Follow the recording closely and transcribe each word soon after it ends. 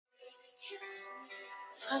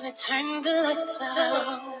Before they turn the lights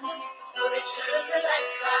out.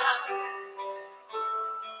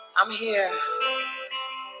 I'm here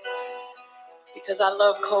because I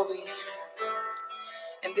love Kobe,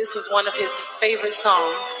 and this was one of his favorite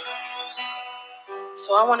songs.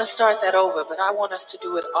 So I want to start that over, but I want us to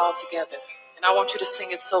do it all together. And I want you to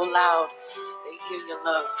sing it so loud they hear your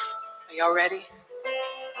love. Are y'all ready?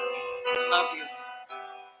 Love you.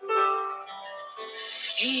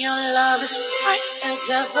 Your love is bright as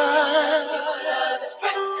ever.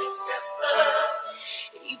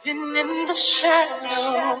 Even in the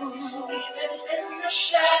shadow.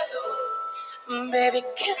 Baby,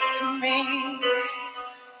 kiss me.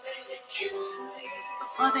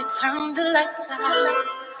 Before they turn the lights out.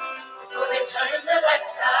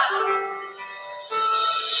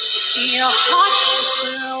 Your heart is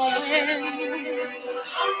glowing,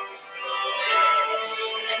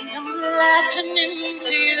 and I'm laughing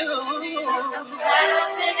into you.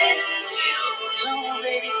 So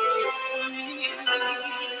baby, kiss me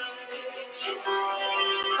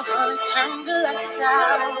before they turn the lights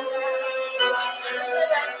out.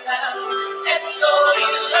 And so you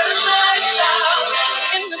turn the lights out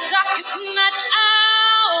in the darkest night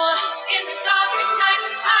hour. In the darkest night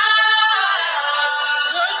hour,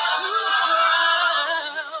 search through the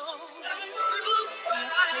crowd.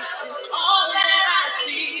 This is all that I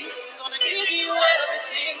see. Gonna give you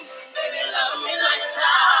everything. Baby, love me lights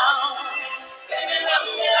out. Baby, love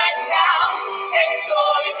me lights out. And so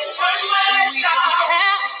you can turn my lights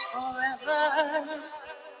out. Forever.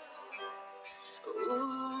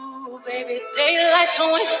 Ooh, baby, daylight's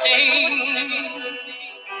wasting.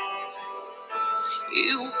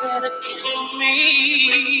 You better kiss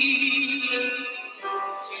me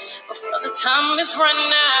before the time is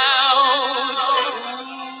run out. Ooh,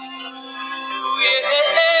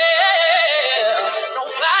 yeah.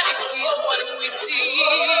 Nobody sees what we see.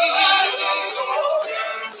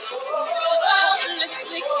 Just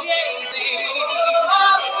hopelessly gazing.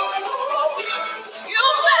 You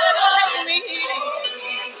better tell me.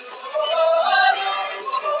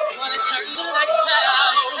 Wanna turn the lights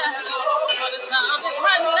out. For the time is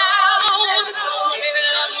right now. Baby,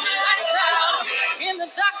 love me lights out. In the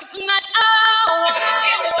darkest night hour.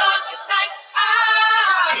 In the darkest night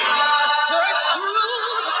hour. Search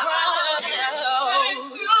through the crowd.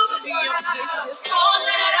 Your face is all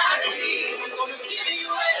that I see. I'm gonna give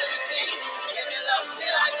you everything. Baby, love me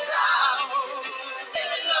lights out.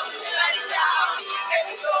 Baby, love me lights out. And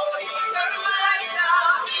so you turn my lights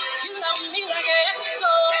out. You love me like an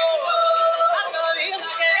XO. I love you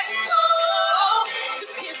like an XO.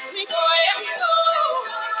 Just kiss me, boy, XO.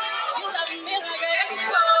 You love me like an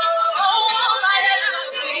XO. All I ever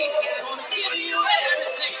see. Gonna give you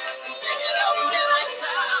everything. Baby, love me lights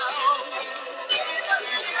out. Baby, love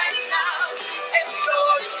me lights out. And so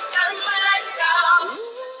you turn my lights out.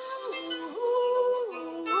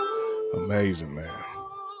 Amazing, man.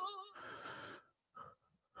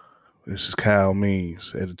 This is Kyle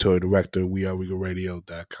Means, editorial director of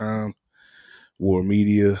WeAreRegalRadio.com, War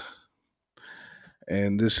Media.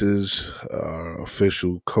 And this is our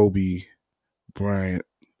official Kobe Bryant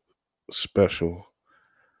special.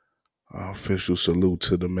 Our official salute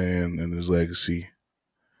to the man and his legacy.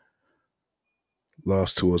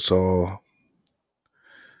 Lost to us all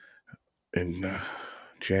in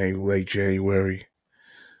late January,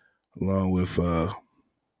 along with a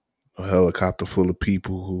helicopter full of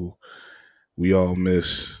people who we all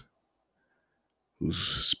miss, whose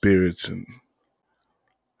spirits and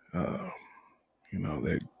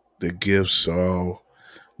their gifts are all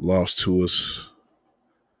lost to us,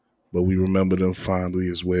 but we remember them fondly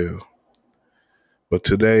as well. But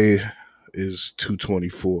today is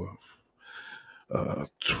 2/24,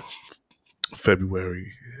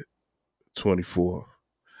 February 24th,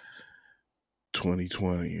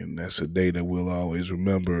 2020, and that's a day that we'll always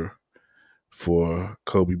remember for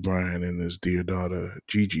Kobe Bryant and his dear daughter,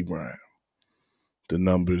 Gigi Bryant. The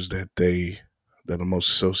numbers that are most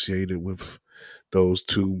associated with those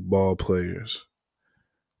two ball players,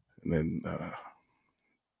 and then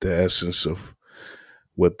the essence of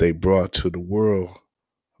what they brought to the world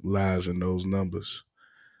lies in those numbers.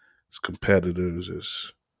 As competitors,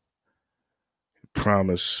 as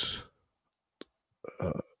promise,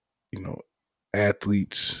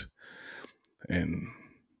 athletes and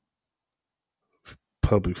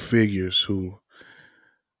public figures who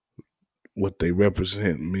what they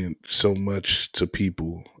represent meant so much to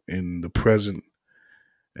people in the present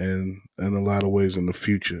and in a lot of ways in the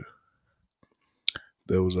future.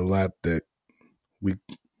 There was a lot that we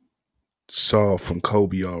saw from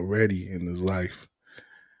Kobe already in his life.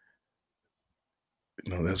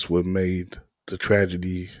 That's what made the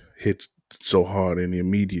tragedy hit so hard in the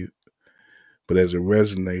immediate. But as it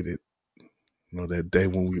resonated, that day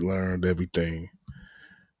when we learned everything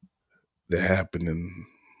that happened, and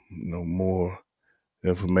more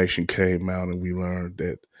information came out, and we learned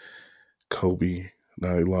that Kobe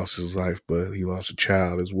not only lost his life, but he lost a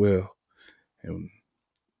child as well, and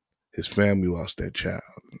his family lost that child.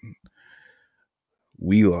 And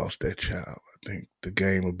we lost that child. I think the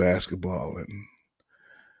game of basketball and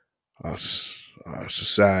our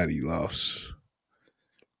society lost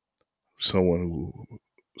someone who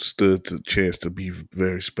stood the chance to be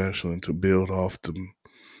very special and to build off the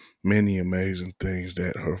many amazing things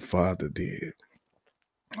that her father did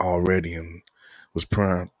already, and was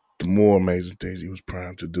primed, the more amazing things he was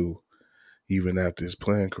primed to do even after his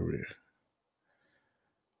playing career.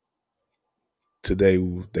 Today,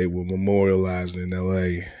 they were memorialized in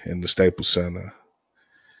LA in the Staples Center,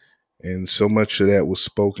 and so much of that was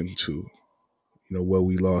spoken to, what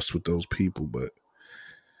we lost with those people, but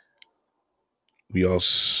we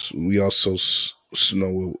also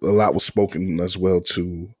a lot was spoken as well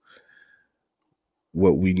to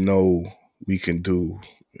what we know we can do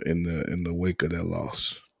in the wake of that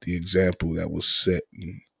loss, the example that was set,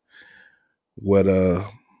 and what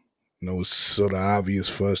was sort of obvious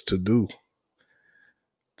for us to do,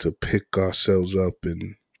 to pick ourselves up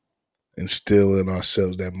and instill in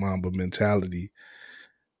ourselves that Mamba mentality,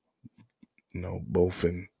 both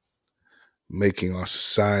in making our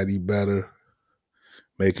society better,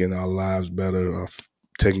 making our lives better,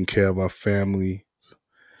 taking care of our family,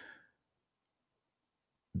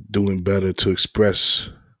 doing better to express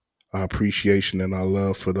our appreciation and our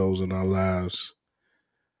love for those in our lives,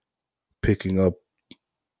 picking up,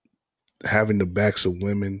 having the backs of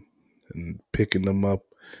women and picking them up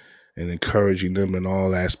and encouraging them in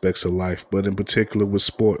all aspects of life, but in particular with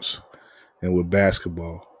sports and with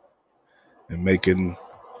basketball, and making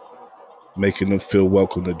them feel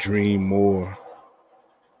welcome to dream more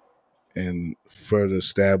and further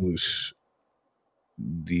establish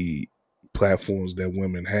the platforms that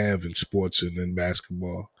women have in sports and in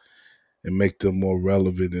basketball, and make them more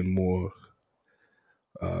relevant and more,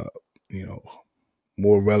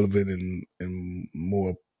 more relevant and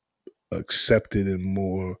more accepted, and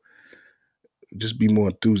more, just be more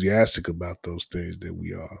enthusiastic about those things that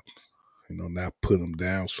we are, not put them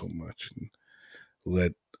down so much, and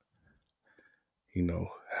let,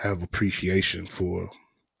 have appreciation for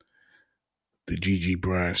the Gigi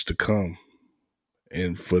Bryants to come,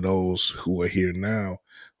 and for those who are here now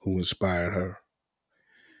who inspired her.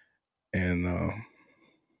 And,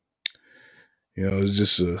 it's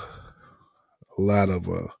just a lot of,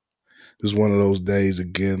 it's one of those days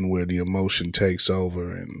again where the emotion takes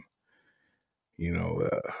over, and,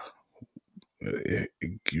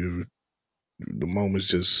 the moments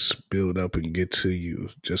just build up and get to you,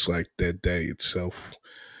 just like that day itself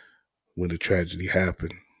when the tragedy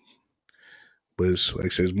happened. But it's, like I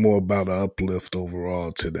said, it's more about an uplift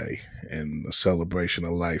overall today, and a celebration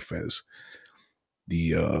of life, as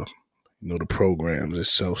the the programs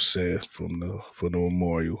itself said from the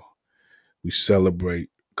memorial. We celebrate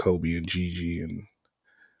Kobe and Gigi and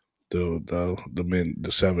the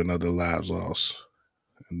 7 other lives lost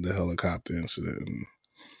in the helicopter incident,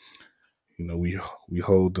 and we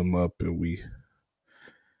hold them up, and we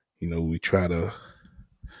try to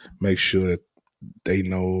make sure that they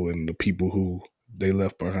know, and the people who they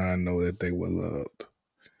left behind know, that they were loved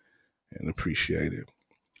and appreciated.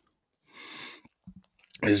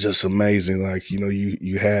 It's just amazing, like,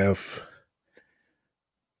 you have,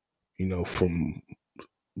 from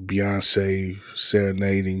Beyonce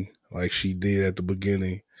serenading like she did at the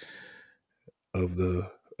beginning of the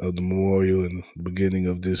memorial and the beginning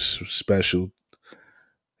of this special,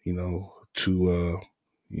 to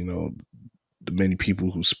the many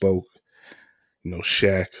people who spoke.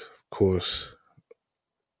 Shaq, of course,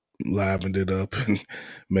 livened it up and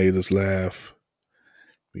made us laugh.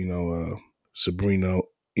 Sabrina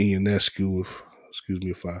Ionescu, excuse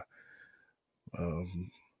me if I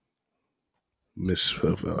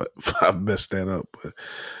if I messed that up,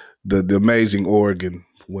 but the amazing Oregon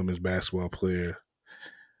women's basketball player,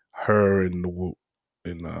 her and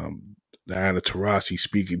Diana Taurasi,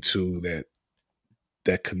 speaking to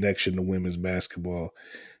that connection to women's basketball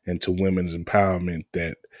and to women's empowerment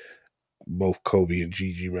that both Kobe and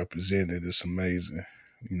Gigi represented. It's amazing,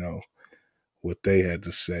 what they had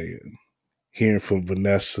to say. And hearing from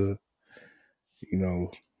Vanessa,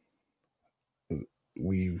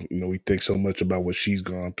 we think so much about what she's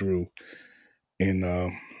gone through in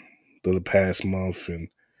the past month, and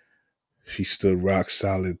she stood rock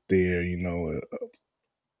solid there,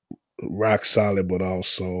 rock solid, but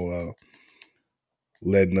also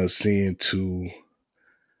letting us into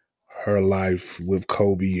her life with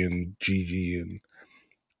Kobe and Gigi, and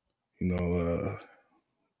you know,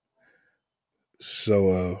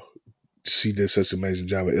 so she did such an amazing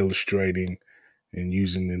job of illustrating and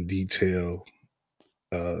using in detail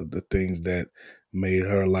the things that made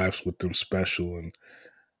her life with them special, and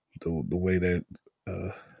the way that uh,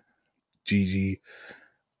 Gigi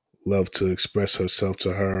loved to express herself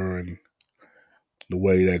to her, and the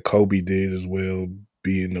way that Kobe did as well,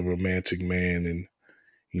 being a romantic man, and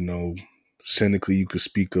you know, cynically you could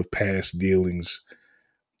speak of past dealings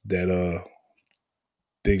that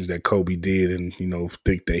things that Kobe did, and you know,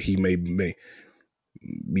 think that he may be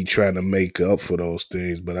trying to make up for those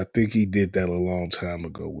things, but I think he did that a long time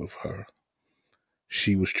ago with her.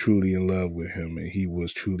 She was truly in love with him, and he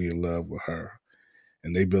was truly in love with her,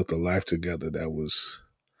 and they built a life together that was,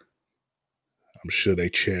 I'm sure, they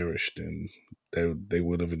cherished, and they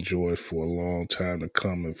would have enjoyed for a long time to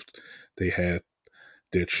come if they had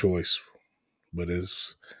their choice. But it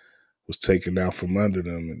was taken out from under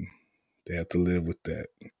them, and they have to live with that.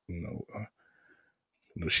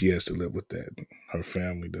 She has to live with that. Her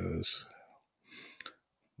family does,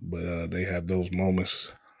 but they have those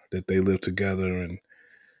moments that they live together, and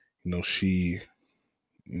she,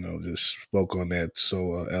 just spoke on that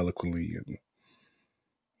so eloquently, and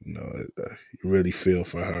you really feel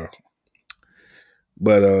for her.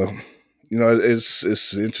 But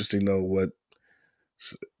it's interesting though what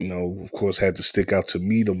of course, had to stick out to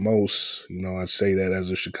me the most. I'd say that as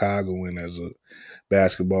a Chicagoan, as a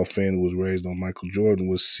basketball fan who was raised on Michael Jordan,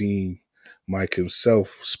 was seeing Mike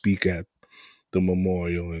himself speak at the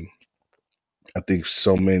memorial. And I think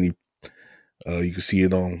so many, you can see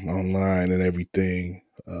it online and everything,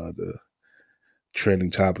 the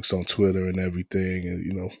trending topics on Twitter and everything.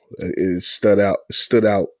 And, it stood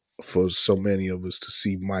out for so many of us to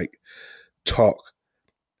see Mike talk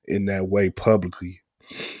in that way publicly.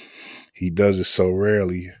 He does it so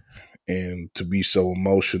rarely, and to be so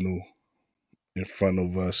emotional in front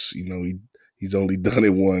of us, he's only done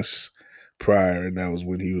it once prior, and that was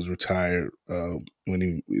when he was retired, when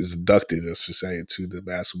he was inducted, I should say, into the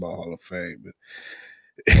Basketball Hall of Fame. But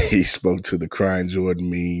he spoke to the Crying Jordan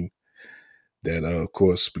meme that, of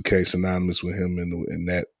course, became synonymous with him in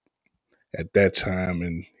that at that time,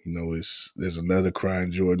 and there's another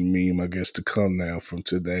Crying Jordan meme, I guess, to come now from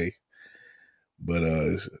today, but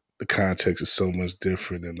the context is so much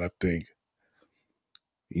different, and I think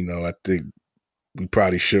we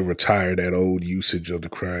probably should retire that old usage of the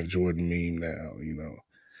Crying Jordan meme now.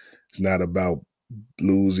 It's not about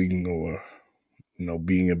losing or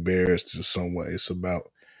being embarrassed in some way. It's about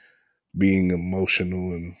being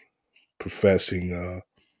emotional and professing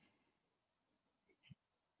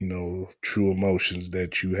true emotions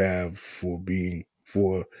that you have for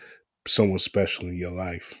someone special in your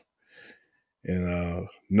life. And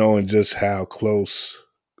knowing just how close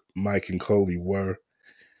Mike and Kobe were,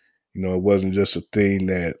 it wasn't just a thing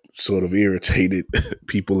that sort of irritated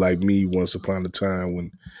people like me once upon a time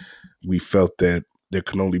when we felt that there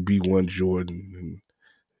can only be one Jordan and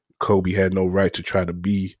Kobe had no right to try to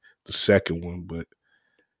be the second one. But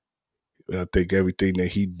I think everything that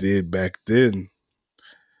he did back then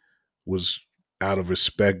was out of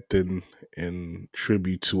respect and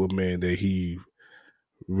tribute to a man that he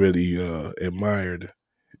really admired.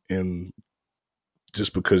 And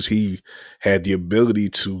just because he had the ability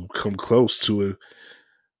to come close to it,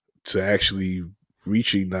 to actually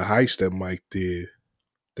reaching the heights that Mike did,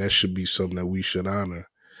 that should be something that we should honor.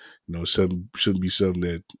 Shouldn't be something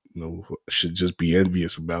that should just be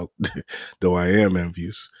envious about. Though I am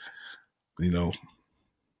envious. I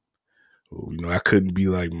couldn't be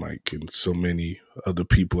like Mike, and so many other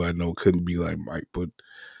people I know couldn't be like Mike, but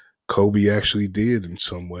Kobe actually did in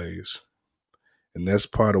some ways, and that's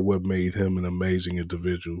part of what made him an amazing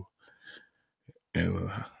individual and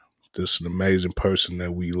just an amazing person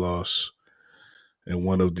that we lost, and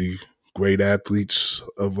one of the great athletes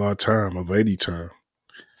of our time, of any time,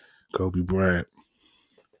 Kobe Bryant.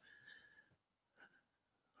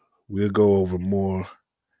 We'll go over more of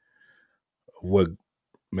what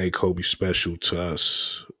made Kobe special to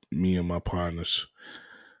us, me and my partners,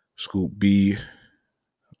 Scoop B,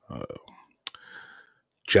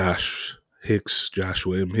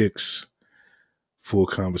 Joshua M. Hicks. Full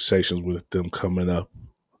conversations with them coming up.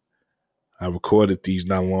 I recorded these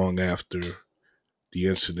not long after the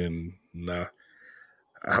incident. And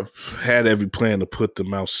I've had every plan to put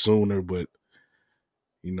them out sooner, but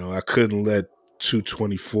I couldn't let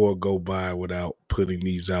 224 go by without putting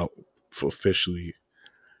these out for officially.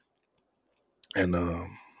 And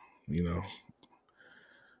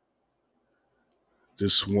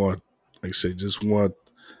just want, like I say, just want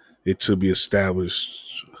it to be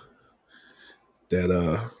established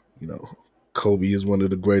that Kobe is one of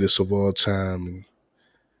the greatest of all time, and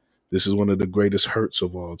this is one of the greatest hurts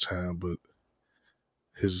of all time, but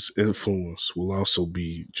his influence will also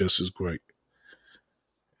be just as great.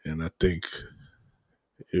 And I think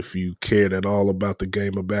if you cared at all about the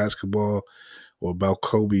game of basketball or about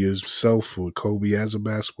Kobe himself or Kobe as a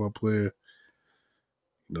basketball player,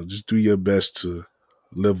 just do your best to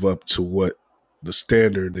live up to what the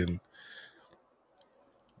standard and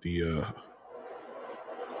the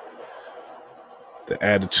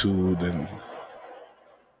attitude and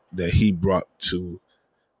that he brought to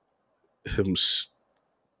him,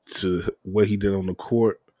 to what he did on the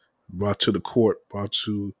court, brought to the court, brought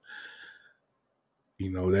to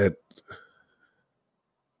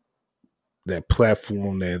that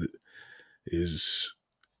platform that is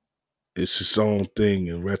it's its own thing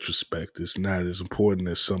in retrospect. It's not as important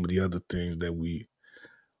as some of the other things that we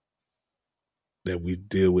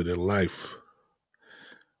deal with in life.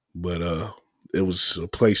 But it was a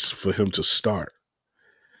place for him to start.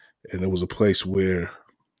 And it was a place where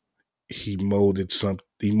he molded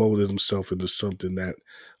himself into something that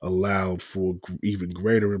allowed for even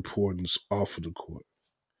greater importance off of the court.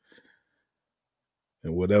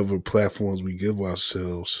 And whatever platforms we give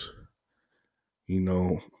ourselves,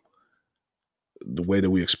 the way that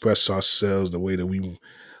we express ourselves, the way that we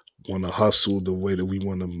want to hustle, the way that we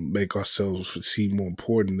want to make ourselves seem more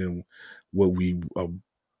important than what we are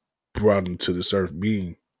brought into this earth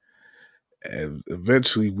being. And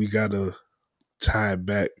eventually we got to tie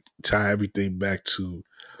everything back to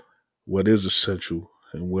what is essential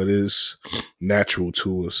and what is natural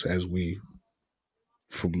to us as we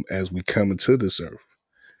come into this earth.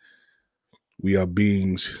 We are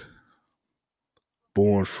beings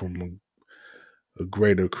born from a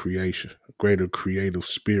greater creation, a greater creative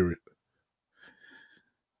spirit.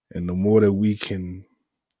 And the more that we can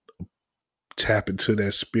tap into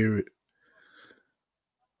that spirit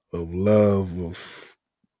of love,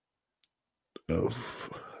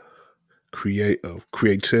 of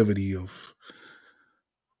creativity, of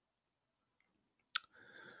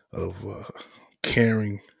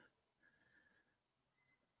caring,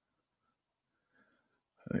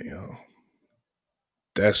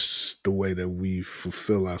 that's the way that we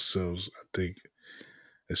fulfill ourselves, I think,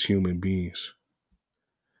 as human beings.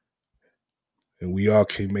 And we all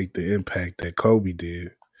can make the impact that Kobe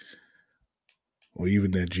did, or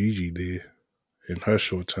even that Gigi did in her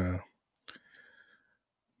short time.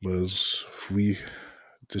 But if we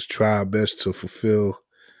just try our best to fulfill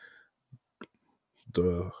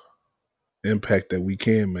the impact that we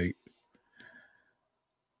can make,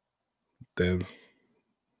 that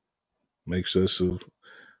makes us a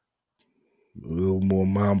little more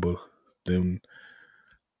Mamba than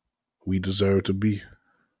we deserve to be.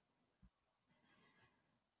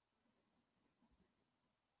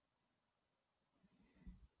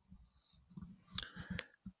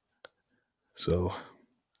 So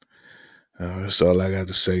that's all I got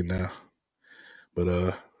to say now.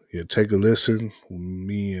 But take a listen.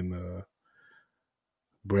 Me and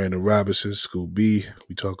Brandon Robinson, School B,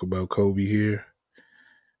 we talk about Kobe here.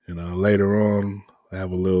 And later on, I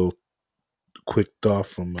have a little quick thought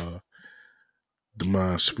from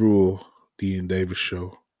Demond Spruill, D and Davis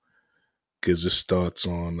show. Gives his thoughts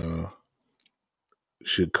on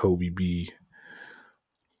should Kobe be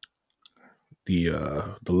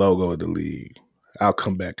the logo of the league. I'll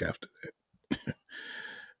come back after that.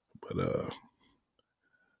 But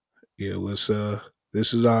yeah,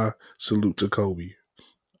 this is our salute to Kobe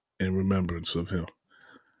in remembrance of him.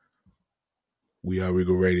 We are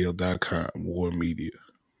RegalRadio.com, War Media.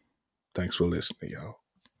 Thanks for listening, y'all.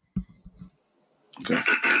 Okay.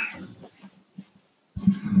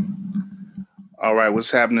 All right,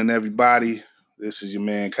 what's happening, everybody? This is your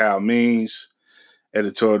man, Kyle Means,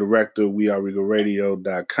 editorial director, We Are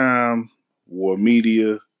RegalRadio.com, War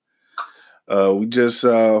Media. We just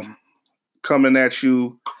coming at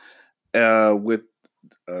you with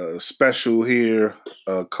a special here,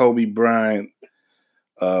 Kobe Bryant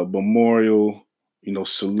memorial,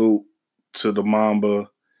 salute to the Mamba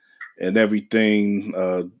and everything.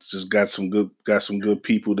 Just got some good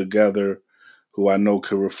people together who I know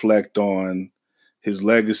can reflect on his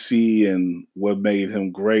legacy and what made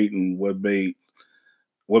him great and what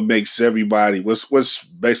makes everybody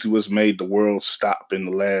what's made the world stop in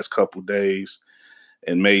the last couple days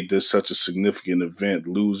and made this such a significant event,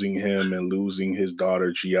 losing him and losing his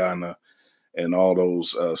daughter Gianna and all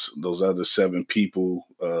those other 7 people,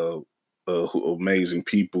 amazing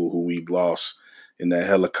people who we lost in that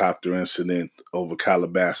helicopter incident over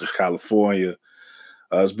Calabasas, California.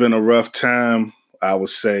 It's been a rough time. I would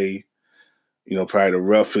say, probably the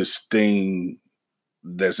roughest thing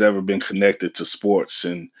that's ever been connected to sports.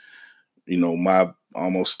 And, my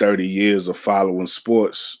almost 30 years of following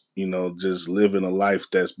sports, just living a life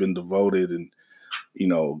that's been devoted and, you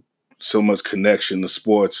know, so much connection to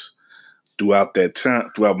sports throughout that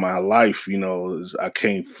time, throughout my life, I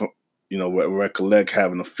can't, recollect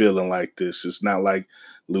having a feeling like this. It's not like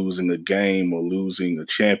losing a game or losing a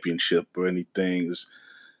championship or anything.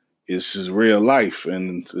 It's just real life,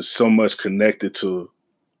 and there's so much connected to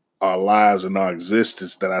our lives and our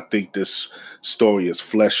existence that I think this story is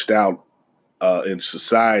fleshed out in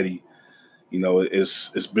society.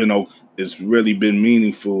 It's really been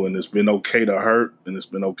meaningful, and it's been okay to hurt, and it's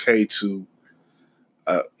been okay to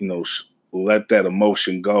let that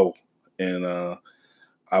emotion go. And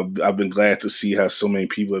I've been glad to see how so many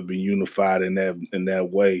people have been unified in that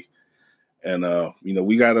way. And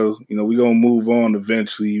we gonna move on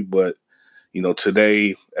eventually, but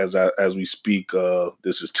today, as we speak,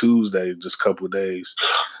 this is Tuesday, just a couple of days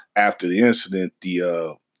after the incident.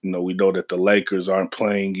 We know that the Lakers aren't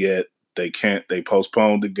playing yet. They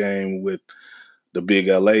postponed the game with the big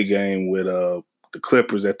LA game with the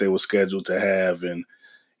Clippers that they were scheduled to have. And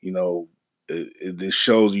it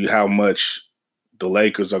shows you how much the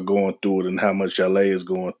Lakers are going through it and how much LA is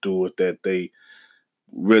going through it, that they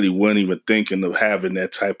really weren't even thinking of having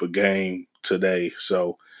that type of game today.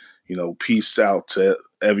 So, peace out to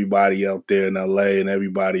everybody out there in LA and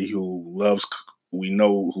everybody who loves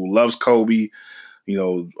Kobe.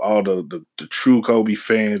 All the true Kobe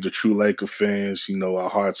fans, the true Laker fans. Our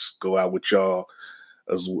hearts go out with y'all,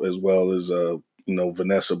 as well as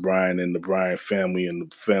Vanessa Bryant and the Bryant family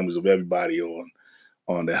and the families of everybody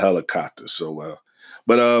on the helicopter. So,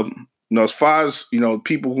 but as far as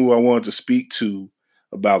people who I wanted to speak to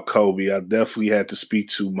about Kobe, I definitely had to speak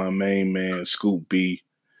to my main man, Scoop B,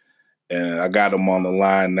 and I got him on the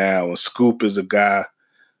line now. And Scoop is a guy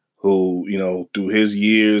who, through his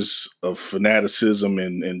years of fanaticism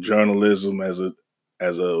and journalism as a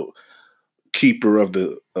keeper of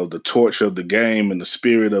the torch of the game and the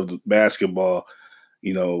spirit of the basketball,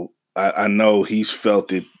 I know he's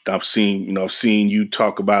felt it. I've seen you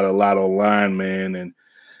talk about it a lot online, man. And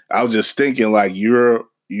I was just thinking, like, you're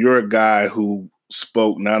a guy who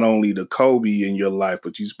spoke not only to Kobe in your life,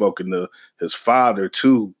 but you've spoken to his father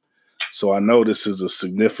too. So I know this is a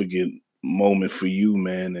significant moment for you,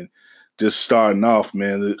 man. And just starting off,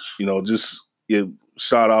 man,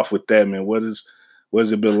 start off with that, man. What has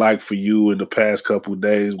it been like for you in the past couple of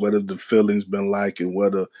days? What have the feelings been like, and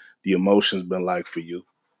what have the emotions been like for you?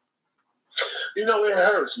 It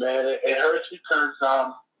hurts, man. It hurts because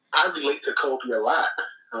I relate to Kobe a lot.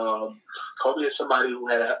 Kobe is somebody who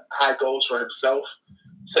had high goals for himself,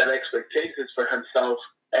 set expectations for himself,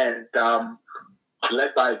 and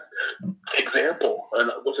led by example, and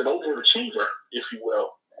was an overachiever, if you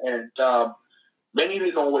will. And many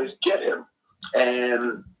didn't always get him.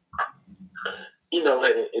 And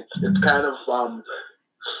it's kind of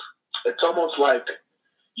it's almost like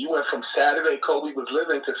you went from Saturday Kobe was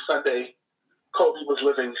living to Sunday Kobe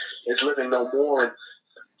is living no more. And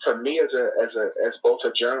for me, as both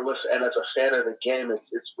a journalist and as a fan of the game,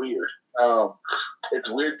 it's weird. It's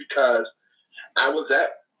weird because I was at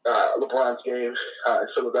LeBron's game in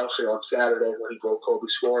Philadelphia on Saturday when he broke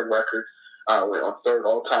Kobe's scoring record, went on third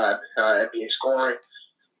all time NBA scoring.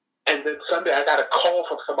 And then Sunday, I got a call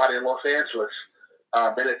from somebody in Los Angeles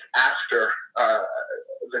minutes after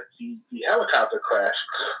the helicopter crash,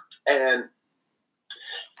 and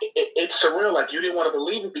it's surreal. Like, you didn't want to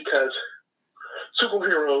believe it because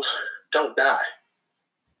superheroes don't die.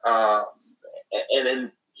 And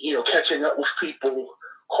then, catching up with people,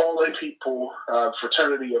 calling people,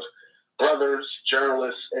 fraternity of brothers,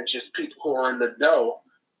 journalists, and just people who are in the know,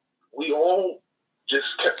 we all just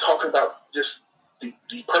kept talking about just the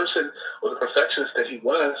person or the perfectionist that he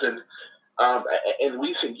was. And in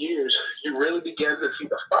recent years, you really began to see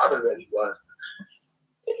the father that he was.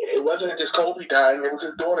 It wasn't just Kobe dying; it was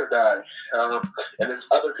his daughter dying, and there's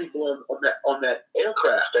other people on that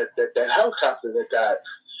aircraft, that helicopter that died,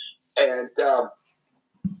 and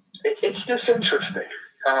it's just interesting.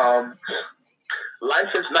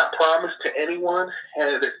 Life is not promised to anyone,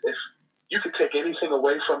 and if you could take anything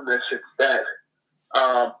away from this, it's that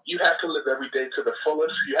you have to live every day to the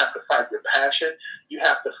fullest. You have to find your passion. You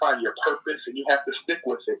have to find your purpose, and you have to stick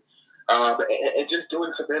with it. And just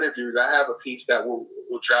doing some interviews. I have a piece that will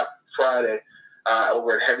drop Friday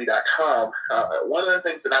over at Heavy.com. One of the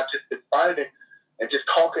things that I've just been finding and just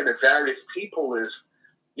talking to various people is,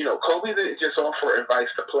 Kobe didn't just offer advice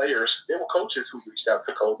to players. There were coaches who reached out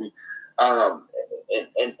to Kobe And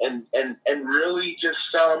really just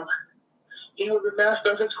he was a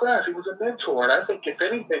master of his craft. He was a mentor, and I think if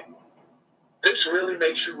anything, this really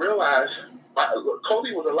makes you realize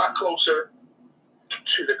Kobe was a lot closer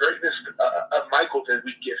to the greatness of Michael than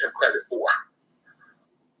we give him credit for.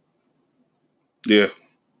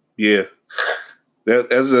 Yeah.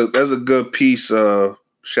 There's a good piece. Shout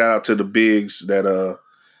out to the Bigs that a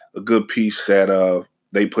good piece that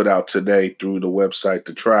they put out today through the website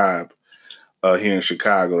The Tribe here in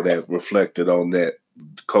Chicago that reflected on that.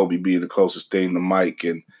 Kobe being the closest thing to Mike,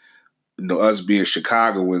 and us being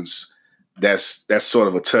Chicagoans, that's sort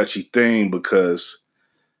of a touchy thing because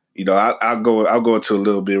I'll go into a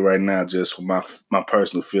little bit right now just for my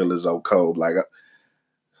personal feelings on Kobe. Like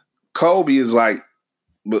Kobe is like,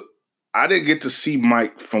 but I didn't get to see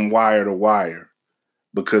Mike from wire to wire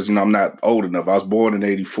because I'm not old enough. I was born in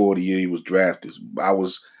 '84, the year he was drafted. I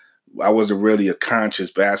wasn't really a conscious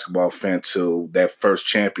basketball fan till that first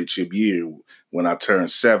championship year when I turned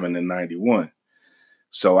 7 in '91.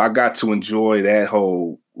 So I got to enjoy that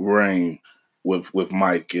whole reign with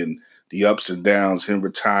Mike and the ups and downs, him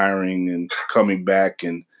retiring and coming back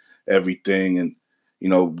and everything. And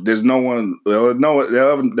there's no one.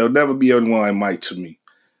 There'll never be anyone like Mike to me.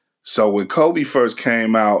 So when Kobe first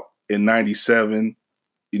came out in '97,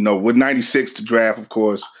 with '96 the draft, of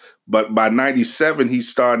course, but by '97 he's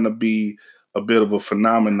starting to be a bit of a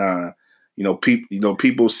phenomenon.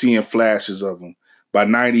 People seeing flashes of him. By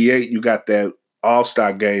 '98, you got that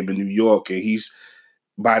All-Star game in New York, and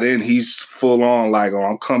by then he's full on like, "Oh,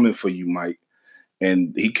 I'm coming for you, Mike."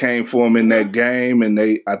 And he came for him in that game, and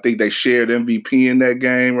I think they shared MVP in that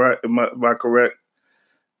game, right? Am I correct?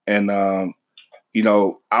 And I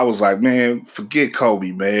was like, man, forget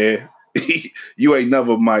Kobe, man. You ain't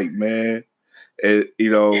never Mike, man. And,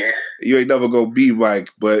 you ain't never gonna be Mike.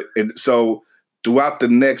 And so throughout the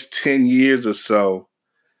next 10 years or so,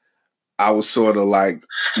 I was sort of like,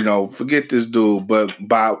 forget this dude. But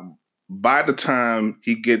by the time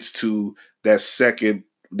he gets to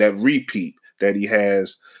that repeat that he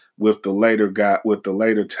has with the later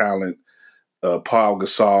talent, Paul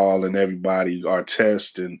Gasol and everybody,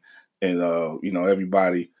 Artest and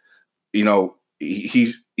everybody,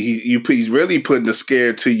 he's really putting the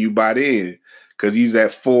scare to you by then because he's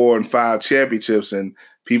at 4 and 5 championships and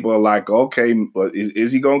people are like, okay,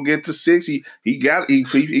 is he gonna get to 6? He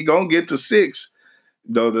gonna get to 6.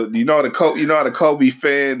 The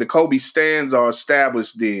Kobe stands are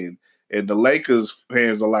established then, and the Lakers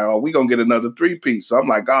fans are like, oh, we gonna get another 3-peat. So I'm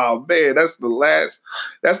like, oh man, that's the last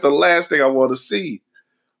thing I want to see.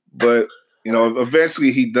 But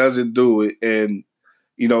eventually he doesn't do it, and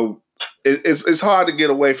it's hard to get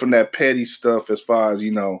away from that petty stuff as far as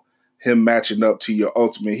him matching up to your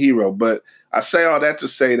ultimate hero. But I say all that to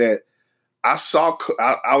say that I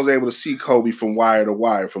was able to see Kobe from wire to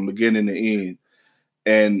wire, from beginning to end,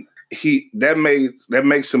 and that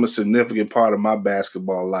makes him a significant part of my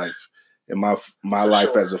basketball life and my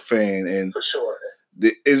life as a fan. And for sure,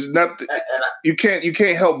 it's nothing. You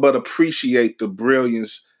can't help but appreciate the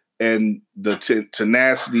brilliance and the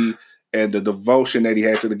tenacity and the devotion that he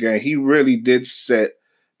had to the game. He really did set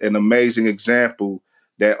an amazing example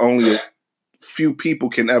that only a few people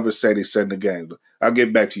can ever say they set in the game. But I'll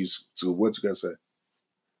get back to you. So what you got to say?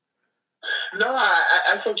 No,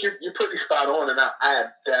 I think you're pretty spot on, and I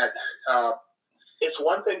add that it's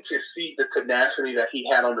one thing to see the tenacity that he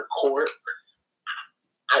had on the court.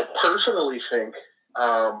 I personally think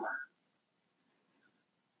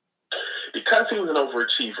because he was an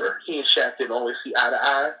overachiever, he and Shaq didn't always see eye to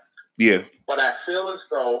eye. Yeah. But I feel as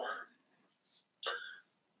though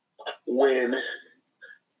when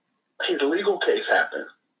his legal case happened,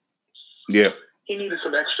 he needed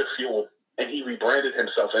some extra fuel, and he rebranded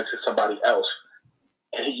himself into somebody else.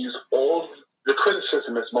 And he used all the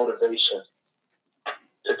criticism as motivation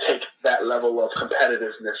to take that level of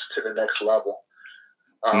competitiveness to the next level.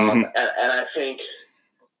 And I think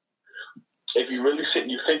if you really sit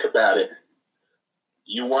and you think about it,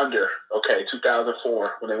 you wonder, okay,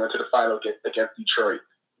 2004, when they went to the final against Detroit,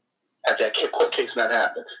 had that court case not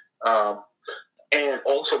happened? And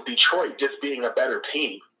also Detroit just being a better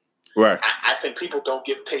team. Right. I think people don't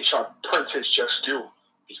give Tayshaun Prince his just due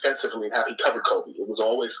defensively and how he covered Kobe. It was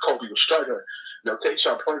always Kobe was struggling.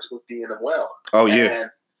 Tayshaun Prince was being him well. Oh, yeah.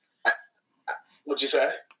 What'd you say?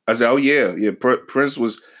 I said, oh, yeah. Yeah, Prince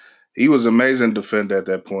was amazing defender at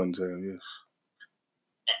that point in time, yes.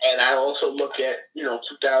 And I also look at,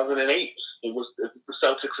 2008. It was the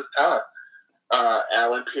Celtics' time.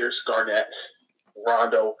 Allen, Pierce, Garnett,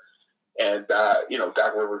 Rondo, and,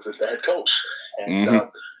 Doc Rivers as the head coach. And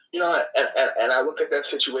You know, and I look at that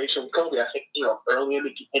situation with Kobe. I think, you know, early in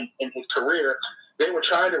his career, they were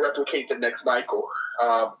trying to replicate the next Michael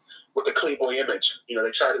with the clean boy image. You know,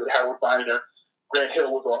 they tried it with Howard Biner. Grant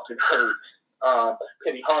Hill was often hurt.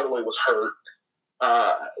 Penny Hardaway was hurt.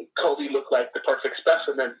 Kobe looked like the perfect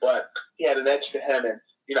specimen, but he had an edge to him. And,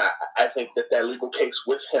 you know, I think that legal case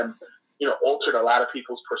with him, you know, altered a lot of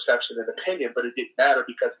people's perception and opinion, but it didn't matter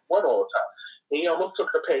because he won all the time. And he almost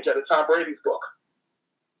took the page out of Tom Brady's book.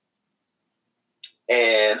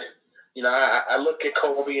 And, you know, I look at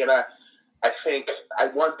Kobe and I think, I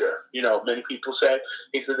wonder, you know, many people say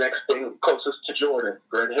he's the next thing closest to Jordan.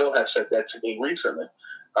 Grant Hill has said that to me recently.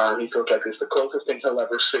 He feels like it's the closest thing he'll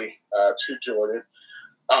ever see to Jordan.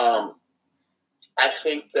 I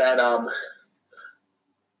think that I'll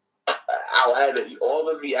add that all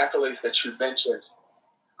of the accolades that you mentioned,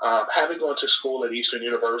 having gone to school at Eastern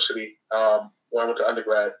University, where I went to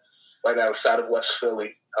undergrad, right outside of West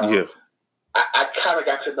Philly, I kind of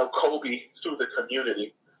got to know Kobe through the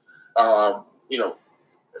community. You know,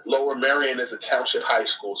 Lower Merion is a township high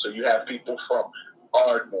school, so you have people from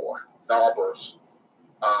Ardmore, Narberth,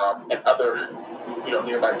 and other, you know,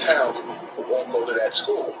 nearby towns who all go to that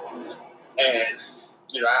school. And,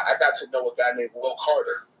 you know, I got to know a guy named Will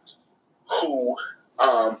Carter, who,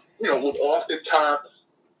 you know, would oftentimes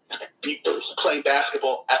be playing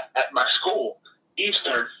basketball at my school,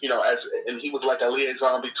 Eastern, you know, and he was like a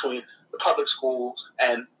liaison between the public schools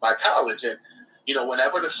and my college. And, you know,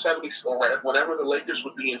 whenever the 70s or whenever the Lakers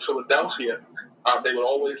would be in Philadelphia, they would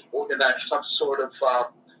always organize some sort of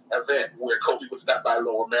event where Kobe was met by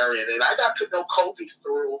Lower Merion. And I got to know Kobe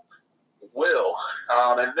through Will.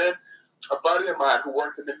 And then a buddy of mine who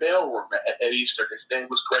worked in the mailroom at Eastern, his name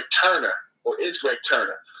was Greg Turner, or is Greg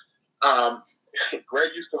Turner.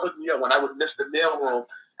 Greg used to hook me up when I would miss the mailroom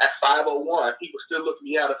at 5:01. He would still look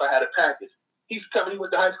me out if I had a package. He used to tell me he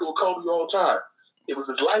went to high school with Kobe all the time. It was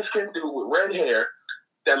this light-skinned dude with red hair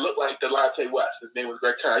that looked like Delonte West. His name was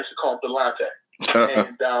Greg Turner. I used to call him Delonte.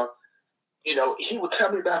 And, you know, he would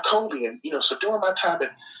tell me about Kobe. And, you know, so during my time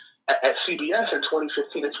at CBS in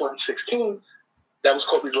 2015 and 2016, that was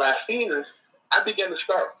Kobe's last season, I began to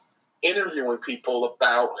start interviewing people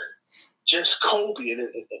about just Kobe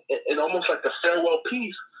and almost like the farewell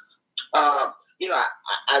piece. You know,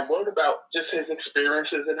 I wrote about just his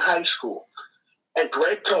experiences in high school. And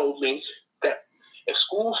Greg told me that if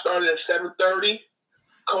school started at 7:30,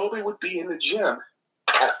 Kobe would be in the gym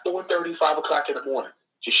at 4:30, 5 o'clock in the morning,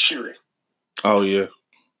 just shooting. Oh, yeah.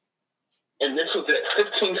 And this was at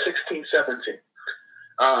 15, 16, 17.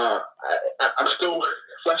 I'm still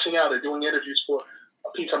fleshing out and doing interviews for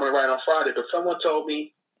a piece I'm going to write on Friday, but someone told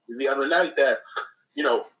me the other night that, you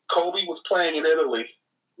know, Kobe was playing in Italy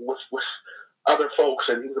with other folks,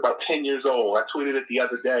 and he was about 10 years old. I tweeted it the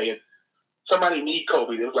other day, and somebody kneed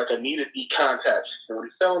Kobe. There was like a needed knee contact. And when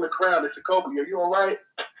he fell on the ground, they said, Kobe, are you all right?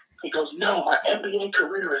 He goes, no, my NBA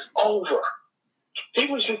career is over. He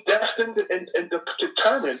was just destined and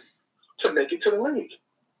determined to make it to the league.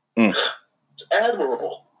 It's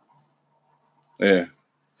admirable. Yeah.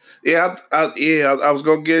 Yeah, I was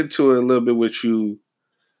going to get into it a little bit with you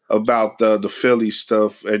about the Philly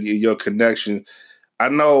stuff and your connection. I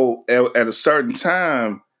know at a certain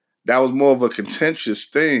time, that was more of a contentious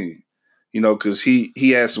thing, you know, because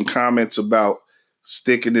he had some comments about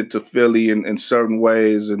sticking it to Philly in certain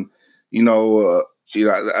ways. And,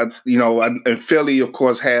 and Philly, of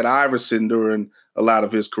course, had Iverson during a lot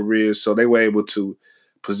of his career. So they were able to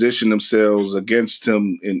position themselves against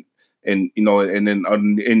him and then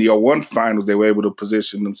in your one finals, they were able to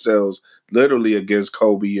position themselves literally against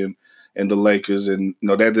Kobe and the Lakers. And, you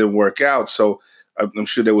know, that didn't work out. So I'm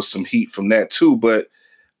sure there was some heat from that too. But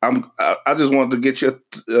I just wanted to get your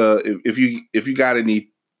if you got any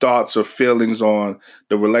thoughts or feelings on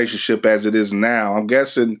the relationship as it is now. I'm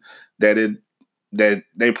guessing that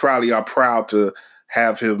they probably are proud to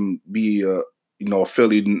have him be a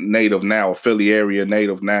Philly native now, a Philly area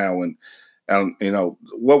native now, and you know,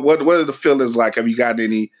 what are the feelings like? Have you got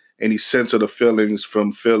any sense of the feelings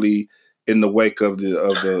from Philly in the wake of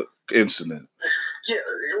the incident? Yeah,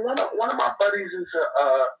 one of my buddies is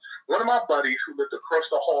one of my buddies who lived across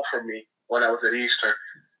the hall from me when I was at Eastern.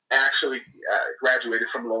 Actually, graduated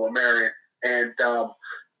from Lower Merion, and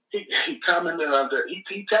he commented on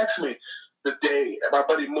he texted me the day. My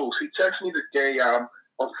buddy Moose, he texted me the day on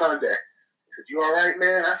Sunday. He said, "You all right,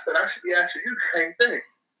 man?" I said, "I should be asking you the same thing."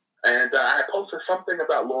 And I posted something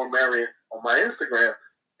about Lower Merion on my Instagram,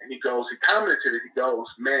 and he commented to it. He goes,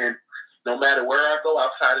 "Man, no matter where I go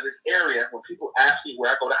outside of this area, when people ask me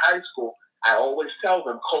where I go to high school, I always tell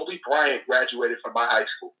them Kobe Bryant graduated from my high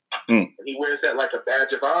school." And he wears that like a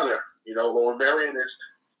badge of honor. You know, Lower Merion is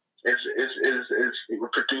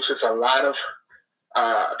It produces a lot of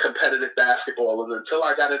competitive basketball. And until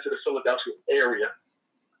I got into the Philadelphia area,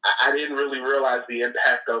 I didn't really realize the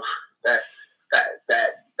impact of that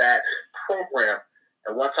program.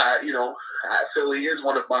 And once Philly is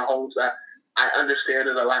one of my homes. I understand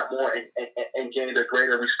it a lot more and gained a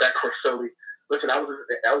greater respect for Philly. Listen, I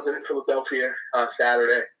was in Philadelphia on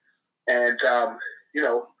Saturday, and as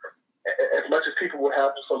much as people would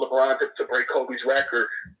have for LeBron to break Kobe's record,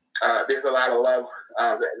 there's a lot of love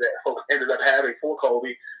that folks ended up having for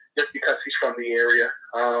Kobe just because he's from the area.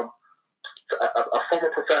 A former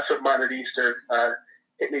professor of mine at Eastern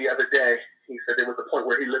hit me the other day. He said there was a point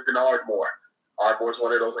where he lived in Ardmore. Ardmore is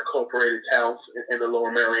one of those incorporated towns in the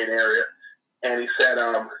Lower Merion area. And he said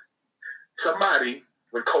somebody,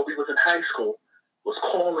 when Kobe was in high school, was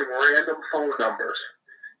calling random phone numbers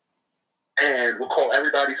and would call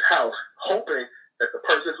everybody's house, hoping that the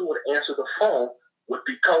person who would answer the phone would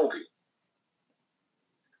be Kobe.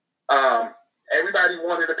 Everybody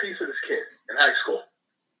wanted a piece of this kid in high school.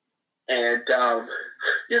 And,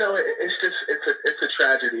 it's a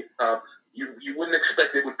tragedy. You wouldn't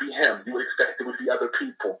expect it would be him. You would expect it would be other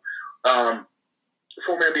people.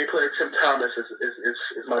 Former NBA player Tim Thomas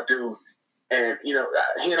is my dude. And, he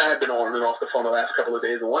and I have been on and off the phone the last couple of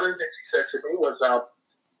days. And one of the things he said to me was,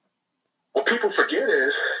 what people forget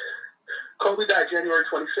is Kobe died January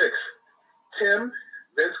 26th. Tim,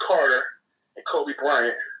 Vince Carter, and Kobe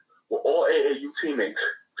Bryant were all AAU teammates.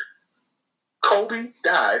 Kobe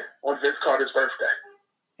died on Vince Carter's birthday.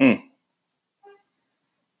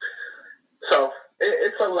 So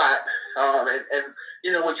it's a lot. And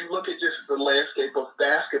when you look at just the landscape of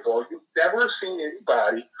basketball, you've never seen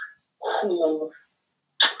anybody who,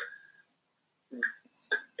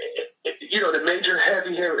 the major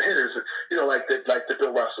heavy hitters, like the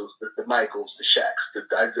Bill Russells, the Michaels, the Shaqs, the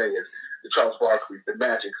Isaiahs, the Charles Barkley, the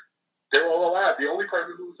Magics, they're all alive. The only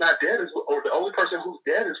person who's not dead the only person who's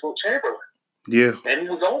dead is Wilt Chamberlain. Yeah. And he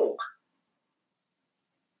was old.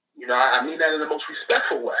 I mean that in the most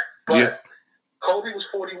respectful way. But yeah. Kobe was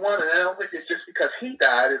 41, and I don't think it's just because he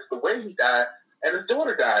died, it's the way he died, and his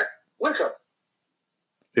daughter died with him.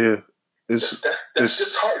 Yeah. That's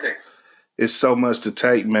disheartening. It's so much to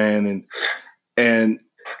take, man. And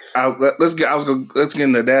let's get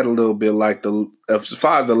into that a little bit. Like as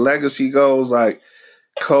far as the legacy goes, like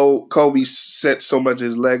Kobe set so much of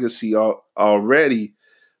his legacy already.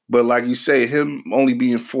 But like you say, him only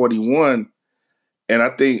being 41, and I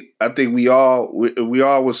think we all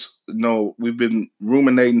was, we've been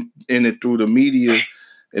ruminating in it through the media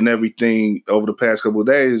and everything over the past couple of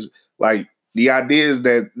days. Like the idea is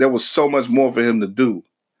that there was so much more for him to do,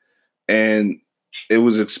 and it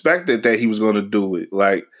was expected that he was going to do it.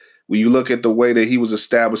 Like when you look at the way that he was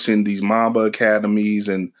establishing these Mamba academies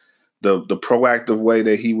and the proactive way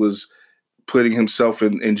that he was putting himself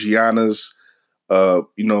in Gianna's.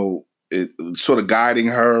 Sort of guiding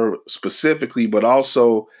her specifically, but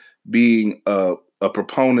also being a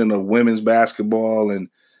proponent of women's basketball. And,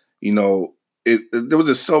 there was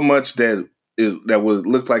just so much that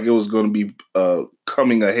looked like it was going to be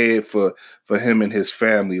coming ahead for him and his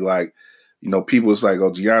family. Like, people was like,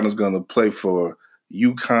 oh, Gianna's going to play for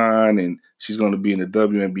UConn and she's going to be in the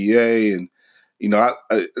WNBA. And,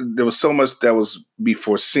 there was so much that was be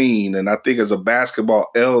foreseen. And I think as a basketball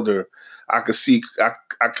elder, I could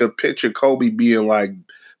picture Kobe being like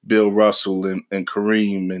Bill Russell and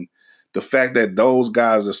Kareem, and the fact that those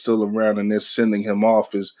guys are still around and they're sending him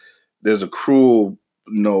off there's a cruel,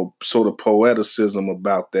 sort of poeticism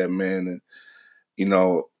about that, man. And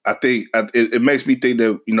I think it makes me think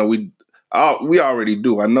that we already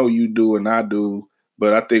do. I know you do and I do,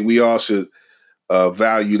 but I think we all should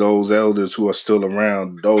value those elders who are still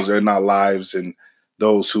around, those in our lives, and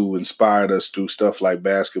those who inspired us through stuff like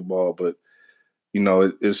basketball. But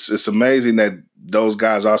it's amazing that those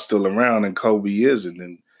guys are still around and Kobe isn't,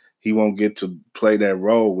 and he won't get to play that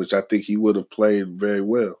role, which I think he would have played very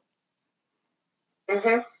well.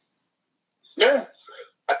 Mm-hmm. Yeah,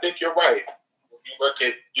 I think you're right. When you look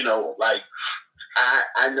at,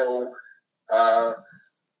 I know a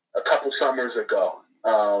couple summers ago,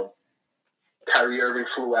 Kyrie Irving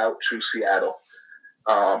flew out to Seattle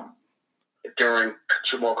during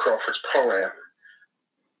Jamal Crawford's pro-am,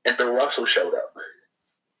 and Bill Russell showed up.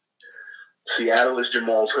 Seattle is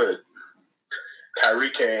Jamal's hood.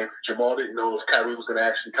 Kyrie came. Jamal didn't know if Kyrie was going to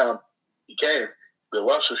actually come. He came. Bill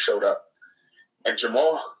Russell showed up. And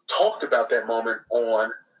Jamal talked about that moment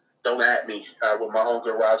on Don't At Me with my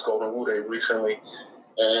homegirl Roz Golden-Wude recently.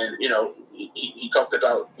 And, he talked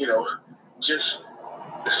about, just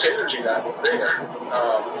the synergy that was there.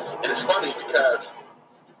 And it's funny because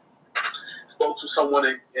folks were someone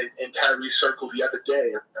in Kyrie's circle the other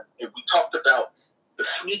day, and we talked about the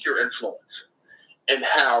sneaker influence and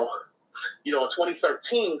how, in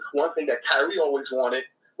 2013, one thing that Kyrie always wanted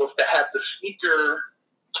was to have the sneaker,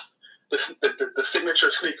 the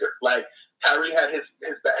signature sneaker. Like, Kyrie had his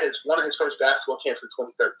one of his first basketball camps in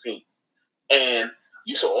 2013, and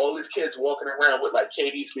you saw all these kids walking around with like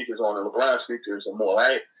KD sneakers on and LeBron sneakers and more,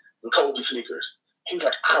 right? And Kobe sneakers. He was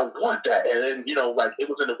like, I want that. And then, like, it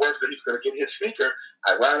was in the works that he was going to get his sneaker.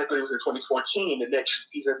 Ironically, it was in 2014, the next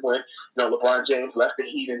season when, LeBron James left the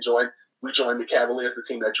Heat and rejoined the Cavaliers, the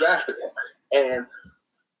team that drafted him. And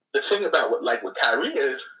the thing about with Kyrie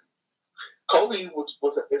is, Kobe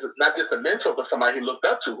is not just a mentor, but somebody he looked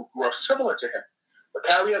up to who grew up similar to him. But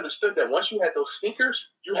Kyrie understood that once you had those sneakers,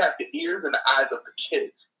 you have the ears and the eyes of the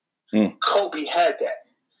kids. Kobe had that.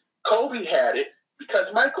 Kobe had it because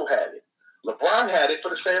Michael had it. LeBron had it for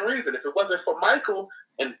the same reason. If it wasn't for Michael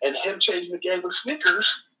and him changing the game with sneakers,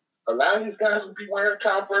 a lot of these guys would be wearing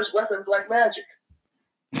Converse weapons like Magic.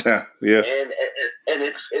 Yeah. And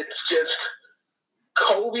it's just,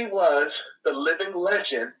 Kobe was the living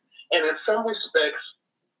legend, and in some respects,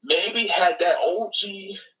 maybe had that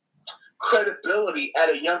OG credibility at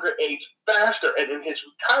a younger age faster, and in his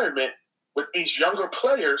retirement with these younger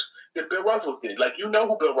players than Bill Russell did. Like, who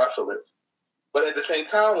Bill Russell is. But at the same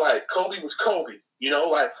time, like, Kobe was Kobe.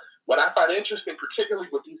 Like, what I find interesting, particularly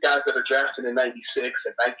with these guys that are drafted in 96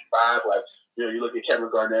 and 95, like, you look at Kevin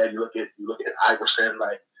Garnett, you look at Iverson,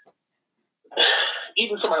 like,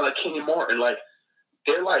 even somebody like Kenyon Martin, like,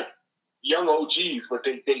 they're like young OGs, but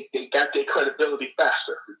they got their credibility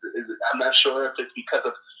faster. I'm not sure if it's because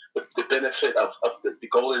of the benefit of the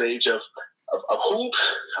golden age of hoops,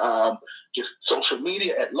 just social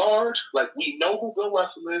media at large. Like, we know who Bill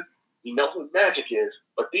Russell is, we know who Magic is,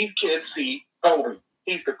 but these kids see Kobe.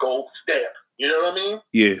 He's the gold stamp. You know what I mean?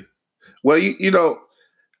 Yeah. Well,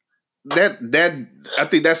 that I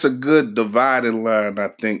think that's a good dividing line, I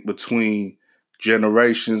think, between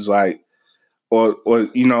generations, like, or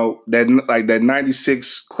that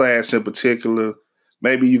 96 class in particular.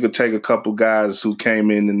 Maybe you could take a couple guys who came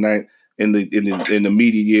in the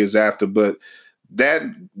immediate years after, but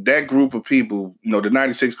that group of people, the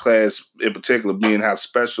 96 class in particular, being how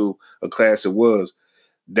special a class it was,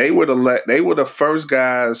 they were the first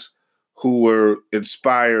guys who were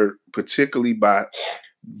inspired particularly by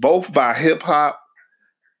hip hop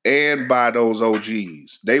and by those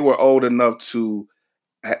OGs. They were old enough to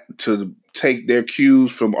take their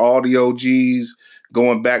cues from all the OGs,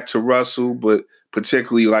 going back to Russell, but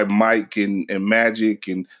particularly like Mike and Magic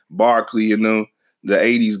and Barkley and them, the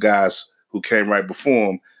 80s guys who came right before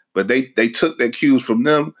them. But they took their cues from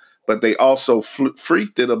them, but they also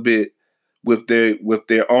freaked it a bit with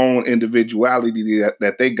their own individuality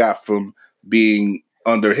that they got from being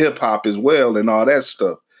under hip hop as well and all that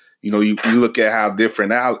stuff. You look at how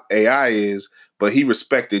different AI is, but he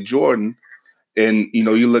respected Jordan. And,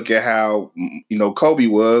 you look at how, Kobe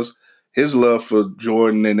was, his love for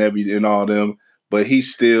Jordan and all them, but he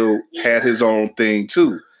still had his own thing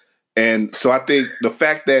too. And so I think the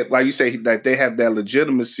fact that, like you say, that they have that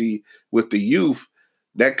legitimacy with the youth,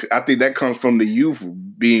 I think that comes from the youth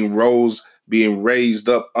being raised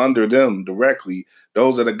up under them directly.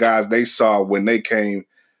 Those are the guys they saw when they came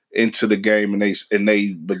into the game and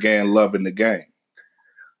they began loving the game.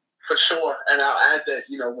 For sure, and I'll add that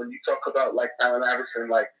when you talk about like Allen Iverson,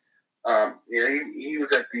 like he was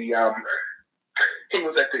at the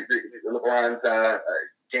LeBron's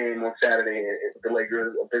game on Saturday. The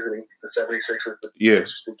Lakers visiting the 76ers to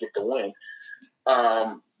get the win.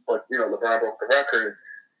 But LeBron broke the record.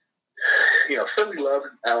 Philly loves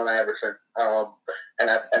Allen Iverson, and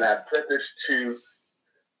I said this to.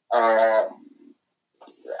 I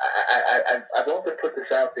don't want to put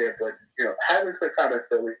this out there, but having spent time in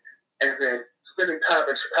Philly and then spending time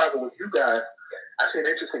in Chicago with you guys, I see an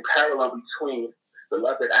interesting parallel between the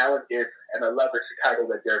love that Allen gets and the love in Chicago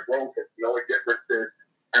that Derrick Rose gets. The only difference is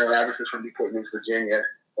Allen Iverson is from Newport News, Virginia,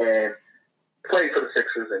 and played for the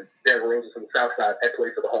Sixers, and Derrick Rose is from the South Side and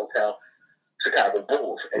played for the hometown Chicago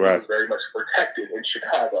Bulls, and he was very much protected in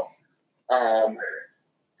Chicago.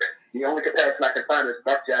 The only comparison I can find is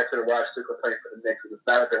Mark Jackson and Rod Strickland playing for the Knicks. It's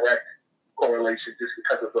not a direct correlation just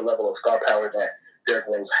because of the level of star power that Derrick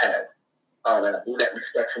Rose had. And I do that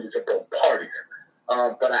respectfully to both parties.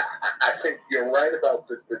 But I think you're right about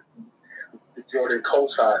the Jordan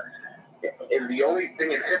cosign. And the only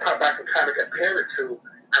thing in hip-hop I can kind of compare it to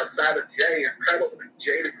outside of Jay is probably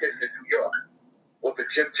Jadakiss in New York, or the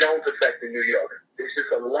Jim Jones effect in New York. There's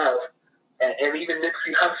just a love, and even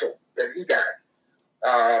Nipsey Hussle that he got.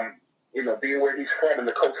 Being where he's from and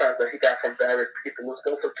the cosigns that he got from various people was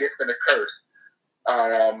both a gift and a curse.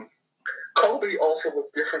 Kobe also was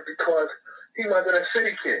different because he wasn't a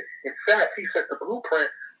city kid. In fact, he set the blueprint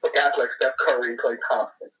for guys like Steph Curry and Klay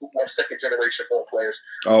Thompson, who were second-generation ball players.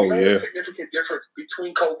 Oh, yeah. The significant difference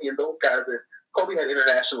between Kobe and those guys is Kobe had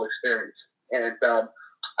international experience. And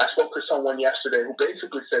I spoke to someone yesterday who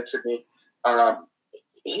basically said to me,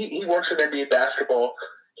 he works in NBA basketball.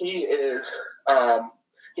 He is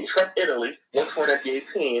he's from Italy, works for an NBA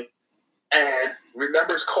team, and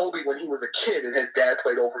remembers Kobe when he was a kid and his dad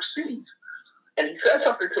played overseas. And he said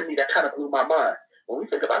something to me that kind of blew my mind. When we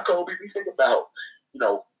think about Kobe, we think about,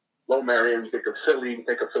 Low Marion, we think of Philly, we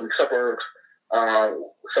think of Philly suburbs.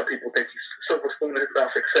 Some people think he's silver spoon in his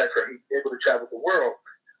mouth, etc. He's able to travel the world.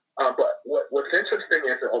 But what's interesting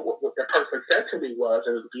is, what that person said to me was,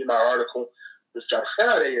 and it would be in my article this dropped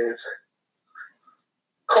Saturday, is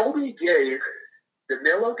Kobe gave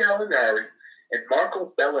Danilo Gallinari and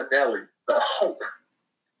Marco Bellinelli the hope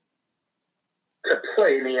to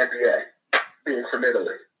play in the NBA, being from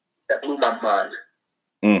Italy. That blew my mind.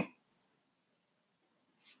 Mm.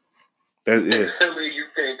 In Philly, you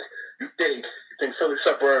think Philly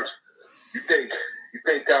suburbs, you think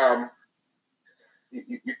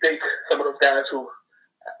some of those guys who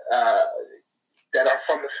that are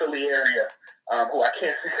from the Philly area, who I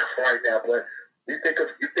can't think of right now, but you think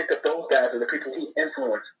of those guys and the people he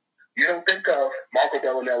influenced. You don't think of Marco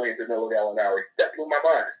Bellinelli and Danilo Gallinari. That blew my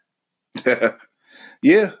mind.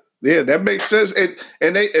 Yeah, that makes sense, and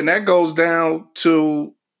that goes down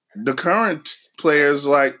to the current players,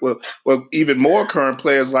 like even more current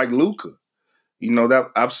players like Luka.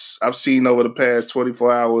 That I've seen over the past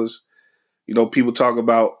 24 hours. People talk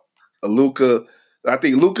about Luka. I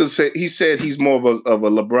think Luka said he's more of a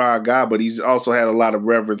LeBron guy, but he's also had a lot of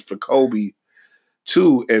reverence for Kobe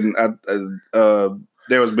too. And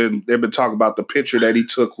they've been talking about the picture that he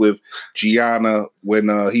took with Gianna when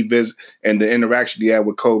he visited, and the interaction he had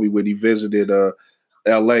with Kobe when he visited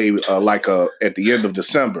L.A. At the end of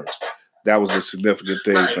December. That was a significant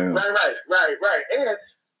thing for him. Right. And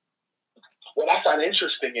what I find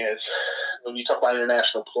interesting is when you talk about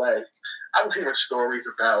international play, I was hearing stories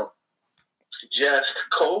about just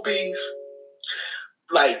Kobe's,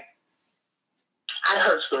 I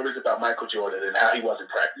heard stories about Michael Jordan and how he was in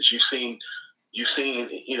practice. You've seen,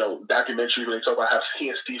 documentaries where they talk about how he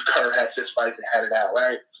and Steve Kerr had this fight and had it out,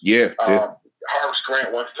 right? Yeah. Horace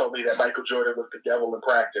Grant once told me that Michael Jordan was the devil in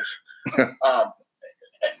practice.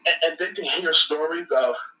 And then to hear stories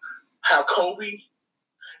of how Kobe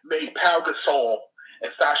made Pau Gasol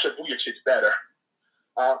and Sasha Vujacic better,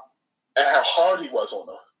 and how hard he was on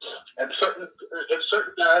them. And certain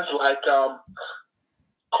guys like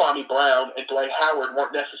Kwame Brown and Dwight Howard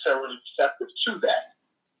weren't necessarily receptive to that.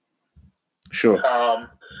 Sure.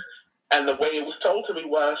 And the way it was told to me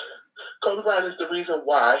was, Kobe Bryant is the reason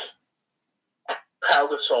why Pau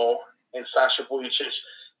Gasol and Sasha Vujacic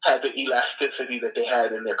had the elasticity that they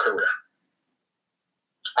had in their career.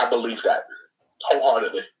 I believe that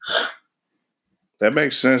wholeheartedly. That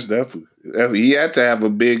makes sense, definitely. He had to have a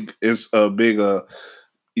big influence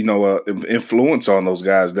on those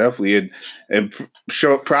guys, definitely, and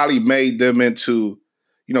probably made them into,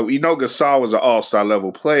 Gasol was an all-star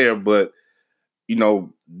level player, but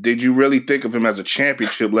did you really think of him as a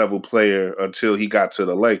championship level player until he got to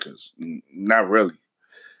the Lakers? Not really.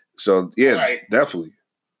 So yeah, right. Definitely.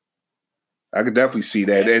 I could definitely see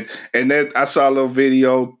that, and then I saw a little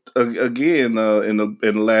video again in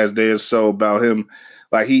the last day or so about him,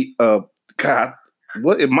 like it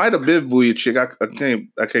might have been Vujacic. I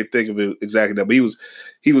can't think of it exactly now, but he was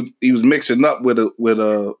mixing up with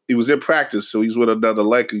he was in practice, so he's with another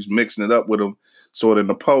Laker. He's mixing it up with him, sort of in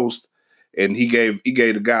the post, and he gave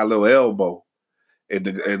the guy a little elbow, and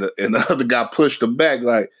the other guy pushed him back,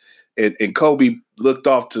 and Kobe looked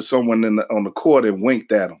off to someone on the court and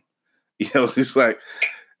winked at him. It's like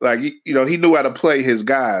he knew how to play his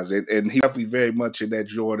guys, and he definitely very much in that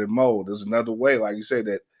Jordan mold. There's another way, like you said,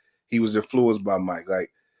 that he was influenced by Mike.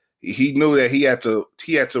 Like he knew that he had to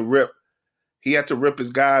rip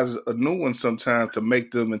his guys a new one sometimes to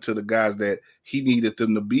make them into the guys that he needed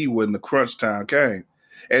them to be when the crunch time came.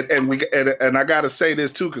 And I gotta say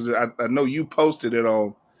this too, because I know you posted it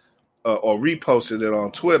on or reposted it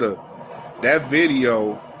on Twitter. That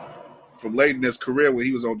video from late in his career when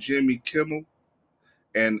he was on Jimmy Kimmel,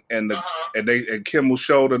 and Kimmel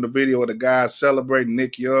showed in the video of the guys celebrating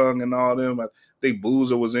Nick Young and all them. I think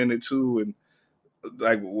Boozer was in it too, and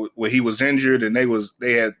when he was injured and they was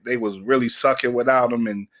really sucking without him,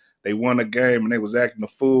 and they won a game and they was acting a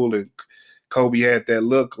fool, and Kobe had that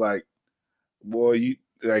look like, boy,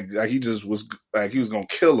 like he just was like he was gonna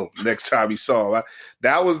kill him next time he saw him.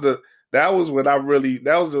 That was the that was when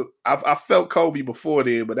I felt Kobe before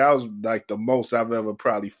then, but that was like the most I've ever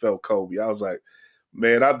probably felt Kobe. I was like,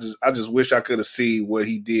 man, I just wish I could have seen what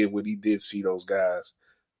he did when he did see those guys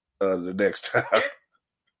the next time. For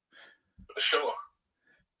sure.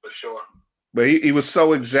 But he was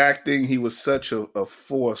so exacting. He was such a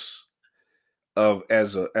force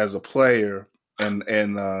as a player, and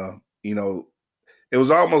you know, it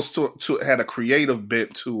was almost to had a creative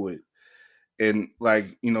bent to it, and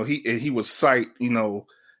like, you know, he would cite, you know,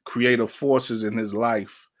 creative forces in his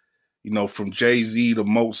life, you know, from Jay-Z to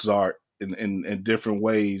Mozart in different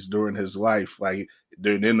ways during his life, like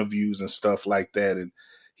during interviews and stuff like that. And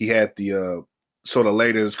he had the sort of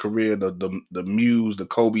later in his career the muse, the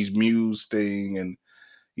Kobe's muse thing, and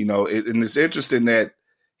you know, and it's interesting that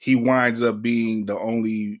he winds up being the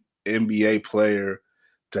only NBA player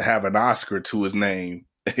to have an Oscar to his name,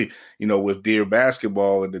 you know, with Dear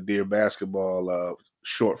Basketball and the Dear Basketball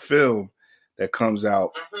short film that comes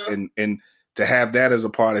out. And to have that as a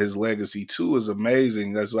part of his legacy too is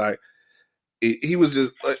amazing. That's like, he was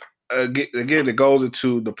just, again, it goes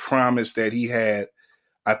into the promise that he had,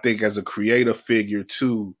 I think, as a creative figure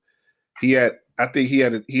too. I think he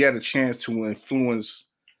had a chance to influence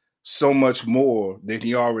so much more than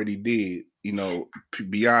he already did, you know,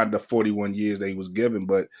 beyond the 41 years that he was given.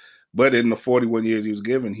 But in the 41 years he was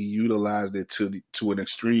given, he utilized it to an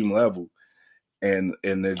extreme level, and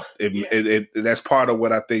that's part of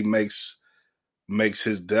what I think makes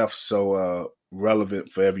his death so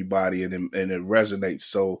relevant for everybody, and it resonates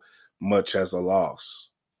so much as a loss.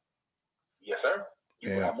 Yes, sir.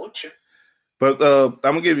 Yeah. I'm with you. But I'm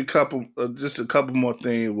gonna give you just a couple more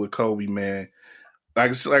things with Kobe, man.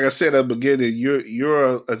 Like I said at the beginning,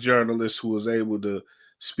 you're a journalist who was able to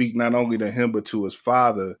speak not only to him but to his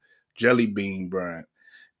father, Jelly Bean Bryant.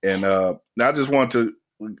 And I just want to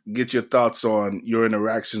get your thoughts on your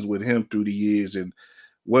interactions with him through the years, and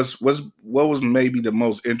what was maybe the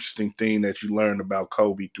most interesting thing that you learned about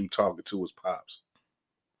Kobe through talking to his pops.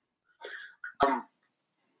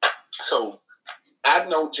 So I've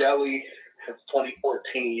known Jelly since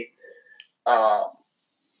 2014.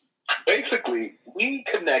 Basically, we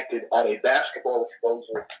connected at a basketball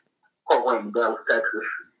exposure program in Dallas, Texas,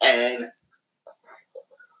 and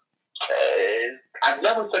I've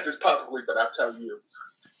never said this publicly, but I'll tell you,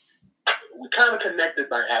 we kind of connected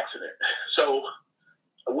by accident. So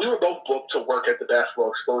we were both booked to work at the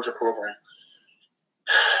basketball exposure program,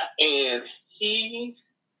 and he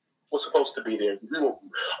was supposed to be there.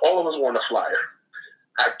 All of us were on a flyer.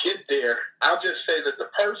 I get there. I'll just say that the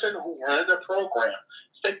person who ran the program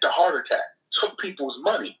faked a heart attack, took people's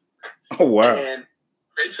money, oh wow, and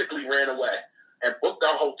basically ran away and booked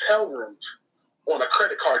our hotel rooms on a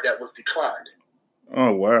credit card that was declined.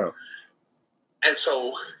 Oh wow. And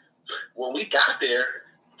so when we got there,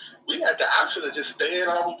 we had the option to just stay in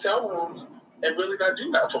our hotel rooms and really not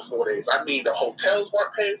do that for 4 days. I mean, the hotels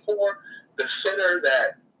weren't paid for. The center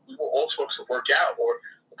that we were all supposed to work out, or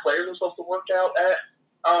the players were supposed to work out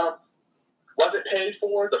at, wasn't paid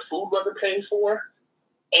for. The food wasn't paid for.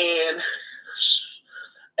 And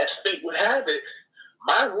as fate would have it,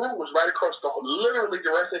 my room was right across literally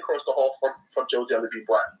directly across the hall from Joe Jelly Bean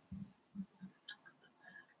Bryant.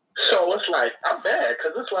 So it's like, I'm mad,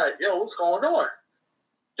 because it's like, yo, what's going on?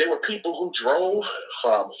 There were people who drove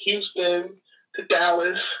from Houston to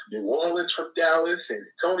Dallas, New Orleans from Dallas, San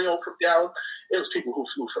Antonio from Dallas. It was people who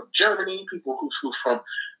flew from Germany, people who flew from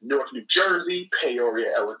Newark, New Jersey,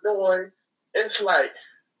 Peoria, Illinois. It's like,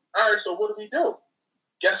 all right, so what do we do?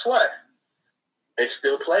 Guess what? They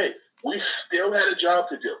still played. We still had a job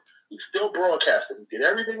to do. We still broadcasted. We did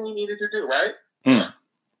everything we needed to do, right?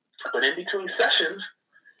 But in between sessions,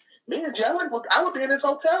 me and Jelly, I would be in his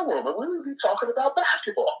hotel room, and we would be talking about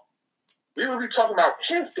basketball. We would be talking about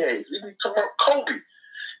his days. We'd be talking about Kobe.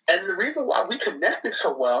 And the reason why we connected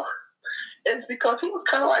so well is because he was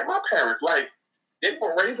kind of like my parents. Like, they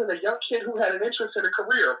were raising a young kid who had an interest in a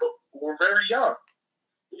career, but were very young.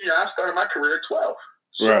 You know, I started my career at 12.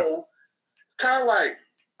 Right. So, kind of like,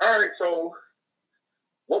 all right, so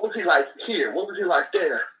what was he like here? What was he like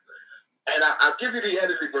there? And I'll give you the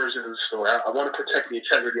edited version of the story. I want to protect the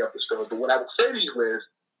integrity of the story. But what I will say to you is,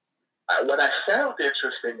 what I found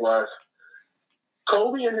interesting was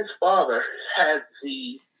Kobe and his father had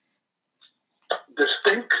the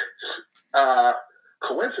distinct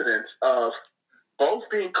coincidence of both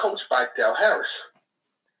being coached by Del Harris.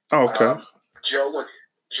 Okay. Joe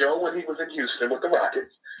when he was in Houston with the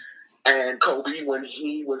Rockets, and Kobe when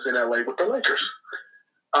he was in LA with the Lakers.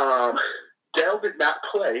 Del did not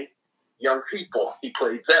play young people. He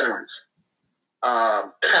played veterans.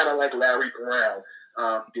 Kind of like Larry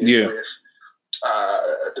Brown did with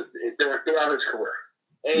throughout his career.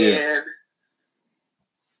 And Yeah.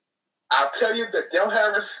 I'll tell you that Del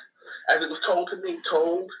Harris, as it was told to me,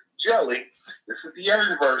 told Jelly, this is the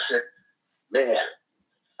edited version, man,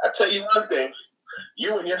 I'll tell you one thing,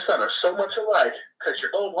 you and your son are so much alike because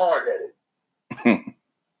you're both hard-headed.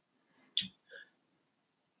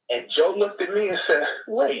 And Joe looked at me and said,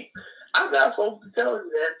 wait, I'm not supposed to tell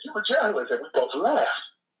you that you were jealous, and we both laughed.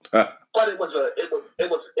 But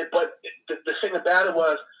the thing about it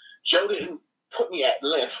was, Joe didn't put me at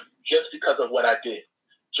length just because of what I did.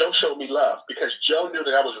 Joe showed me love because Joe knew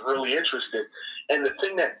that I was really interested. And the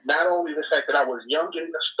thing that, not only the fact that I was young getting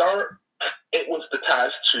a start, it was the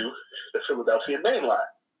ties to the Philadelphia main line.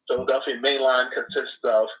 Philadelphia main line consists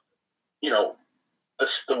of,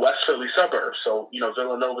 the West Philly suburbs. So,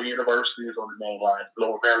 Villanova University is on the main line,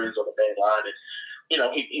 Lower Merion is on the main line.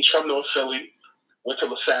 And, he's from North Philly, went to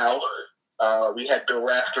LaSalle. We had Bill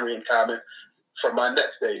Raftery in common from my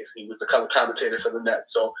Nets days. He was the color commentator for the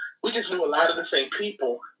Nets. So we just knew a lot of the same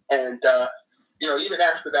people. And, even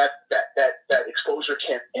after that exposure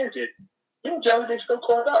camp ended, Jelly, they still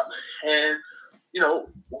caught up. And,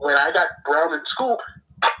 when I got Brown in school,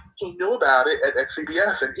 he knew about it at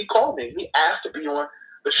CBS, and he called me. He asked to be on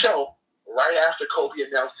the show right after Kobe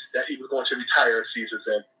announced that he was going to retire at Caesars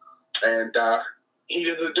End. And he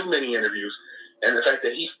didn't do many interviews. And the fact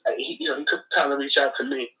that he took time to reach out to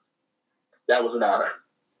me, that was an honor.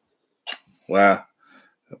 Wow.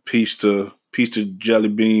 Peace to Jelly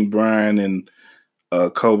Bean Bryant and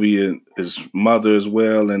Kobe and his mother as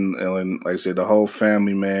well. And like I said, the whole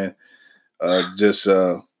family, man. Just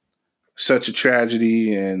such a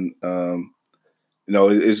tragedy. And,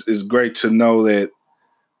 it's great to know that,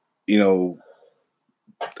 I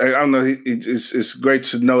don't know. It's great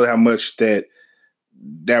to know how much that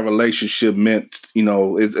relationship meant.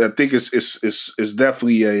 I think it's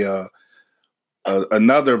definitely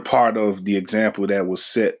another part of the example that was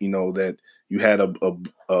set. That you had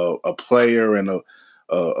a player and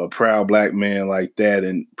a proud black man like that,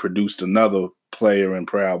 and produced another player and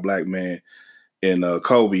proud black man in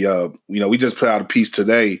Kobe. We just put out a piece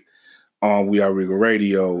today on We Are Regal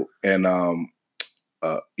Radio, and I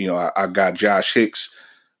got Josh Hicks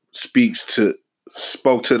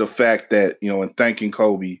spoke to the fact that, in thanking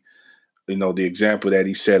Kobe, the example that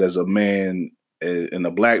he set as a man and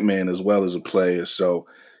a black man as well as a player. So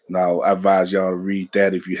now I advise y'all to read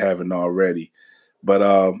that if you haven't already.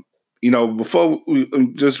 But before we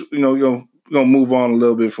just we're gonna move on a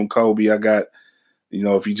little bit from Kobe. I got,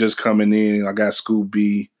 if you're just coming in, I got Scoop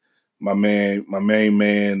B, my main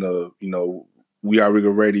man, We Are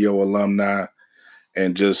Regal Radio alumni,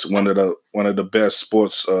 and just one of the best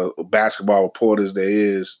sports basketball reporters there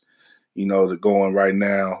is, they're going right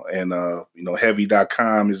now. And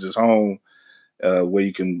heavy.com is his home, where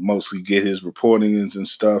you can mostly get his reporting and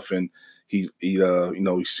stuff. And he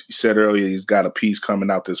said earlier he's got a piece coming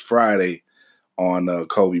out this Friday on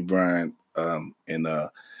Kobe Bryant, and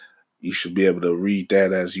you should be able to read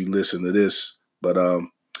that as you listen to this. But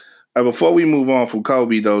before we move on from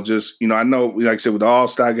Kobe, though, just I know, like I said, with the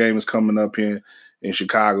All-Star game is coming up here in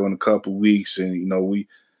Chicago in a couple weeks, and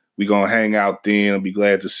we gonna hang out then. I'll be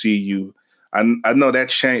glad to see you. I know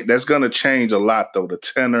that's gonna change a lot, though. The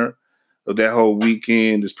tenor of that whole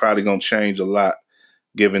weekend is probably gonna change a lot,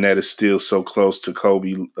 given that it's still so close to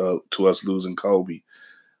Kobe, to us losing Kobe.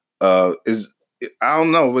 I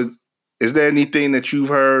don't know, but is there anything that you've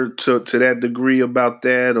heard to that degree about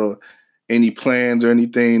that, or any plans or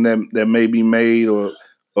anything that may be made or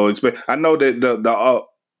expect? I know that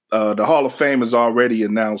the Hall of Fame has already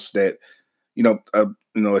announced that,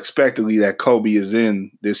 expectedly that Kobe is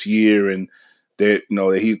in this year, and that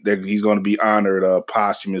that he's going to be honored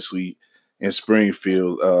posthumously in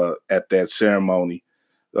Springfield at that ceremony.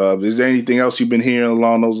 Is there anything else you've been hearing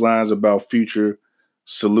along those lines about future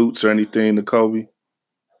salutes or anything to Kobe?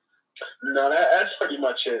 No, that's pretty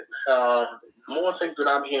much it. More things that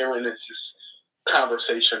I'm hearing is just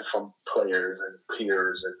conversation from players and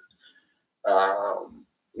peers and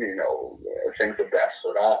things of that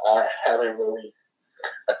sort. I haven't really.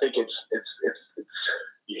 I think it's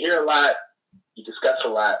you hear a lot, you discuss a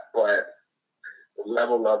lot, but the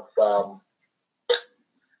level of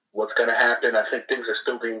what's going to happen, I think things are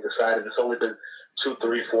still being decided. It's only been 2,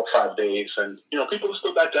 3, 4, 5 days, and people are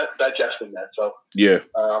still digesting that. So yeah,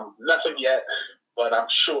 nothing yet, but I'm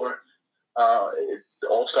sure the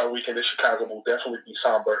All-Star Weekend in Chicago will definitely be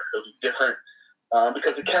somber. It'll be different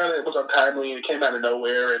because it was untimely and it came out of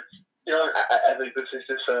nowhere. And I think this is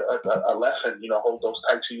just a lesson. Hold those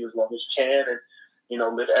tight to you as long as you can,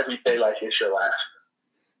 and live every day like it's your last.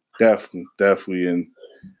 Definitely, and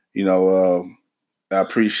I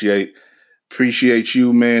appreciate appreciate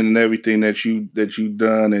you, man, and everything that you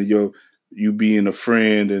done, and you being a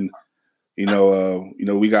friend, and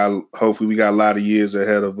hopefully we got a lot of years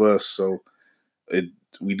ahead of us, so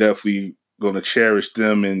we definitely gonna cherish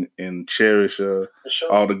them and cherish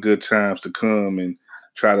all the good times to come, and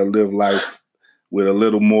try to live life with a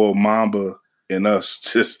little more Mamba in us,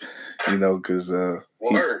 just because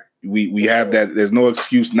we have that. There's no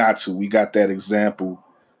excuse not to. We got that example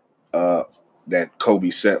that Kobe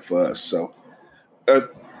set for us. So, like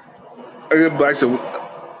I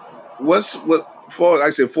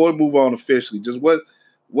said, before we move on officially, just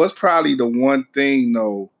what's probably the one thing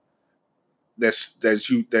though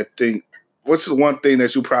what's the one thing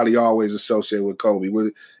that you probably always associate with Kobe?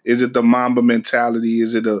 Is it the Mamba mentality?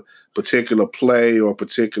 Is it a particular play or a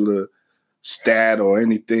particular stat or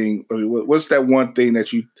anything? I mean, what's that one thing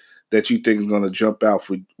that you think is going to jump out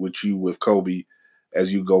with you with Kobe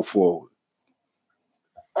as you go forward?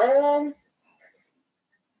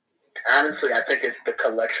 Honestly, I think it's the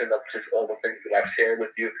collection of just all the things that I've shared with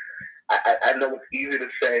you. I know it's easy to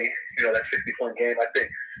say, that 60-point game. I think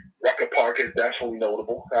Rucker Park is definitely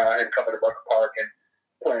notable. And coming to Rucker Park and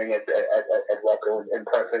playing at Rucker and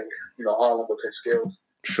pressing, Harlem with his skills.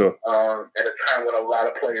 Sure. At a time when a lot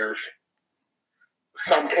of players,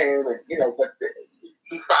 some came and, but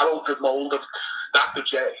he followed the mold of Dr.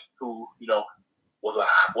 J, who, was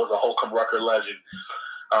a Holcomb Rucker legend.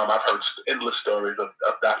 I've heard endless stories of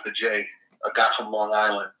Dr. J, a guy from Long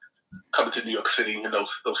Island, coming to New York City and those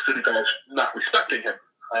city guys not respecting him.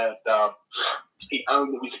 And he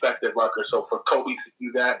earned the respect at Rutgers. So for Kobe to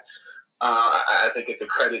do that, I think it's a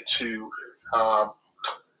credit to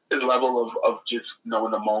his level of just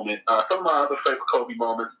knowing the moment. Some of my other favorite Kobe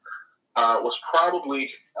moments was probably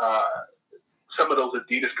some of those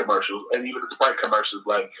Adidas commercials and even the Sprite commercials,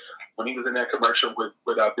 like when he was in that commercial with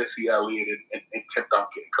Missy Elliott and Tim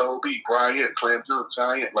Duncan, Kobe Bryant, Slam Dunk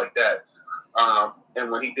Giant, like that. And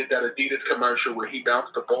when he did that Adidas commercial where he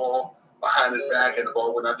bounced the ball behind his back and the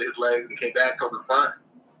ball went under his legs and came back on the front,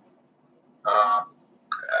 I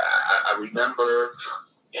remember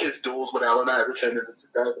his duels with Allen Iverson in the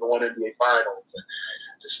 2001 NBA Finals.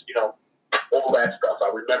 Just, all that stuff. I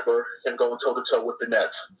remember him going toe-to-toe with the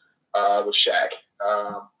Nets, with Shaq.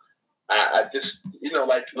 I just,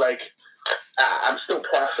 I'm still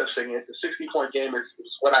processing it. The 60-point game is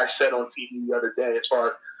what I said on TV the other day as far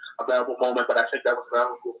as a valuable moment, but I think that was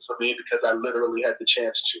valuable for me because I literally had the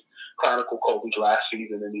chance to chronicle Kobe's last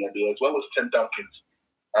season in the NBA as well as Tim Duncan's.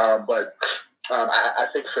 But I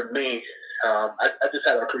think for me, I just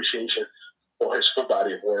had an appreciation for his full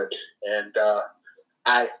body of work. And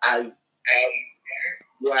I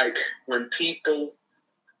like when people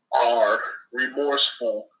are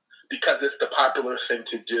remorseful because it's the popular thing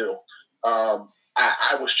to do.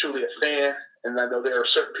 I was truly a fan, and I know there are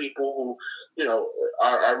certain people who,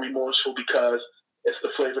 are remorseful because it's the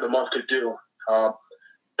flavor of the month to do.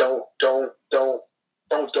 Don't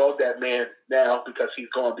dog that man now because he's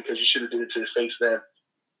gone, because you should have did it to his face then.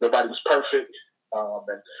 Nobody was perfect,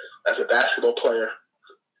 and as a basketball player,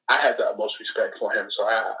 I had the utmost respect for him, so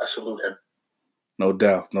I salute him. No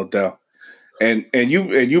doubt, no doubt. And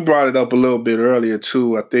you brought it up a little bit earlier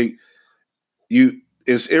too. I think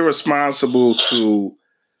it's irresponsible to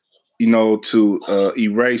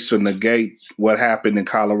erase or negate what happened in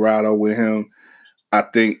Colorado with him. I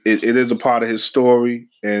think it is a part of his story,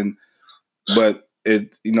 but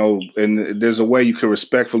there's a way you can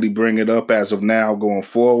respectfully bring it up as of now going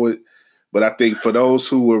forward. But I think for those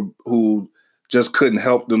who just couldn't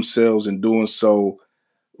help themselves in doing so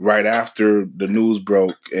right after the news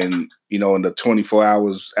broke, and in the 24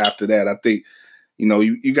 hours after that, I think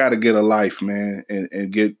you got to get a life, man,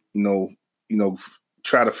 and get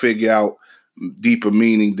try to figure out deeper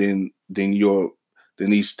meaning than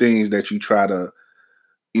these things that you try to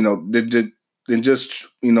than just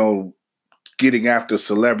getting after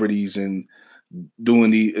celebrities and doing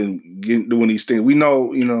these things. We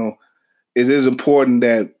know it is important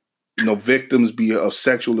that victims of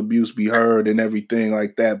sexual abuse be heard and everything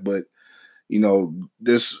like that, but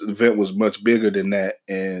this event was much bigger than that,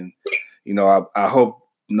 and I hope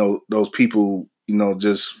those people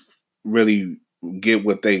just really get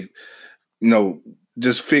what they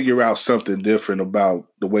just figure out something different about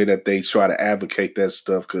the way that they try to advocate that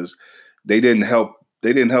stuff, because they didn't help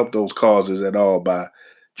those causes at all by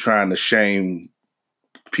trying to shame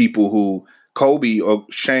people who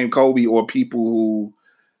shame Kobe or people who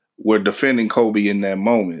were defending Kobe in that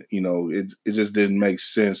moment. It just didn't make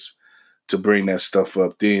sense to bring that stuff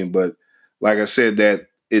up then. But like I said, that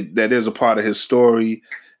is a part of his story,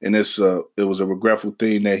 and it was a regretful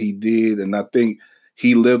thing that he did, and I think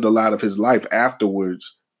he lived a lot of his life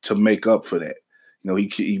afterwards to make up for that.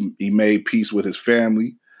 He made peace with his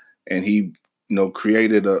family, and he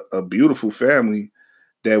created a beautiful family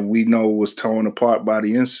that we know was torn apart by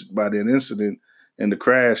that incident and the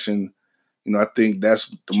crash. And I think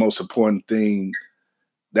that's the most important thing.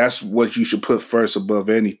 That's what you should put first above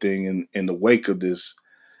anything in the wake of this,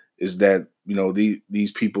 is that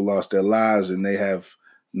these people lost their lives and they have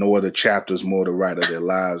no other chapters more to write of their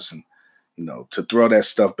lives. And to throw that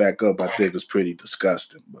stuff back up, I think was pretty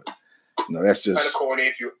disgusting. But that's just kind of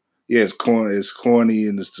corny. It's corny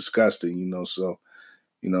and it's disgusting. So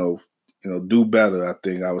do better, I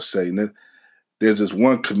think I would say. And there's this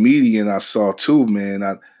one comedian I saw too,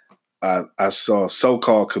 man. I saw a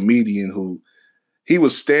so-called comedian who he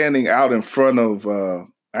was standing out in front of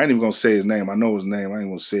I ain't even gonna say his name. I know his name. I ain't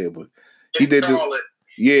gonna say it, but he did Charlotte.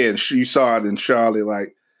 And you saw it in Charlotte.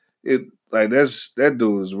 Like that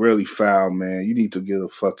dude is really foul, man. You need to get a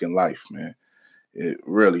fucking life, man. It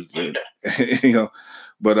really,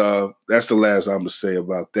 But that's the last I'm gonna say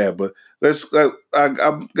about that. But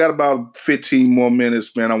I've got about 15 more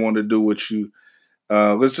minutes, man. I want to do with you.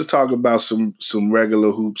 Let's just talk about some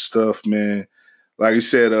regular hoop stuff, man. Like I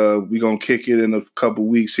said, we're gonna kick it in a couple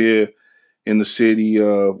weeks here in the city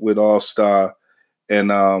with All-Star.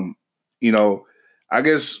 And I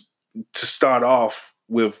guess to start off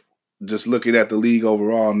with just looking at the league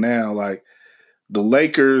overall now, like the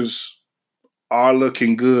Lakers are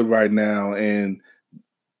looking good right now, and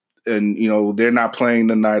they're not playing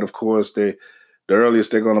tonight. Of course, the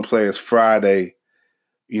earliest they're going to play is Friday.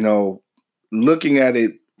 Looking at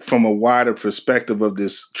it from a wider perspective of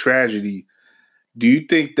this tragedy, do you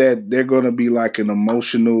think that they're going to be like an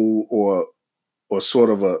emotional or sort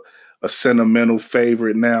of a sentimental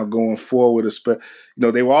favorite now going forward?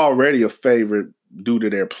 They were already a favorite due to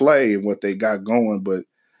their play and what they got going, but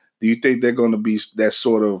do you think they're going to be that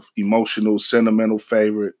sort of emotional, sentimental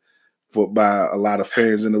favorite by a lot of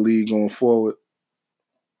fans in the league going forward?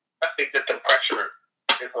 I think that the pressure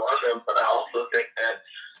is on them, but I also think that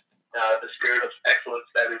the spirit of excellence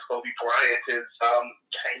that is Kobe Bryant is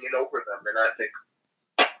hanging over them. And I think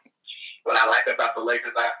what I like about the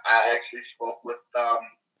Lakers, I actually spoke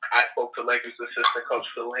to Lakers assistant coach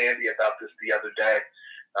Phil Handy about this the other day.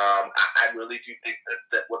 I really do think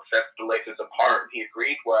that what sets the Lakers apart, he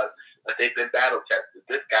agreed, was that they've been battle tested.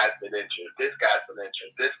 This guy's been injured. This guy's been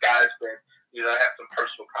injured. This guy's been, have some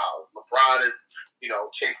personal problems. LeBron is,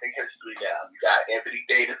 chasing history now. You got Anthony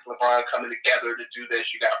Davis, LeBron coming together to do this.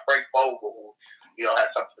 You got Frank Vogel, who,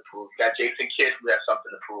 has something to prove. You got Jason Kidd, who has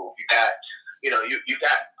something to prove. You got, you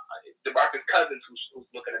got DeMarcus Cousins, who's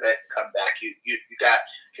looking at that to come back. You got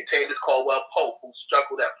Kentavious Caldwell-Pope, who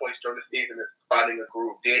struggled at points during the season, is finding a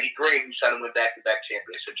groove. Danny Green, who's trying to win back-to-back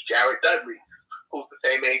championships. Jared Dudley, who's the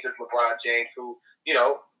same age as LeBron James, who,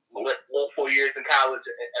 went 4 years in college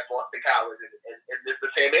at Boston College, and is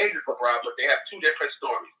the same age as LeBron, but they have two different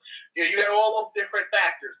stories. You have all those different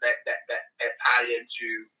factors that tie into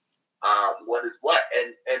what is what,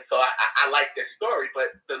 and so I like this story.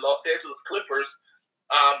 But the Los Angeles Clippers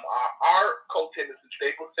are co-tenants in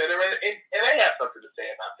Staples Center, and they have something to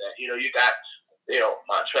say about that. You got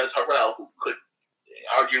Montrezl Harrell, who could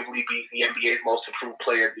arguably be the NBA's most improved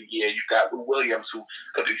player of the year. You've got Lou Williams, who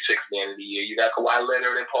could be sixth man of the year. You got Kawhi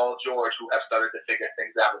Leonard and Paul George, who have started to figure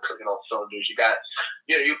things out and clicking on cylinders. You got,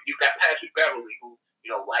 you've got Patrick Beverly, who,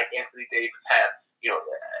 like Anthony Davis, have,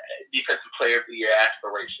 defensive player of the year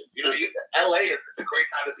aspirations. LA is a great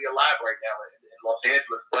time to be alive right now in Los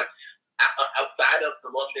Angeles, but outside of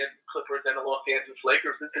the Los Angeles Clippers and the Los Angeles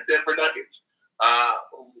Lakers, it's the Denver Nuggets,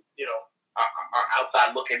 who, are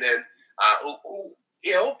outside looking in, who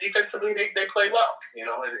defensively they play well, and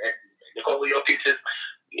Nikola Jokic is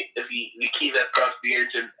the key that starts the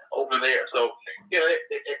engine over there. So,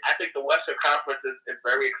 I think the Western Conference is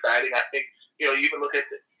very exciting. I think, you even look at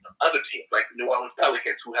the other teams like the New Orleans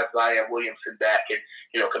Pelicans, who have Zion Williamson back and,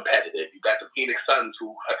 competitive. You got the Phoenix Suns,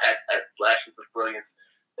 who have had flashes of brilliance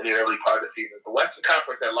in the early part of the season. The Western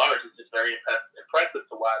Conference at large is just very impressive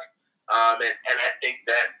to watch. And I think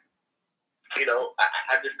that,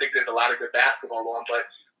 I just think there's a lot of good basketball on. But,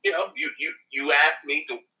 you asked me,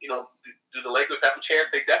 do the Lakers have a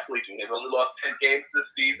chance? They definitely do. They've only lost 10 games this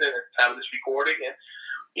season at the time of this recording. And,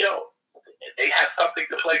 they have something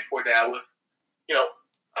to play for now with,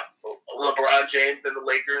 LeBron James and the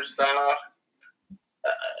Lakers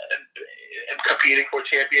competing for a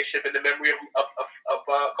championship in the memory of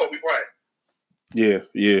Kobe Bryant.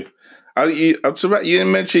 Yeah. I'm surprised you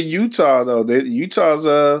didn't mention Utah, though. Utah's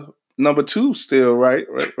number 2 still, right?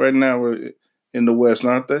 Right now we're in the West,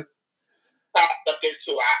 aren't they? Up there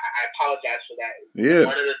too. I apologize for that. Yeah.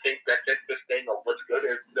 One of the things that fits this thing of what's good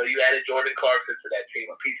is you added Jordan Clarkson to that team,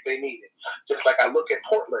 a piece they needed. Just like I look at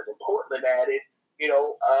Portland, and Portland added,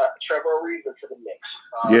 Trevor Ariza to the mix.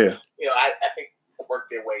 I think work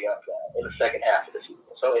their way up in the second half of the season.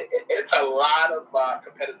 So it's a lot of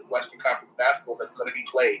competitive Western Conference basketball that's going to be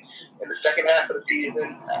played in the second half of the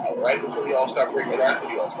season, right before the All-Star break and after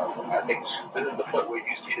the All-Star break. I think this is the point where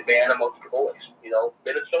you see the band amongst the boys.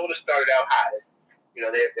 Minnesota started out hot.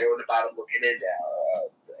 They're on the bottom looking in now.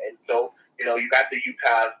 And so, you got the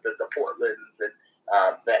Utahs, the Portlands, and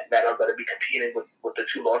that are going to be competing with the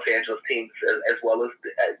two Los Angeles teams as well as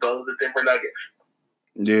the Denver Nuggets.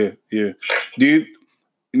 Yeah. Do you,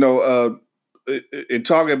 in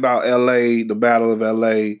talking about LA, the Battle of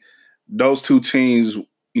LA, those two teams,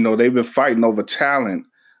 they've been fighting over talent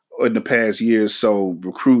in the past year, so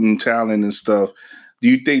recruiting talent and stuff. Do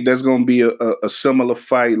you think there's going to be a similar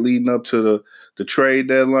fight leading up to the trade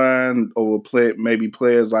deadline over maybe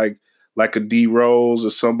players like a D Rose or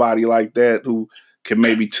somebody like that who can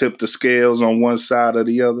maybe tip the scales on one side or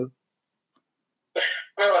the other?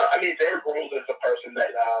 Derrick Rose is a person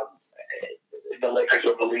that the Lakers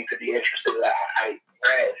are believed to be interested in. I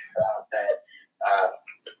read that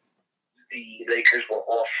the Lakers were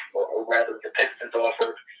off, or rather the Pistons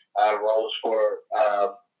offered Rose for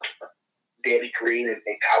Danny Green and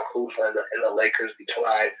Kyle Kuzma, and the Lakers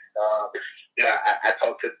declined. I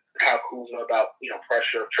talked to Kyle Kuzma about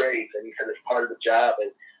pressure of trades, and he said it's part of the job,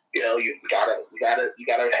 and you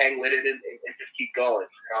gotta hang with it and just keep going.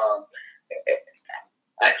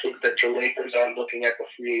 I think that the Lakers are looking at the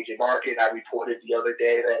free agent market. I reported the other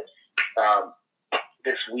day that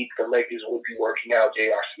this week the Lakers will be working out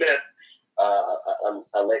J.R. Smith.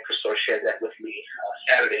 A Lakers source shared that with me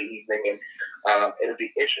Saturday evening, and it'll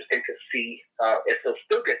be interesting to see if they'll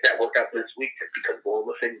still get that workout this week, just because of all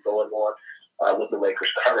the things going on with the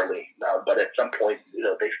Lakers currently. But at some point,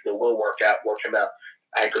 they still will work him out.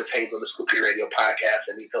 I had Chris Hayes on the Scoopy Radio podcast,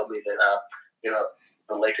 and he told me that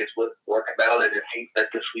the Lakers would work him out, and it seems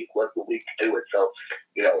that this week was the week to do it. So,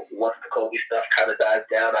 once the Kobe stuff kind of dies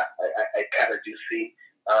down, I kind of do see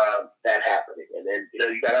that happening. And then,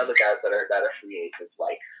 you got other guys that are free agents,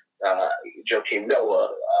 like Joakim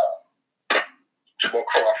Noah, Jamal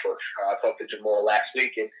Crawford. I talked to Jamal last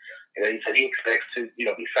week, and he said he expects to,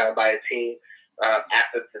 be signed by a team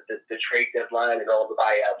after the trade deadline and all the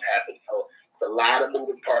buyouts happen. So it's a lot of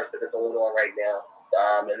moving parts that are going on right now.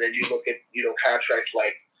 And then you look at, contracts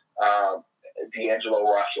like D'Angelo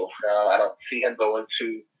Russell. I don't see him going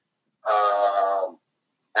to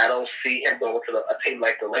a team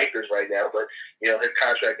like the Lakers right now, but his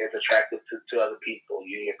contract is attractive to other people.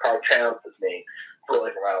 You Karl Towns' name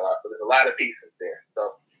floating around a lot, so there's a lot of pieces there.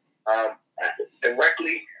 So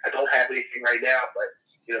directly, I don't have anything right now, but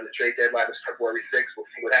the trade deadline is February 6th. We'll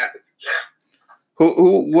see what happens.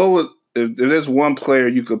 What would, if there's one player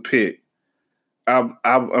you could pick?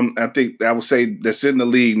 I think I would say that's in the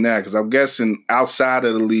league now, because I'm guessing outside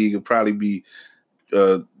of the league it'd probably be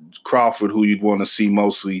Crawford, who you'd want to see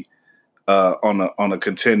mostly on a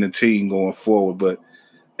contending team going forward. But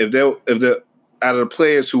if they're out of the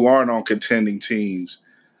players who aren't on contending teams,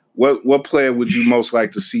 what player would you most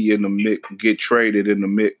like to see in the mix, get traded in the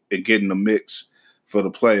mix and get in the mix for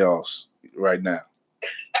the playoffs right now?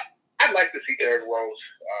 I'd like to see Derrick Rose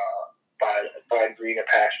find greener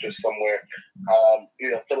pastures somewhere.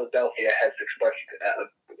 Philadelphia has expressed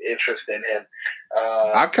interest in him.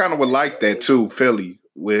 I kind of would like that too, Philly,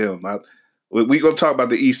 with him. We're going to talk about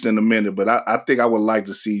the East in a minute, but I think I would like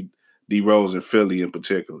to see D. Rose in Philly in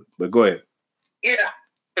particular. But go ahead. Yeah,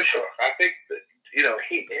 for sure. I think that,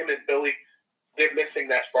 him and Philly, they're missing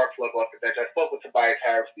that spark plug off the bench. I spoke with Tobias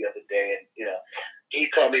Harris the other day, and, he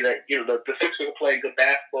told me that, the Sixers are playing good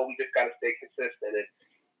basketball. We just got to stay consistent. And,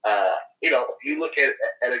 you look at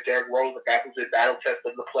a Derrick Rose, a guy who's been battle tested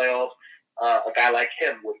in the playoffs, a guy like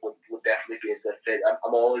him would definitely be a good fit.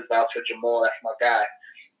 I'm always vouch for Jamal. That's my guy.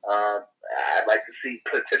 I'd like to see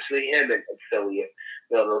potentially him in Philly.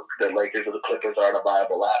 The Lakers or the Clippers aren't a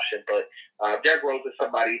viable option, but Derrick Rose is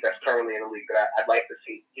somebody that's currently in the league that I'd like to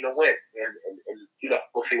see, win, and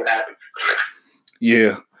we'll see what happens.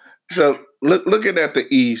 Yeah. So looking at the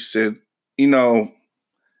East, and the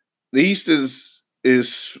East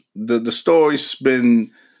is the story's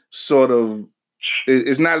been sort of,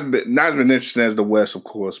 it's not as been interesting as the West, of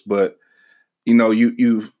course, but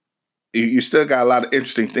you still got a lot of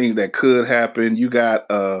interesting things that could happen. You got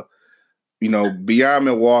beyond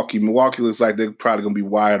Milwaukee. Milwaukee looks like they're probably gonna be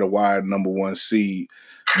wire to wire number one seed,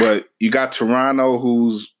 but you got Toronto,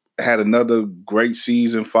 who's had another great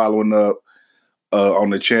season following up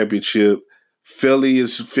on the championship. Philly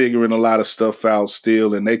is figuring a lot of stuff out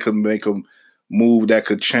still, and they could make a move that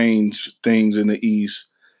could change things in the East.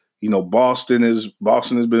 Boston has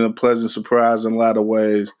been a pleasant surprise in a lot of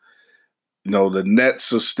ways. The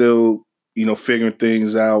Nets are still, figuring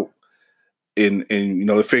things out, and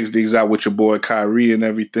they figure things out with your boy Kyrie and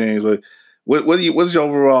everything. But what's your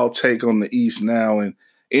overall take on the East now? And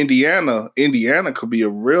Indiana could be a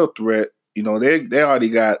real threat.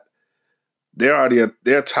 They're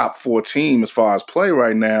their top 4 team as far as play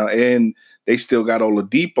right now, and they still got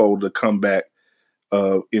Oladipo to come back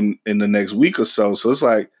in the next week or so. So it's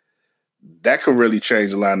like that could really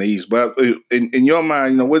change the line of the East. But in your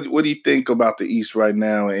mind, what do you think about the East right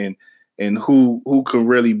now, and who can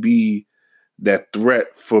really be that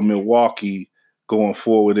threat for Milwaukee going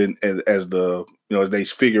forward, and as they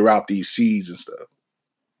figure out these seeds and stuff?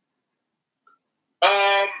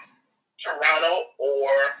 Toronto or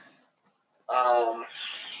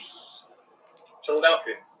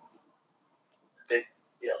Philadelphia.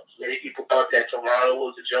 Many people thought that Toronto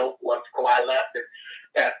was a joke once Kawhi left, and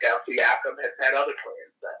Pascal Siakam has had other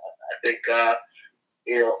plans. I think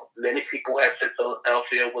many people have said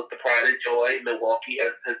Philadelphia was the pride and joy. Milwaukee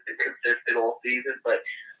has been consistent all season, but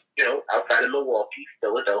outside of Milwaukee,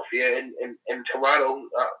 Philadelphia and Toronto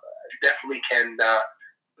definitely can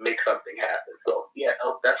make something happen. So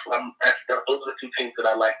those are the 2 teams that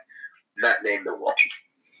I like, not named Milwaukee.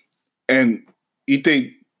 And you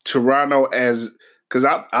think Toronto because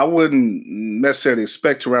I wouldn't necessarily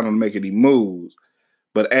expect Toronto to make any moves,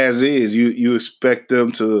 but as is, you expect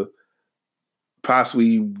them to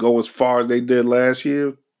possibly go as far as they did last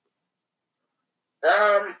year?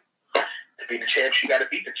 To be the champs, you got to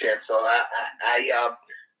beat the champs. So I have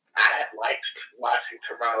liked watching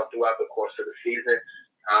Toronto throughout the course of the season,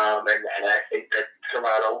 and I think that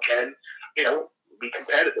Toronto can, be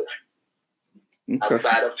competitive. Okay.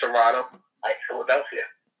 Outside of Toronto, like Philadelphia,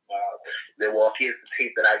 Milwaukee is the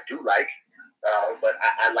team that I do like, but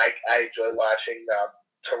I enjoy watching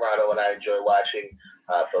Toronto, and I enjoy watching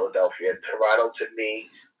Philadelphia. Toronto, to me,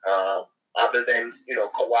 other than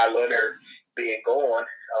Kawhi Leonard being gone,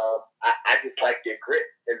 I just like their grit,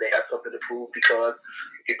 and they have something to prove because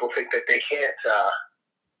people think that they can't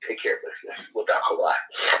take care of business without Kawhi.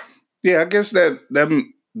 Yeah, I guess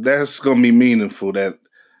that's going to be meaningful. That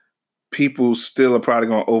people still are probably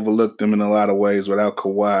going to overlook them in a lot of ways without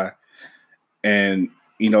Kawhi, and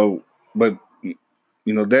but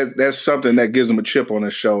that's something that gives them a chip on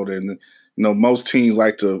their shoulder. And most teams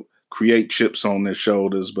like to create chips on their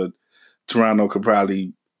shoulders, but Toronto could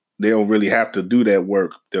probably. They don't really have to do that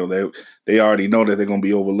work. They already know that they're going to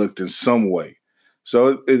be overlooked in some way.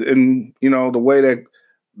 So, and the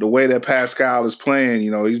way that Pascal is playing,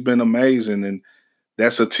 he's been amazing, and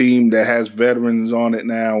that's a team that has veterans on it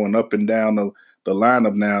now, and up and down the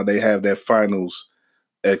lineup now, they have that finals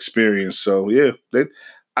experience. So, yeah,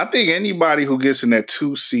 I think anybody who gets in that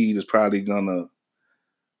 2 seed is probably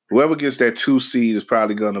whoever gets that 2 seed is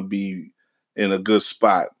probably gonna be in a good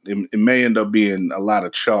spot. It may end up being a lot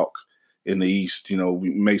of chalk in the East. We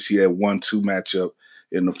may see that 1-2 matchup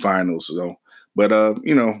in the finals. So, but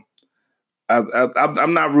I'm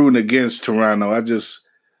not rooting against Toronto. I just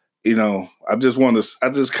kind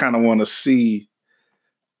of want to see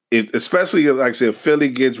it, especially like I said, if Philly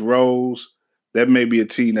gets Rose, that may be a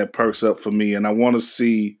team that perks up for me, and I want to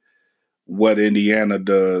see what Indiana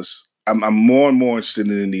does. I'm more and more interested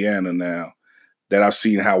in Indiana now that I've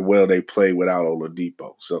seen how well they play without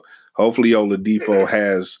Oladipo. So hopefully Oladipo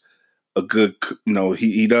has a good,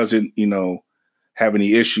 he doesn't, have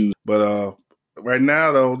any issues. But right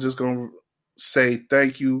now, though, just going to say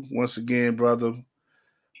thank you once again, brother.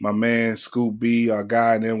 My man, Scoop B, our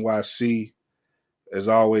guy in NYC, as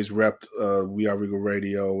always, repped We Are Regal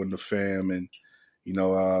Radio and the fam. And,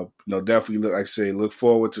 definitely, look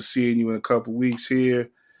forward to seeing you in a couple weeks here.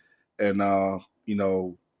 And,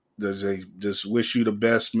 just wish you the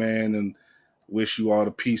best, man, and wish you all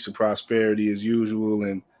the peace and prosperity as usual.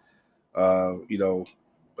 And,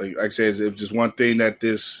 like I said, if there's one thing that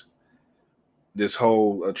this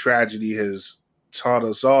whole tragedy has taught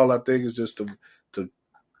us all, I think, is just to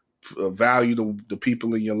value the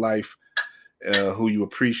people in your life who you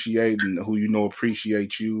appreciate and who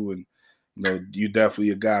appreciate you. And, you're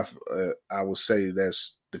definitely a guy, I would say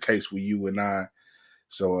that's the case with you and I.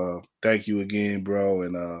 So thank you again, bro,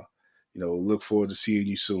 and look forward to seeing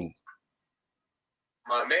you soon.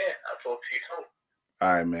 My man, I'll talk to you soon.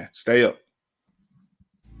 All right, man. Stay up.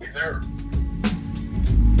 Yes, sir.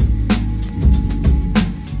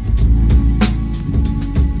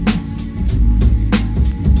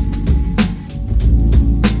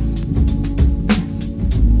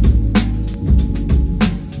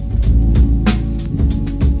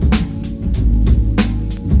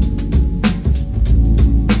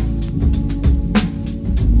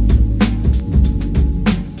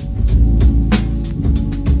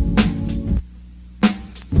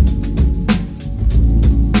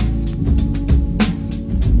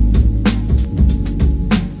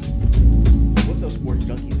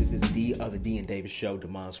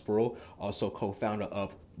 Damon Sproul, also co-founder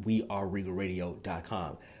of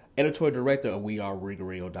WeAreRegalRadio.com. Editorial director of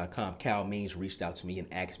WeAreRegalRadio.com, Cal Means, reached out to me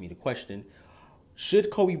and asked me the question,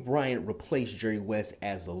 should Kobe Bryant replace Jerry West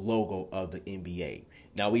as the logo of the NBA?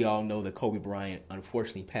 Now, we all know that Kobe Bryant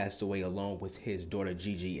unfortunately passed away along with his daughter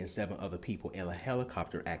Gigi and 7 other people in a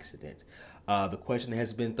helicopter accident. The question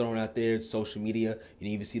has been thrown out there in social media. You can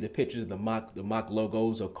even see the pictures of the mock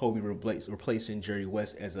logos of Kobe replacing Jerry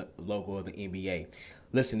West as a logo of the NBA.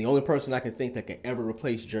 Listen, the only person I can think that can ever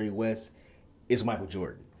replace Jerry West is Michael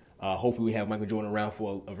Jordan. Hopefully we have Michael Jordan around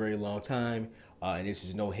for a very long time. And this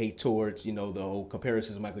is no hate towards, the whole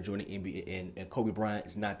comparisons of Michael Jordan and Kobe Bryant.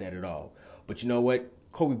 It's not that at all. But you know what?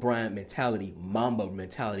 Kobe Bryant mentality, Mamba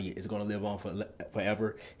mentality is going to live on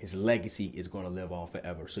forever. His legacy is going to live on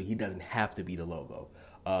forever. So he doesn't have to be the logo.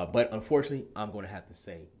 But unfortunately, I'm going to have to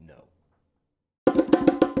say no.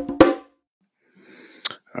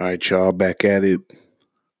 All right, y'all, back at it.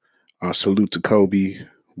 Salute to Kobe.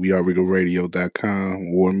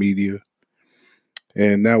 WeAreRegalRadio.com, War Media.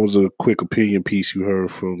 And that was a quick opinion piece you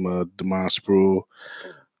heard from Damon Sproul,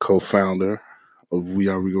 co-founder of We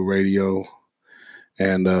Are Regal Radio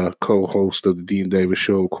and co-host of the Dean Davis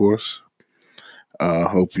Show, of course.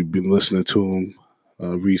 Hope you've been listening to him.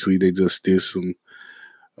 Recently, they just did some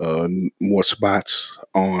more spots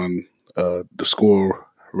on the Score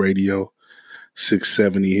Radio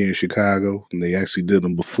 670 here in Chicago. And they actually did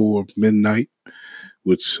them before midnight,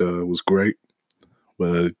 which was great.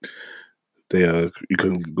 But you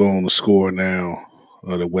can go on the Score now,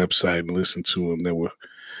 the website, and listen to them. They were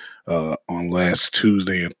on last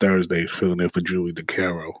Tuesday and Thursday filling in for Julie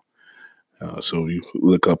DeCaro. So if you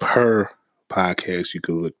look up her podcast, you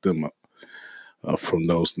can look them up from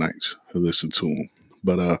those nights and listen to them.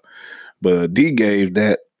 But D gave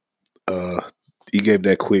that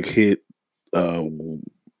quick hit in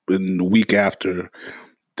the week after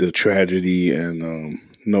the tragedy, and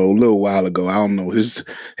a little while ago. I don't know, his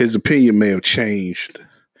opinion may have changed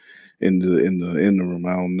in the interim.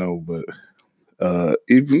 I don't know, but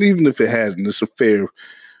even if it hasn't, it's a fair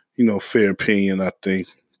opinion, I think.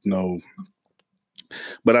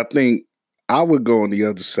 But I think I would go on the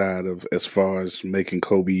other side of as far as making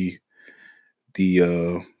Kobe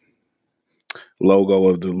the logo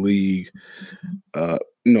of the league.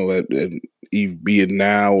 Be it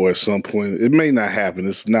now or at some point. It may not happen.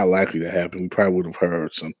 It's not likely to happen. We probably would have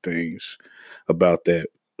heard some things about that,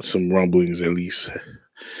 some rumblings at least.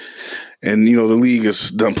 And, the league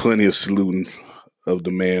has done plenty of saluting of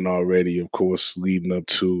the man already, of course, leading up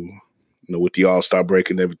to, with the All-Star break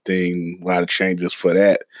and everything, a lot of changes for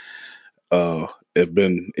that have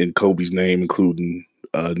been in Kobe's name, including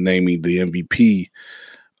naming the MVP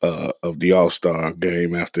of the All-Star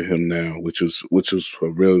game after him now, which is a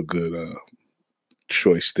real good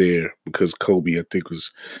choice there, because Kobe, I think,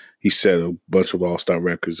 he set a bunch of All-Star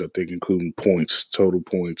records, I think, including points, total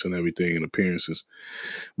points and everything, and appearances.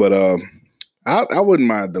 But I wouldn't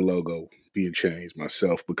mind the logo being changed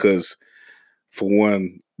myself, because for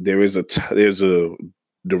one, there's a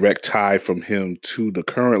direct tie from him to the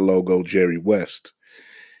current logo, Jerry West.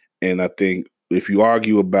 And I think if you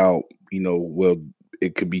argue about, well,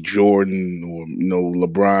 it could be Jordan or,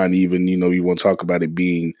 LeBron even, you want to talk about it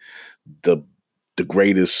being the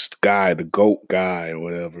greatest guy, the GOAT guy or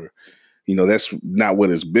whatever, that's not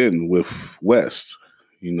what it's been with West.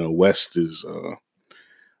 West is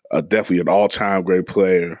definitely an all-time great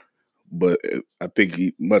player, but I think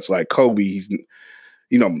he, much like Kobe, he's,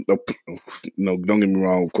 don't get me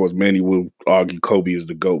wrong, of course, many will argue Kobe is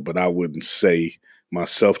the GOAT, but I wouldn't say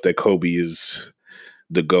myself that Kobe is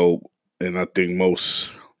the GOAT. And I think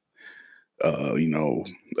most,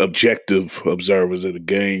 objective observers of the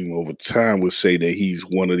game over time would say that he's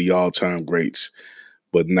one of the all-time greats,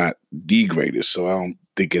 but not the greatest. So I don't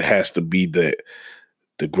think it has to be that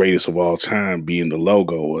the greatest of all time being the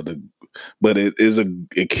logo, but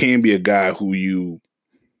it can be a guy who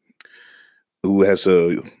has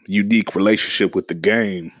a unique relationship with the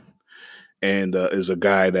game, and is a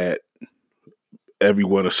guy that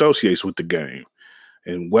everyone associates with the game.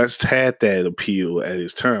 And West had that appeal at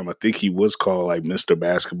his term. I think he was called like Mr.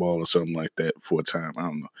 Basketball or something like that for a time. I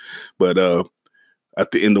don't know. But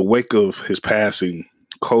in the wake of his passing,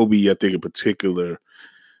 Kobe, I think in particular,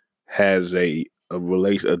 has a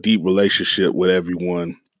deep relationship with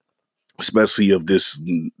everyone, especially of this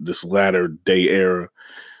latter day era,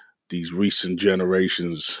 these recent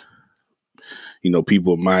generations,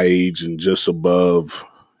 people my age and just above,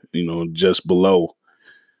 just below,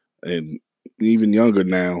 and even younger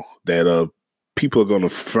now, that people are going to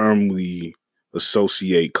firmly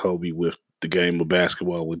associate Kobe with the game of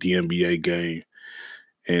basketball, with the NBA game.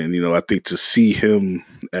 And, I think to see him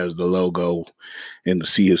as the logo and to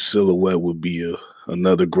see his silhouette would be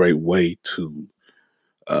another great way to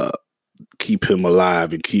keep him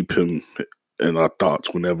alive and keep him in our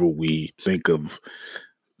thoughts whenever we think of,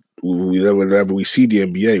 whenever we see the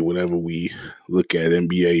NBA, whenever we look at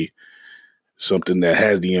NBA, something that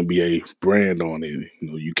has the NBA brand on it,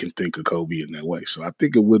 you can think of Kobe in that way. So I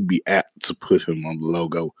think it would be apt to put him on the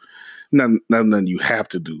logo. Not nothing you have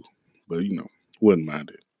to do, but, wouldn't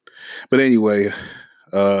mind it. But anyway,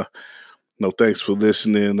 thanks for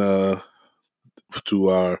listening to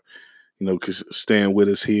our, staying with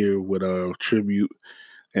us here with our tribute.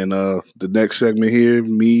 And the next segment here,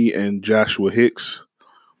 me and Joshua Hicks,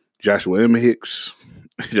 Joshua M. Hicks,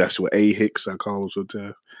 Joshua A. Hicks, I call him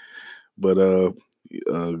sometimes. But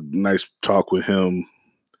nice talk with him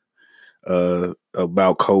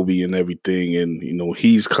about Kobe and everything. And,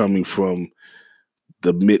 he's coming from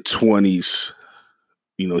the mid-20s.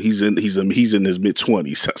 He's in his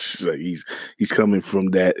mid-20s. He's coming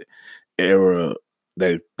from that era,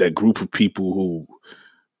 that group of people who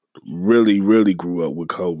really, really grew up with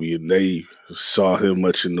Kobe, and they saw him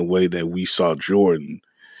much in the way that we saw Jordan.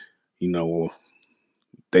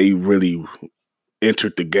 They really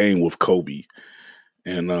entered the game with Kobe,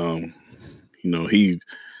 and he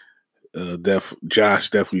Josh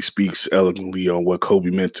definitely speaks eloquently on what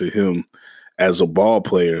Kobe meant to him as a ball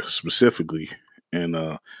player specifically,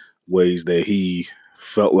 and ways that he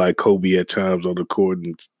felt like Kobe at times on the court,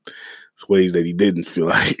 and ways that he didn't feel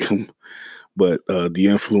like him. But the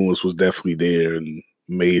influence was definitely there and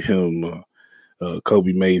made him,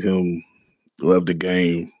 Kobe made him love the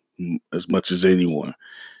game as much as anyone.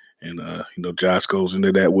 And, Josh goes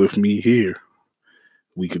into that with me here.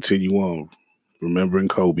 We continue on. Remembering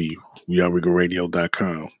Kobe,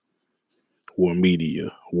 WeAreRigorRadio.com. War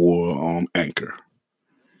Media, War on Anchor.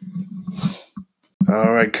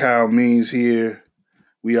 All right, Kyle Means here.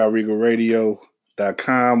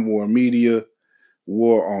 WeAreRigorRadio.com, War Media,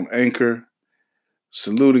 War on Anchor.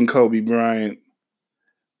 Saluting Kobe Bryant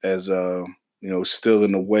as, still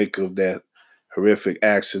in the wake of that horrific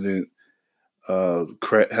accident,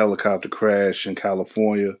 helicopter crash in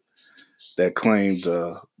California that claimed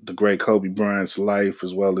the great Kobe Bryant's life,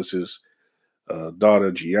 as well as his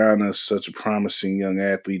daughter Gianna, such a promising young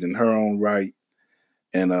athlete in her own right,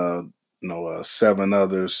 and 7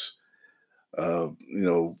 others,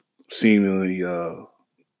 seemingly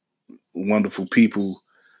wonderful people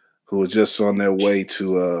who were just on their way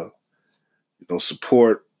to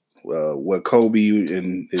support what Kobe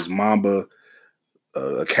and his Mamba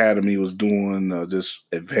Academy was doing, just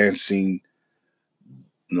advancing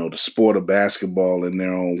the sport of basketball in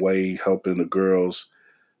their own way, helping the girls,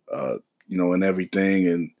 and everything.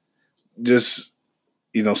 And just,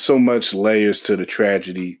 so much layers to the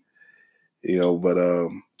tragedy, but,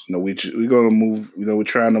 we're going to move, we're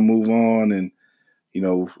trying to move on. And,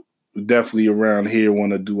 definitely around here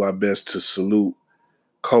want to do our best to salute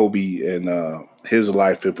Kobe and his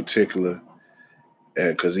life in particular,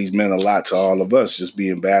 because he's meant a lot to all of us, just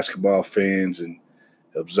being basketball fans and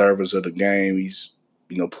observers of the game. He's,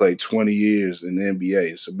 played 20 years in the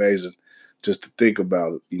NBA. It's amazing just to think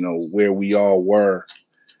about it, where we all were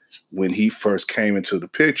when he first came into the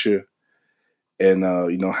picture, and,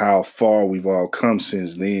 how far we've all come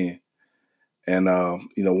since then. And,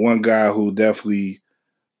 one guy who definitely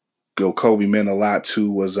Kobe meant a lot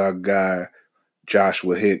to was our guy,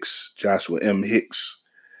 Joshua Hicks, Joshua M. Hicks.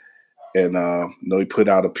 And, he put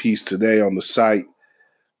out a piece today on the site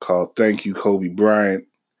called Thank You, Kobe Bryant,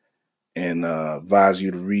 and advise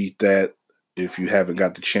you to read that if you haven't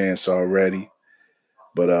got the chance already.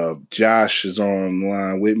 But Josh is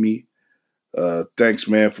online with me. Thanks,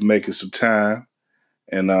 man, for making some time.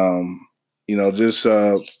 And, you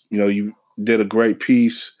did a great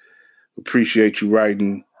piece. Appreciate you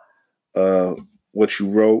writing what you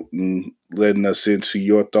wrote and letting us into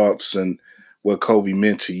your thoughts and what Kobe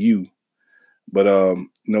meant to you. But,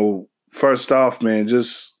 first off, man,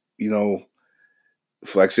 just,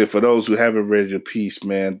 like I said, for those who haven't read your piece,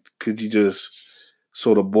 man, could you just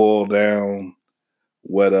sort of boil down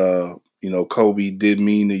what, Kobe did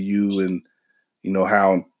mean to you and,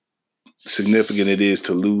 how significant it is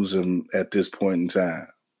to lose him at this point in time?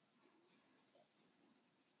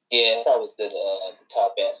 Yeah, it's always good to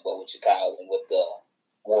talk basketball with you, Kyle, and with the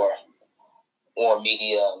War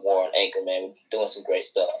Media and War on Anchor, man. We're doing some great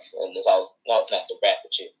stuff, and it's always nice to rap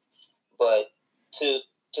with you. But to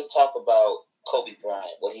talk about Kobe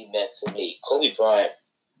Bryant, what he meant to me. Kobe Bryant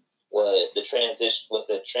was the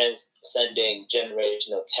transcending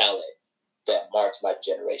generational talent that marked my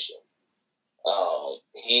generation.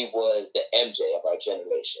 He was the MJ of our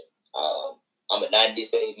generation. I'm a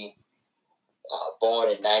 90s baby, born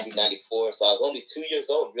in 1994. So I was only 2 years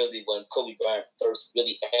old, really, when Kobe Bryant first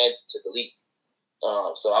really entered the league.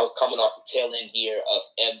 So I was coming off the tail end year of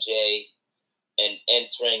MJ and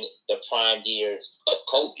entering the prime years of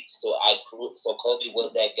Kobe. So Kobe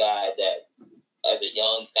was that guy that, as a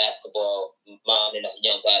young basketball mom and as a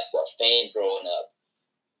young basketball fan growing up,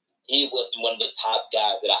 he was one of the top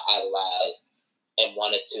guys that I idolized and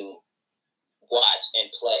wanted to watch and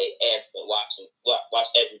play and watch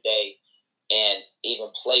every day, and even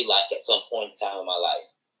play like at some point in time in my life.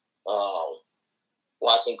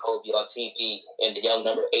 Watching Kobe on TV in the young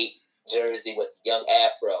number 8 jersey with the young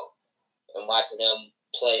afro, and watching him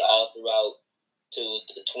play all throughout to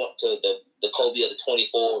the Kobe of the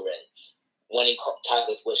 24, and winning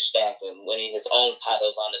titles with Shaq and winning his own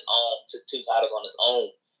titles on his own, 2 titles on his own,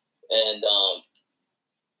 and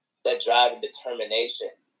that drive and determination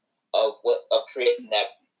of creating that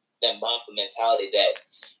Mamba mentality that,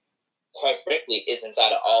 quite frankly, is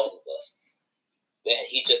inside of all of us. And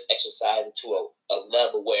he just exercised it to a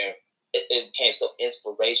level where it became so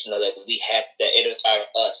inspirational that it inspired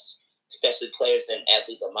us, especially players and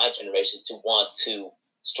athletes of my generation, to want to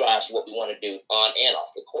strive for what we want to do on and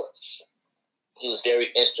off the court. He was very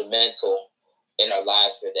instrumental in our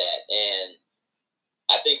lives for that. And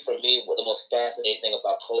I think for me, what the most fascinating thing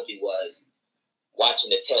about Kobe was watching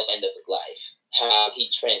the tail end of his life, how he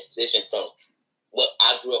transitioned from what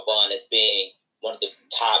I grew up on as being one of the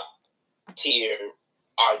top tier,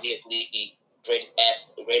 arguably the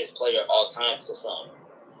greatest player of all time to some.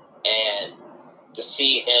 And to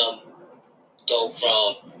see him go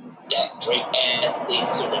from that great athlete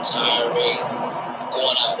to retiring,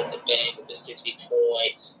 going out with the bang with the 60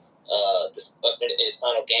 points in his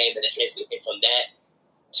final game, and then transitioning from that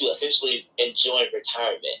to essentially enjoying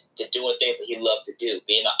retirement, to doing things that he loved to do,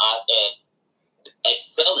 being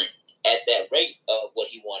excelling at that rate of what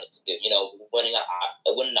he wanted to do. Winning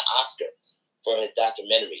an Oscar for his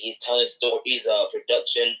documentary. He's telling stories. He's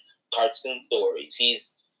production cartoon stories.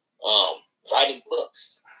 He's writing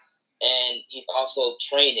books, and he's also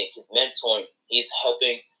training. He's mentoring. He's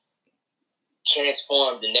helping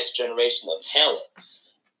transform the next generation of talent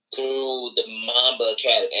through the Mamba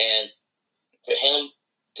Academy, and for him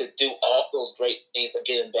to do all those great things of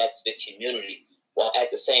giving back to the community, while at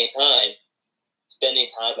the same time spending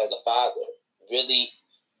time as a father, really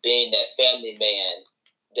being that family man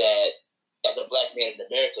that, as a black man in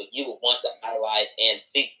America, you would want to idolize and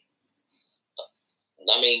see.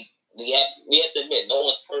 I mean, we have to admit, no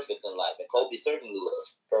one's perfect in life, and Kobe certainly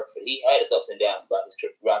was perfect. He had his ups and downs throughout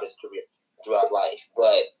his career, throughout life,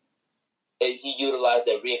 but he utilized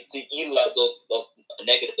those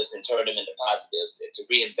negatives and turned them into positives to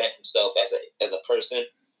reinvent himself as a person,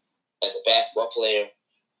 as a basketball player,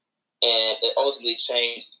 and it ultimately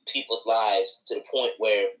changed people's lives to the point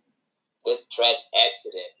where this tragic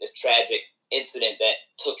incident that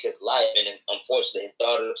took his life, and unfortunately his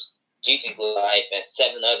daughter's Gigi's life and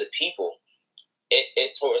 7 other people,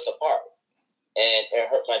 it tore us apart, and it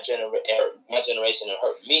hurt my generation. It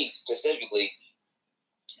hurt me specifically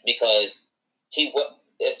because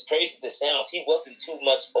as crazy as it sounds, he wasn't too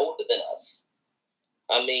much older than us.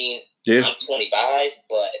 I mean, yeah. I'm 25,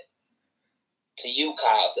 but to you,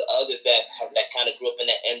 Kyle, to others that kind of grew up in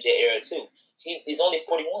that MJ era too, he's only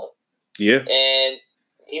 41. Yeah. And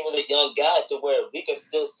he was a young guy to where we can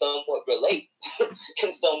still somewhat relate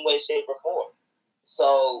in some way, shape, or form.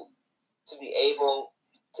 So to be able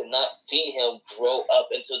to not see him grow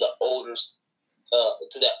up into the older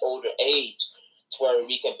age, to where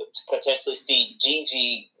we can potentially see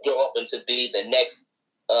Gigi grow up into be the next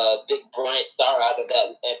big Bryant star out of that,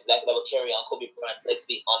 and that will carry on Kobe Bryant's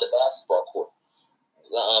legacy on the basketball court.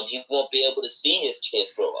 He won't be able to see his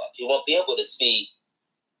kids grow up. He won't be able to see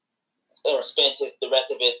or spend the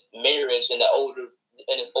rest of his marriage in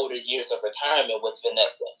his older years of retirement with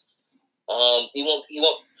Vanessa. He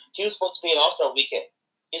was supposed to be an All-Star weekend.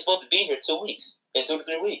 He's supposed to be here 2 weeks, in 2 to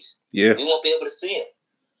 3 weeks. Yeah. We won't be able to see him.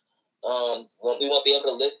 We won't be able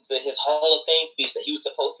to listen to his Hall of Fame speech that he was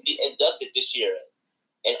supposed to be inducted this year,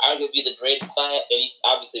 and arguably the greatest class, and he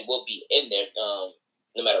obviously will be in there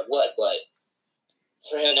no matter what. But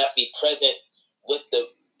for him not to be present with the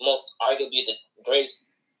most arguably the greatest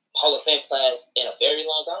Hall of Fame class in a very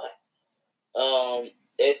long time,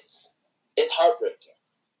 it's heartbreaking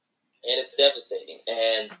and it's devastating.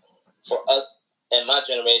 And for us and my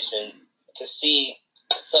generation to see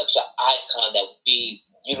such an icon that we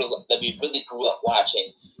really grew up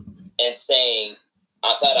watching and saying,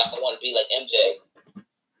 outside I want to be like MJ,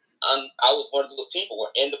 I was one of those people who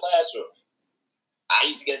were in the classroom. I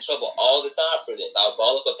used to get in trouble all the time for this. I would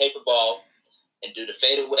ball up a paper ball and do the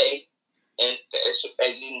fadeaway and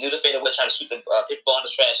as you do the fadeaway trying to shoot the pitball in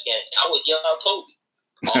the trash can, I would yell out Kobe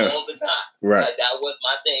all the time. Right. That was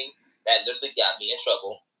my thing. That literally got me in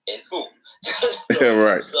trouble in school.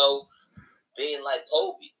 Right. So being like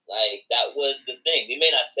Kobe, like that was the thing. We may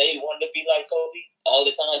not say we wanted to be like Kobe all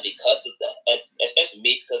the time because of especially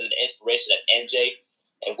me, because of the inspiration of MJ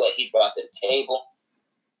and what he brought to the table.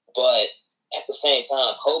 But at the same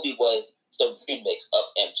time, Kobe was the remix of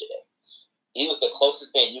MJ. He was the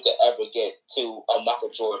closest thing you could ever get to a Michael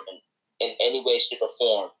Jordan in any way, shape, or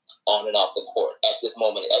form on and off the court at this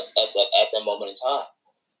moment, at that moment in time.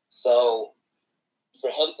 So for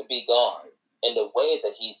him to be gone in the way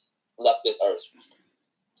that he left this earth,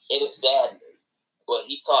 it is saddening. But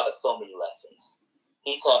he taught us so many lessons.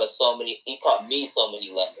 He taught me so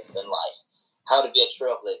many lessons in life. How to be a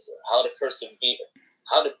trailblazer, how to persevere,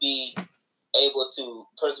 how to be able to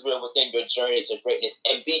persevere within your journey to greatness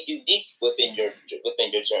and be unique within your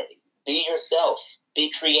journey. Be yourself.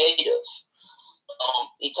 Be creative.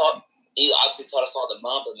 He obviously taught us all the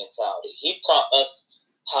Mamba mentality. He taught us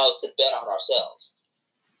how to bet on ourselves.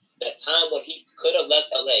 That time when he could have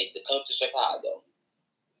left LA to come to Chicago,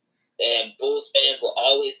 and Bulls fans will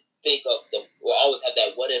always have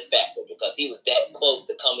that what if factor because he was that close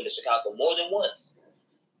to coming to Chicago more than once.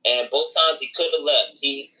 And both times he could have left,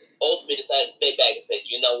 he ultimately decided to stay back and said,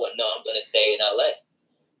 you know what, no, I'm going to stay in LA.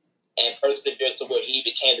 And persevered to where he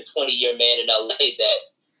became the 20-year man in LA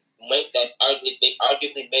that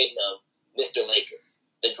arguably made him Mr. Laker,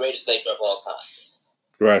 the greatest Laker of all time.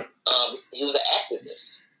 Right. He was an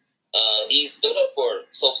activist. He stood up for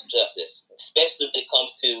social justice, especially when it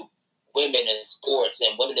comes to women in sports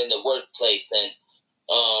and women in the workplace and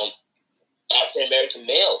African American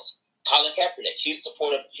males. Colin Kaepernick, huge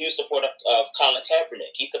supporter of Colin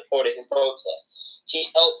Kaepernick. He supported his protest. He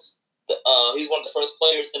helped. He's one of the first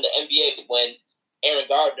players in the NBA when Aaron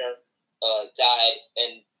Gardner died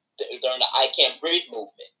and during the I Can't Breathe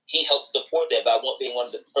movement. He helped support that by being one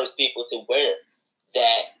of the first people to wear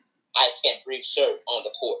that I Can't Breathe shirt on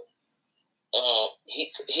the court.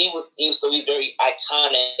 He's very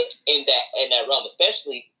iconic in that realm,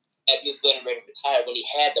 especially as he was getting ready to retire when he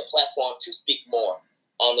had the platform to speak more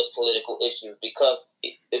on those political issues because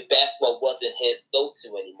if basketball wasn't his go-to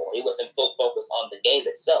anymore. He wasn't full focus on the game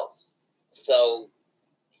itself. So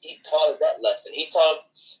he taught us that lesson. He taught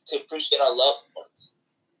us to appreciate our loved ones,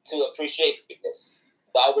 to appreciate greatness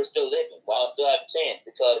while we're still living, while we still have a chance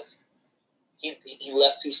because he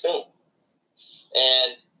left too soon.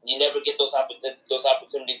 And you never get those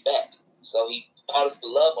opportunities back. So he taught us to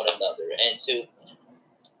love one another and to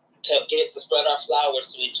spread our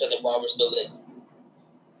flowers to each other while we're still living.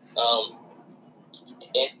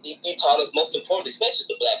 And he taught us, most importantly, especially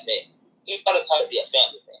the black man, he taught us how to be a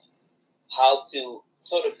family man, how to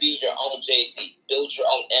sort of be your own Jay-Z, build your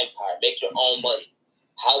own empire, make your own money,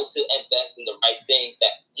 how to invest in the right things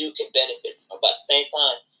that you can benefit from. But at the same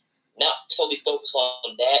time, not solely focus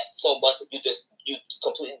on that so much that you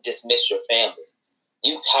completely dismiss your family.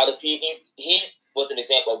 He was an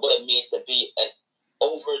example of what it means to be an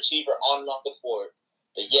overachiever on and off the court,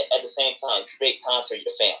 but yet at the same time create time for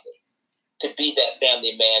your family. To be that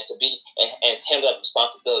family man, to be and handle that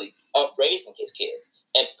responsibility of raising his kids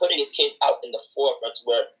and putting his kids out in the forefront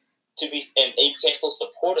and he became so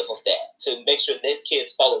supportive of that to make sure his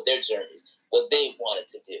kids followed their journeys, what they wanted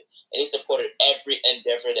to do. And he supported every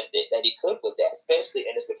endeavor that he could with that, especially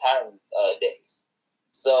in his retirement days.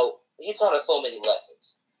 So he taught us so many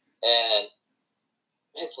lessons. And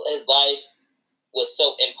his life was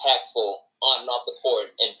so impactful on and off the court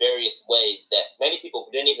in various ways that many people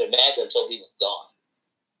didn't even imagine until he was gone.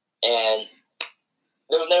 And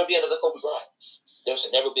there will never be another Kobe Bryant. There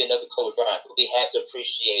should never be another Kobe Bryant. But we have to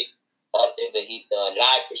appreciate all the things that he's done. And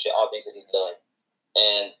I appreciate all the things that he's done.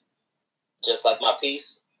 And just like my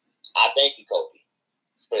piece, I thank you, Kobe,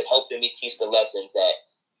 for helping me teach the lessons that,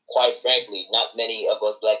 quite frankly, not many of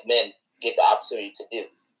us black men get the opportunity to do.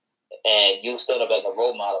 And you stood up as a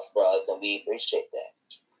role model for us, and we appreciate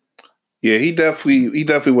that. Yeah, he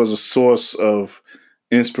definitely was a source of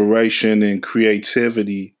inspiration and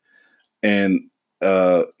creativity, and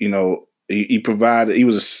he provided. He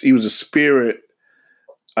was a spirit,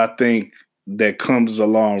 I think, that comes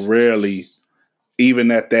along rarely,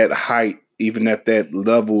 even at that height, even at that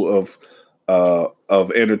level of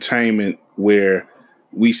entertainment where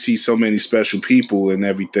we see so many special people and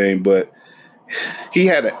everything. But he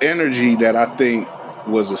had an energy that I think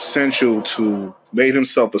was made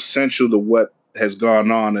himself essential to what has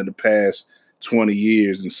gone on in the past 20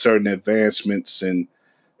 years and certain advancements and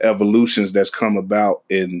evolutions that's come about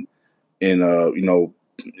in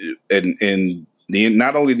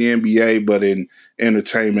not only the NBA but in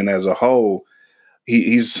entertainment as a whole.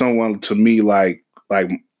 He's someone to me like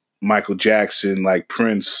Michael Jackson, like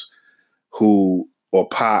Prince, or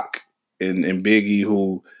Pac and Biggie,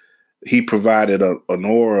 who he provided an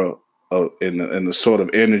aura and the sort of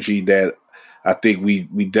energy that I think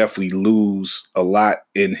we definitely lose a lot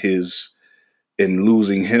in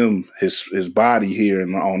losing him, his body here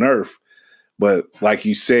on Earth. But like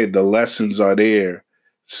you said, the lessons are there.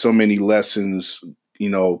 So many lessons,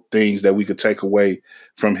 things that we could take away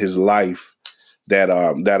from his life that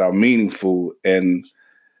are meaningful. And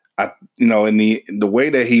in the way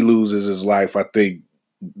that he loses his life, I think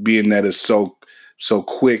being that it's so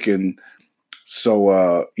quick and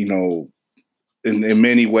so in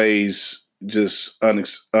many ways just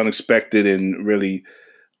unexpected and really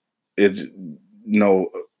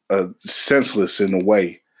senseless in a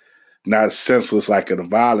way. Not senseless like in a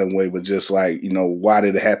violent way, but just like, why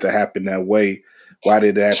did it have to happen that way? Why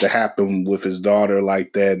did it have to happen with his daughter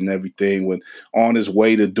like that and everything, when on his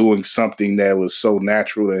way to doing something that was so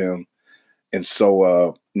natural to him and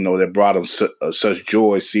so, that brought him such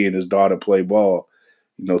joy seeing his daughter play ball,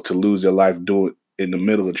 to lose their life doing in the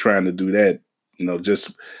middle of trying to do that,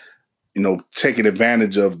 just, taking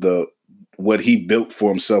advantage of what he built for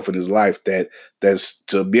himself in his life. That's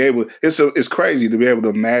to be able, it's crazy to be able to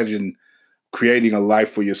imagine creating a life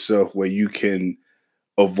for yourself where you can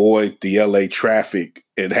avoid the LA traffic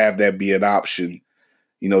and have that be an option,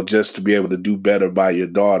 just to be able to do better by your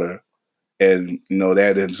daughter. And,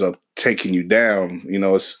 that ends up taking you down.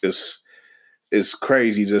 It's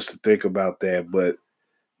crazy just to think about that. But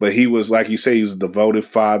he was, like you say, he was a devoted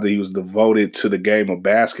father. He was devoted to the game of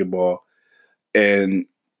basketball. And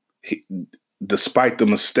despite the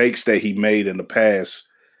mistakes that he made in the past,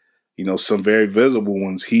 some very visible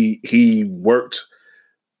ones, he worked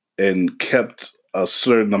and kept a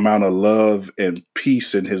certain amount of love and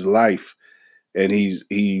peace in his life. And he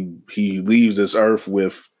leaves this earth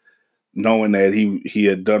with knowing that he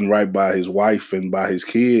had done right by his wife and by his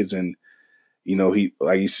kids. And, he,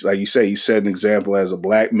 like you say, he set an example as a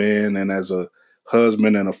black man and as a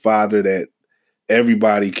husband and a father that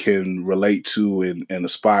everybody can relate to and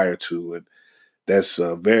aspire to. And that's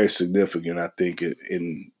very significant, I think,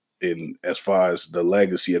 in as far as the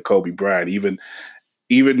legacy of Kobe Bryant,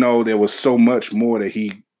 even though there was so much more that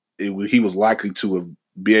he was likely to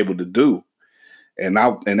be able to do. And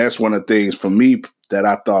that's one of the things for me that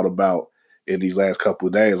I thought about in these last couple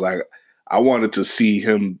of days. Like, I wanted to see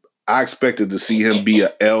him. I expected to see him be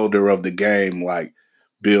an elder of the game, like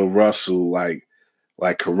Bill Russell, like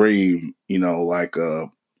Kareem, the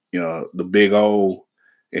Big O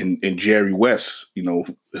and Jerry West, who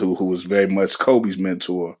was very much Kobe's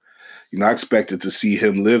mentor. I expected to see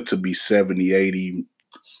him live to be 70, 80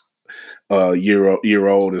 year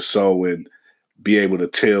old or so, and be able to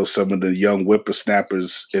tell some of the young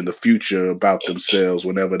whippersnappers in the future about themselves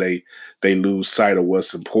whenever they lose sight of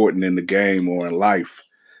what's important in the game or in life.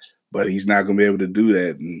 But he's not going to be able to do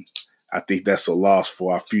that, and I think that's a loss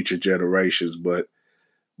for our future generations. But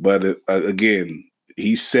again,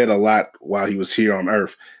 he said a lot while he was here on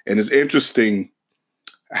Earth, and it's interesting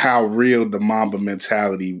how real the Mamba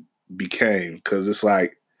mentality became, because it's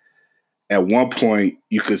like at one point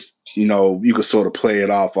you could sort of play it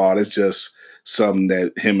off. Oh, it's just something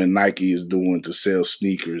that him and Nike is doing to sell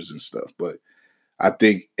sneakers and stuff. But I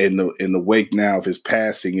think in the wake now of his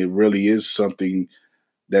passing, it really is something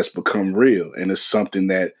that's become real, and it's something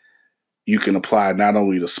that you can apply not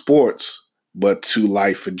only to sports but to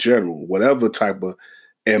life in general. Whatever type of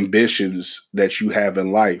ambitions that you have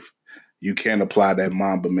in life, you can apply that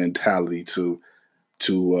Mamba mentality to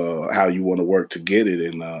how you want to work to get it,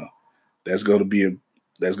 and that's going to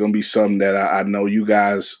be something that I know you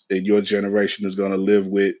guys in your generation is going to live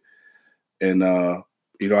with, and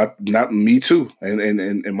not me too,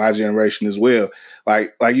 and my generation as well.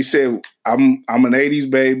 Like you said, I'm an '80s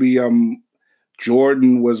baby.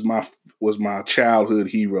 Jordan was my childhood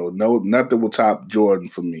hero. No, nothing will top Jordan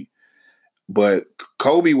for me. But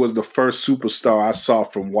Kobe was the first superstar I saw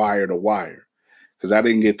from wire to wire, because I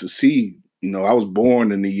didn't get to see. I was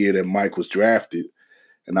born in the year that Mike was drafted,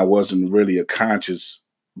 and I wasn't really a conscious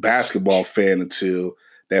basketball fan until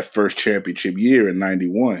that first championship year in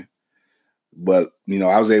 '91. But,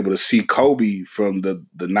 I was able to see Kobe from the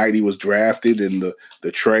night he was drafted and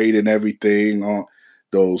the trade and everything on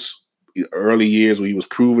those early years where he was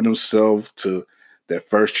proving himself, to that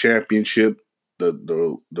first championship,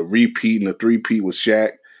 the repeat and the three-peat with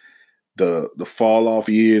Shaq, the fall off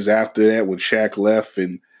years after that when Shaq left,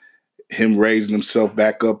 and him raising himself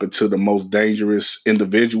back up into the most dangerous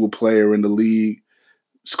individual player in the league,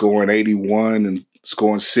 scoring 81 and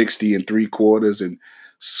scoring 60 in 3 quarters and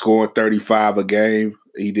scoring 35 a game.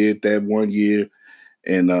 He did that one year,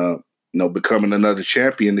 and becoming another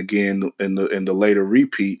champion again in the later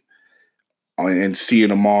repeat, and seeing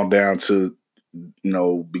them all down to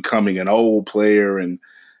becoming an old player and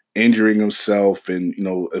injuring himself and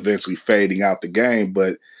eventually fading out the game,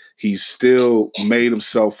 but he's still made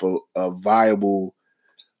himself a viable,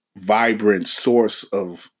 vibrant source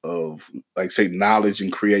of like say knowledge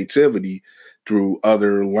and creativity through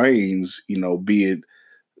other lanes, be it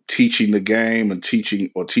teaching the game and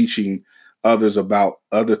teaching others about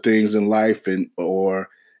other things in life or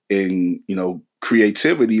in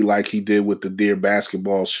creativity, like he did with the Dear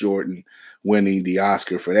Basketball short and winning the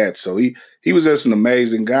Oscar for that. So he was just an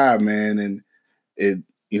amazing guy, man. And the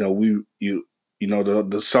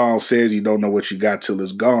song says you don't know what you got till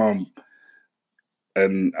it's gone.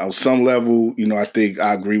 And on some level, I think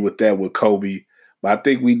I agree with that with Kobe. But I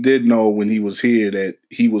think we did know when he was here that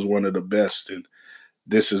he was one of the best, and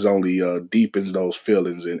this is only deepens those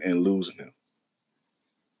feelings and losing him.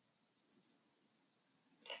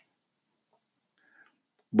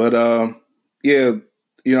 But I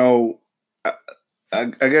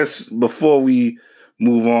guess before we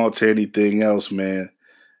move on to anything else, man,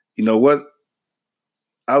 what?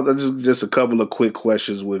 I'll just a couple of quick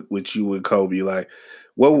questions with you and Kobe. Like,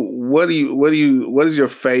 what is your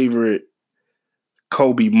favorite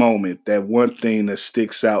Kobe moment? That one thing that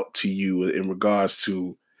sticks out to you in regards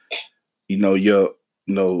to, when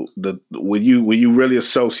you really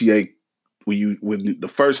associate when the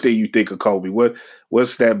first thing you think of Kobe,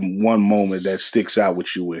 what's that one moment that sticks out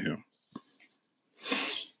with you with him?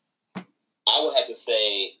 I would have to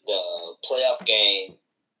say the playoff game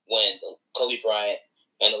when Kobe Bryant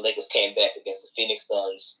and the Lakers came back against the Phoenix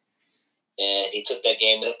Suns, and he took that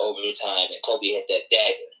game in overtime, and Kobe had that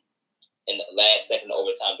dagger in the last second of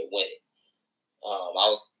overtime to win it.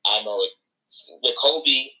 I know it with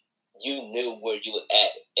Kobe, you knew where you were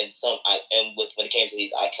at when it came to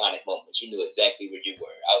these iconic moments, you knew exactly where you were.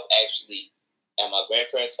 I was actually at my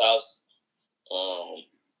grandparents' house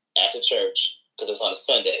after church because it was on a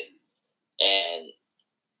Sunday, and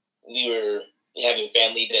we were having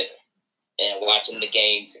family dinner and watching the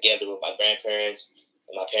game together with my grandparents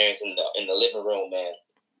and my parents in the living room, man.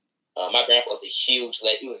 My grandpa was he was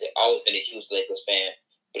always been a huge Lakers fan,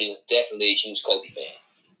 but he was definitely a huge Kobe fan.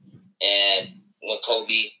 And when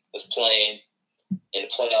Kobe was playing in the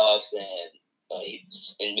playoffs, and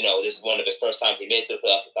this is one of his first times he made it to the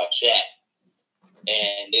playoffs without Shaq,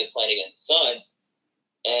 and they was playing against the Suns,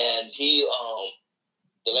 and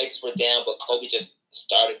the Lakers were down, but Kobe just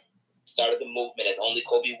started the movement as only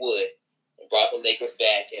Kobe would, and brought the Lakers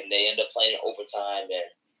back, and they ended up playing in overtime,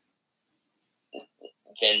 and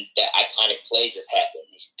then that iconic play just happened.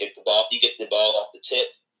 You get the ball off the tip,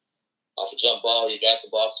 off a jump ball, he grabs the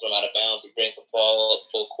ball, swim out of bounds, he brings the ball up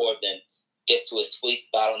full court, then gets to his sweet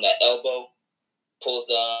spot on that elbow, pulls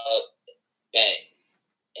up, bang,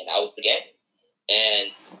 and that was the game.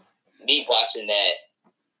 And me watching that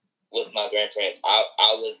with my grandparents,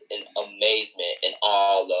 I was in amazement and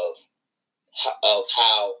awe of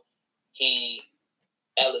how he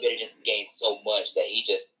elevated his game so much that he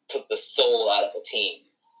just took the soul out of a team,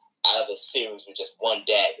 out of a series with just one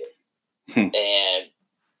dagger. And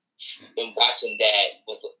watching that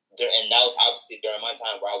and that was obviously during my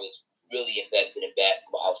time where I was really invested in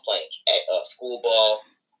basketball. I was playing school ball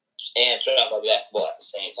and travel basketball at the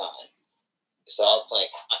same time. So I was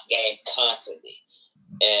playing games constantly.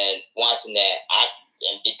 And watching that,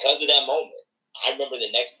 and because of that moment, I remember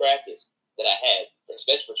the next practice that I had,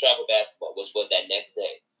 especially for travel basketball, which was that next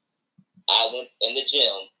day. I went in the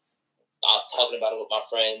gym. I was talking about it with my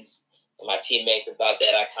friends and my teammates about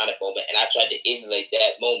that iconic moment, and I tried to emulate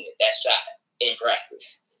that moment, that shot, in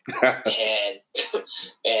practice.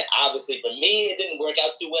 and obviously for me, it didn't work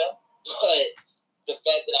out too well. But the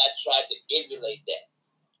fact that I tried to emulate that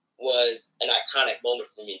was an iconic moment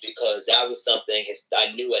for me because that was something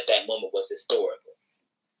I knew at that moment was historical.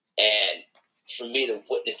 And for me to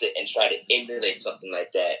witness it and try to emulate something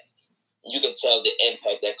like that, you can tell the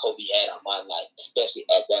impact that Kobe had on my life, especially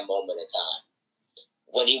at that moment in time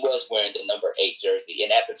when he was wearing the number 8 jersey.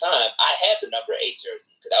 And at the time, I had the number 8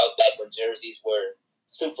 jersey because that was back when jerseys were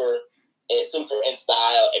super in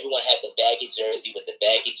style. Everyone had the baggy jersey with the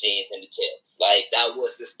baggy jeans and the tips. Like, that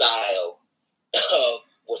was the style of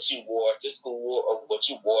what you wore to school or what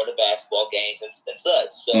you wore to basketball games and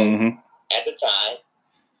such. So at the time,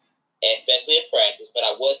 especially in practice, but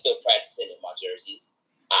I was still practicing in my jerseys.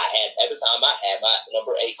 At the time I had my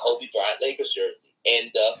number 8 Kobe Bryant Lakers jersey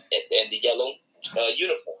and the yellow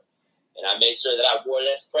uniform, and I made sure that I wore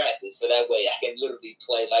that to practice so that way I can literally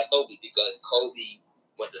play like Kobe, because Kobe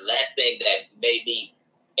was the last thing that made me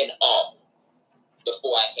in awe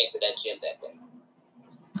before I came to that gym that day.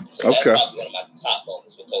 So that's probably one of my top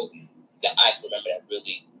moments with Kobe that I can remember that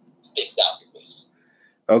really sticks out to me.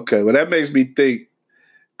 Okay, well, that makes me think,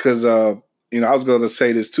 because, I was going to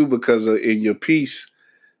say this too, because in your piece,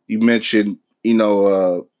 you mentioned,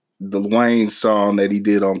 the Wayne song that he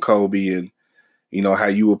did on Kobe, and, how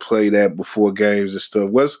you would play that before games and stuff.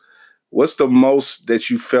 What's the most that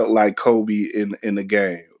you felt like Kobe in the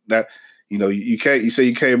game? That, you say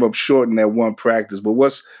you came up short in that one practice, but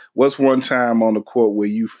what's one time on the court where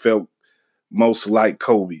you felt most like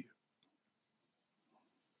Kobe?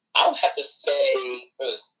 I would have to say it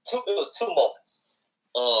was two moments.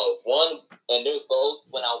 One, and it was both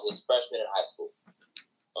when I was freshman in high school.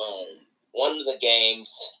 One of the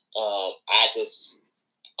games, I just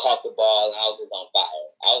caught the ball and I was just on fire.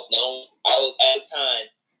 At the time,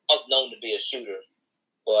 I was known to be a shooter,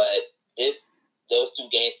 but those two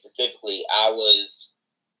games specifically, I was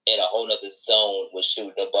in a whole nother zone with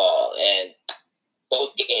shooting the ball. And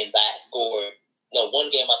both games I scored. No, one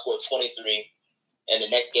game I scored 23, and the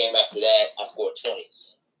next game after that I scored 20.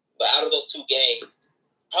 But out of those two games,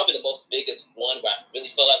 probably the most biggest one where I really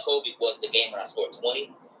felt like Kobe was the game where I scored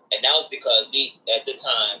 20. And that was because at the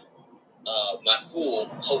time, my school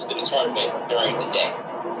hosted a tournament during the day.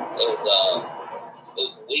 It was a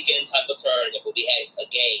weekend type of tournament, but we had a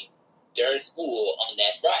game during school on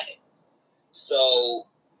that Friday. So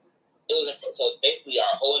basically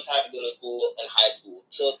our whole entire middle school and high school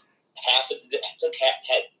had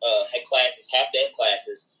classes, half-day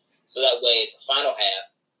classes, so that way the final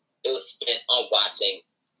half it was spent on watching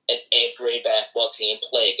an 8th grade basketball team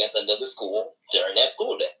play against another school during that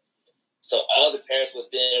school day. So all the parents was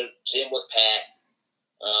there, gym was packed.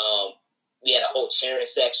 We had a whole cheering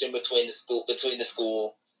section between the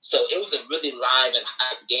school. So it was a really live and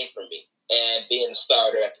hyped game for me. And being a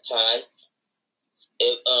starter at the time,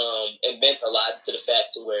 it meant a lot to the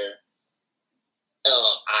fact to where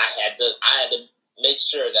I had to make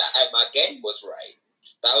sure that my game was right.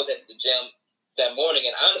 I was at the gym that morning,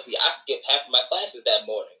 and honestly, I skipped half of my classes that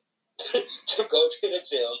morning to go to the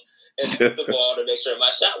gym and shoot the ball to make sure my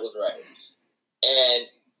shot was right. And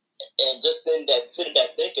just then sitting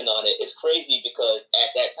back thinking on it, it's crazy because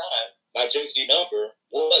at that time my jersey number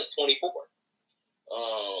was 24.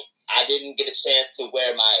 I didn't get a chance to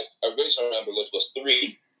wear my original number, which was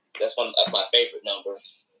 3. That's my favorite number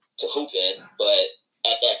to hoop in. But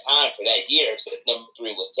at that time for that year, since number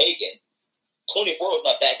 3 was taken, 24 was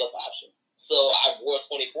my backup option. So I wore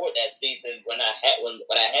 24 that season when I had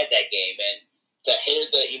that game, and to hear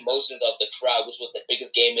the emotions of the crowd, which was the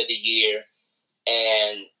biggest game of the year,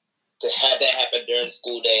 and to have that happen during the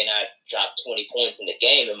school day, and I dropped 20 points in the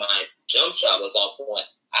game, and my jump shot was on point.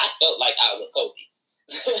 I felt like I was Kobe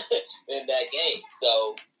in that game.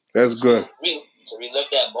 So that's good. To relive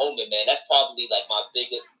that moment, man, that's probably like my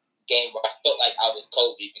biggest game where I felt like I was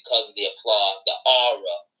Kobe because of the applause, the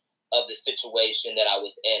aura of the situation that I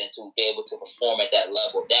was in, and to be able to perform at that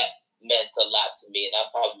level. That meant a lot to me, and that's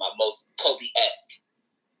probably my most Kobe-esque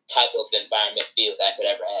type of environment feel that I could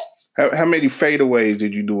ever have. How many fadeaways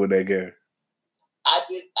did you do in that game? I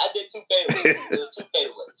did 2 fadeaways. There was 2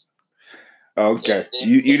 fadeaways. Okay,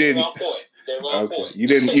 you didn't. On point. They were on point. You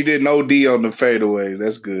didn't OD on the fadeaways.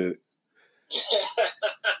 That's good.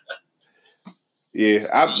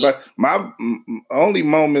 Yeah, but my only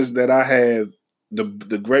moments that I had,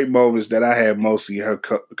 the great moments that I had mostly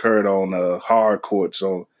occurred on hard courts,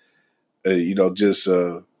 on just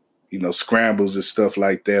scrambles and stuff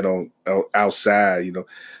like that on outside. The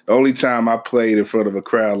only time I played in front of a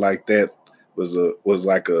crowd like that was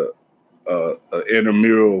like a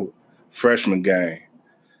intramural freshman game,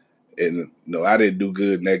 and I didn't do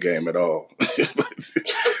good in that game at all.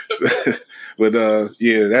 But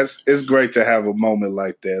it's great to have a moment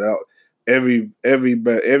like that.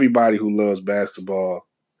 Everybody who loves basketball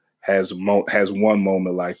has one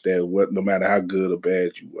moment like that, no matter how good or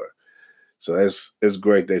bad you were. So it's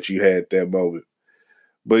great that you had that moment.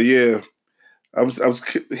 But yeah, I was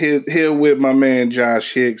here with my man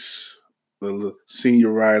Josh Hicks, the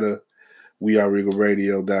senior writer,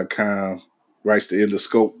 weareregalradio.com, writes the In the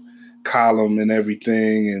Scope column and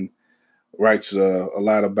everything, and writes a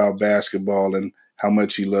lot about basketball and how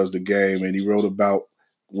much he loves the game. And he wrote about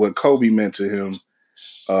what Kobe meant to him.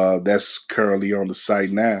 That's currently on the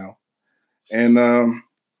site now. And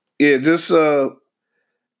you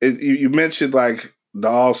mentioned like the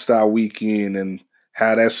All-Star weekend and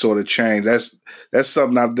how that sort of changed. That's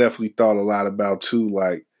something I've definitely thought a lot about too.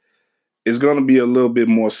 Like, it's going to be a little bit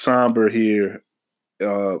more somber here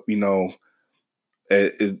You know,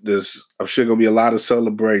 there's I'm sure gonna be a lot of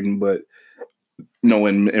celebrating, but you know,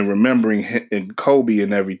 in remembering in Kobe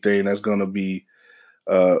and everything, that's gonna be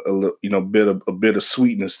a bit of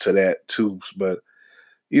sweetness to that too. But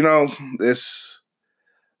you know, this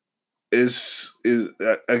is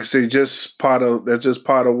like I say, just part of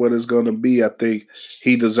what it's gonna be. I think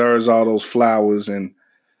he deserves all those flowers, and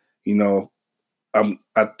you know, I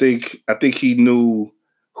think he knew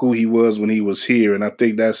who he was when he was here, and I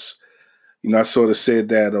think that's, you know, I sort of said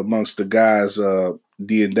that amongst the guys,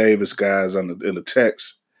 D and Davis guys in the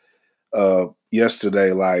text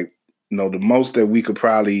yesterday. Like, you know, the most that we could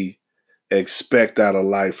probably expect out of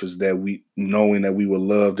life is that knowing that we were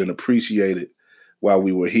loved and appreciated while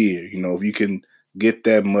we were here. You know, if you can get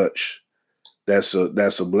that much, that's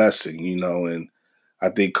a blessing. You know, and I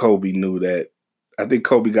think Kobe knew that. I think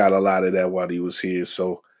Kobe got a lot of that while he was here.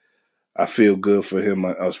 So I feel good for him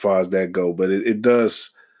as far as that go. But it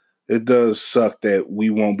does suck that we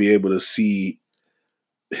won't be able to see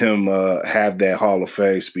him have that Hall of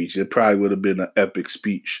Fame speech. It probably would have been an epic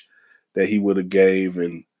speech that he would have gave,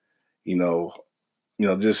 and you know,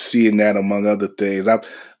 just seeing that among other things. I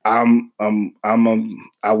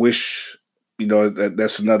wish, you know,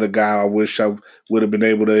 that's another guy I wish I would have been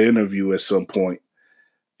able to interview at some point,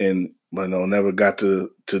 and you know, never got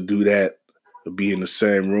to do that, to be in the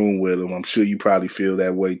same room with him. I'm sure you probably feel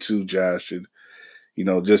that way too, Josh, and you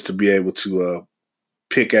know, just to be able to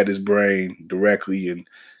pick at his brain directly and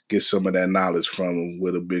get some of that knowledge from him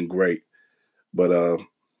would have been great. But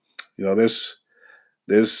you know, there's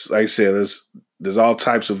like I said, there's all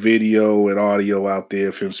types of video and audio out there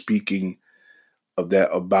of him speaking of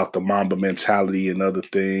that, about the Mamba mentality and other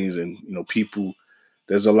things, and you know, people,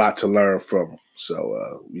 there's a lot to learn from him.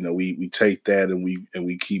 So you know, we take that and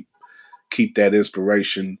we keep that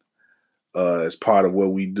inspiration as part of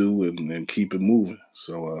what we do, and keep it moving.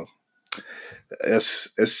 So that's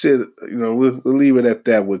it. You know, we'll leave it at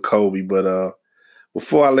that with Kobe. But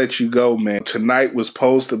before I let you go, man, tonight was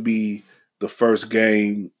supposed to be the first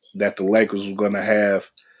game that the Lakers were going to have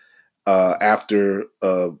after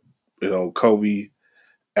you know, Kobe,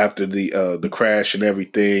 after the crash and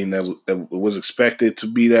everything. That was expected to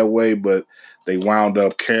be that way, but they wound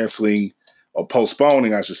up canceling or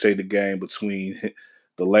postponing, I should say, the game between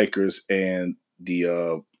the Lakers and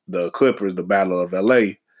the Clippers, the Battle of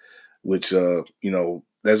LA, which you know,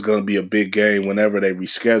 that's going to be a big game whenever they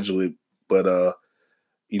reschedule it. But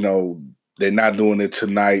you know, they're not doing it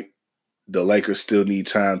tonight. The Lakers still need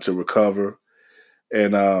time to recover.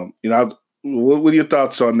 And you know, what are your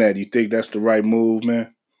thoughts on that? Do you think that's the right move,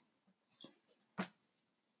 man?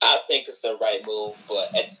 I think it's the right move,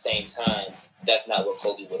 but at the same time, that's not what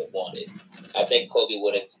Kobe would have wanted. I think Kobe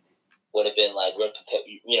would have been like,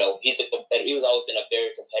 you know, he's always been a very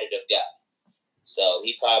competitive guy. So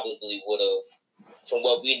he probably would have, from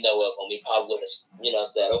what we know of him, he probably would have, you know,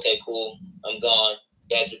 said, okay, cool, I'm gone.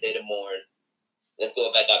 Got your day to mourn. Let's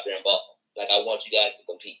go back out there and ball. Like, I want you guys to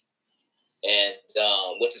compete. And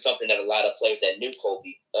which is something that a lot of players that knew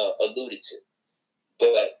Kobe alluded to.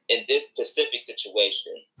 But in this specific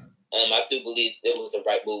situation, I do believe it was the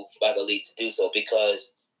right move by the league to do so,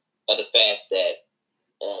 because of the fact that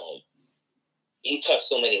he touched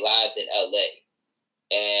so many lives in LA.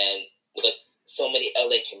 And with so many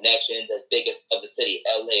LA connections, as big as of the city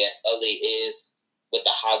LA is, with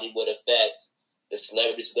the Hollywood effect, the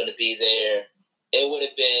celebrities were going to be there. It would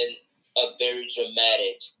have been a very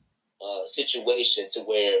dramatic situation to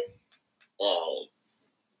where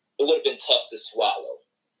it would have been tough to swallow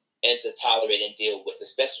and to tolerate and deal with,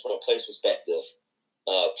 especially from a player's perspective,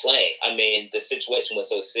 playing. I mean, the situation was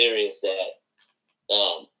so serious that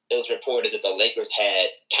it was reported that the Lakers had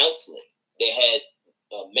counseling. They had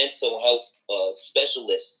mental health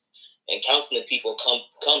specialists and counseling people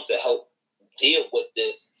come to help deal with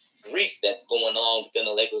this grief that's going on within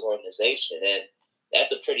the Lakers organization. And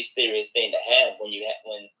that's a pretty serious thing to have when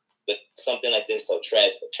with something like this so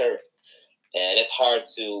tragic occurring. And it's hard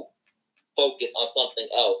to focus on something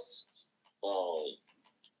else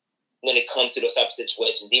when it comes to those type of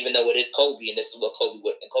situations, even though it is Kobe, and this is what Kobe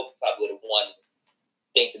probably would have wanted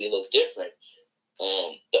things to be a little different.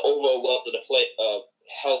 The overall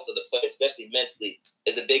health of the player, especially mentally,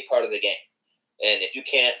 is a big part of the game. And if you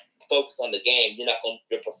can't focus on the game,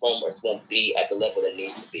 your performance won't be at the level that it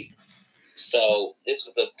needs to be. So this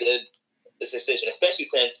was a good decision, especially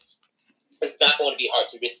since it's not going to be hard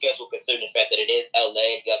to reschedule, considering the fact that it is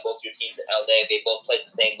LA. You got both your teams in LA. They both play the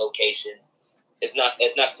same location. It's not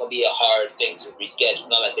going to be a hard thing to reschedule. It's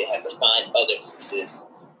not like they have to find other pieces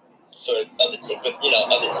for other team, if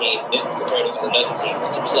compared to another team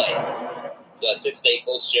to play. since they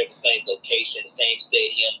both share the same location, the same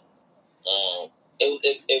stadium,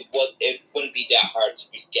 it wouldn't be that hard to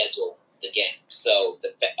reschedule the game. So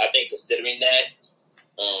I think considering that,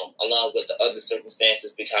 along with the other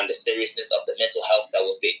circumstances behind the seriousness of the mental health that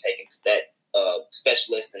was being taken, that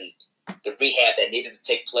specialist and the rehab that needed to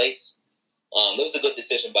take place, it was a good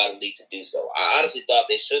decision by the league to do so. I honestly thought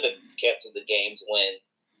they should have canceled the games when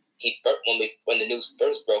the news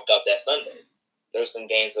first broke out that Sunday. There were some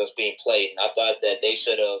games that was being played, and I thought that they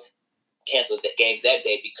should have canceled the games that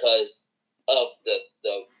day because of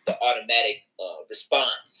the automatic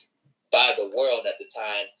response by the world at the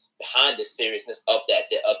time behind the seriousness of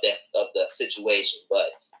the situation.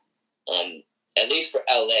 But at least for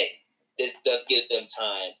LA, this does give them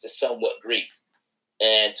time to somewhat grieve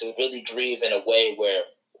and to really grieve in a way where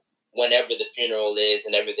whenever the funeral is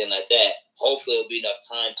and everything like that, hopefully it'll be enough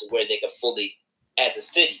time to where they can fully, as a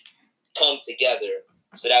city, come together.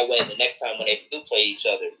 So that way, the next time when they do play each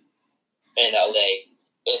other in LA,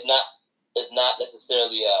 it's not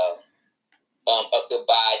necessarily a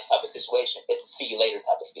goodbye type of situation. It's a see you later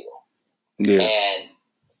type of feel. Yeah. And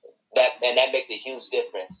that makes a huge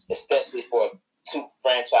difference, especially for two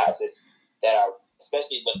franchises that are,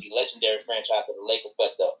 especially with the legendary franchise of the Lakers,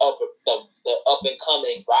 but the up and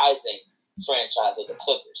coming rising franchise of the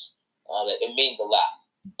Clippers. It means a lot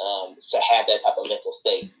to have that type of mental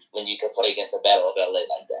state when you can play against a Battle of LA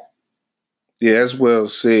like that. Yeah, that's well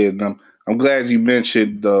said. I'm glad you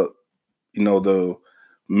mentioned the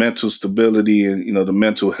mental stability and the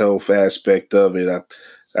mental health aspect of it.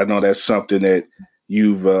 I know that's something that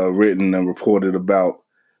you've written and reported about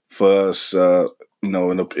for us, in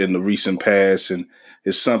the recent past, and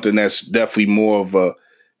it's something that's definitely more of a.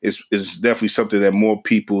 It's definitely something that more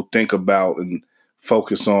people think about and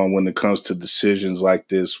focus on when it comes to decisions like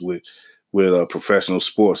this with professional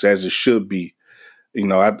sports, as it should be.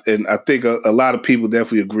 I think a lot of people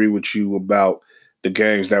definitely agree with you about the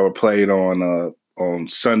games that were played on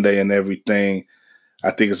Sunday and everything.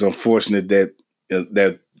 I think it's unfortunate that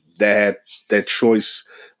choice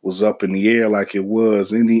was up in the air like it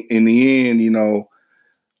was. In the end,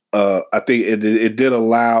 I think it did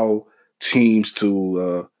allow teams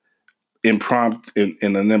to in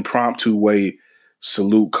an impromptu way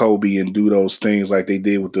salute Kobe and do those things like they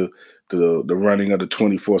did with the running of the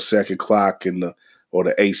 24-second clock and the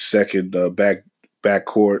 8-second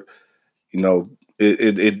backcourt.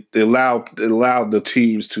 It allowed the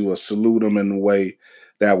teams to salute them in a way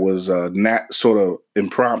that was sort of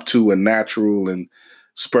impromptu and natural and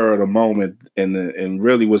spur of the moment, and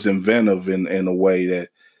really was inventive in a way that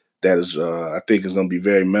is I think is going to be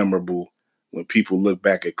very memorable when people look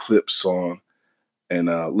back at clips on and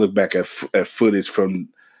look back at footage from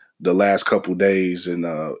the last couple days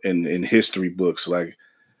in history books. Like,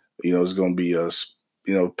 it's going to be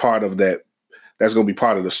part of that. That's going to be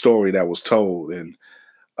part of the story that was told. And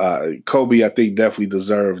Kobe, I think, definitely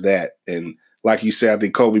deserved that. And like you said, I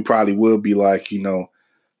think Kobe probably will be like,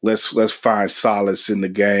 let's find solace in the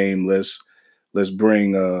game. Let's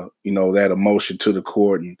bring that emotion to the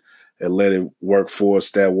court and let it work for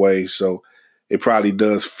us that way. So it probably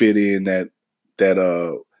does fit in that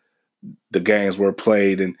the games were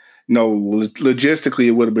played. And logistically,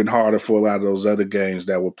 it would have been harder for a lot of those other games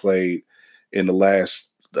that were played in the last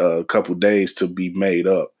couple days to be made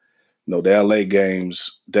up. The LA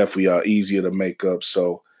games definitely are easier to make up.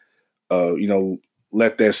 So,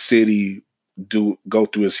 let that city go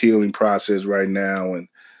through its healing process right now, and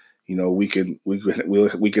we can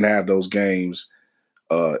have those games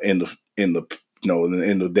in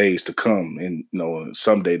the days to come, and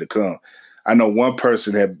someday to come. I know one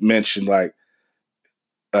person had mentioned like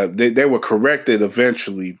they were corrected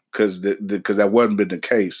eventually because that wasn't been the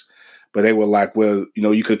case, but they were like, well,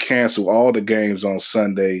 you could cancel all the games on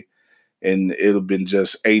Sunday, and it'll been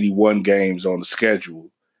just 81 games on the schedule.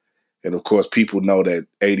 And of course, people know that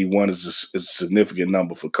 81 is a significant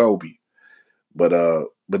number for Kobe, but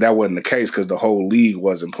that wasn't the case because the whole league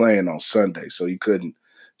wasn't playing on Sunday, so you couldn't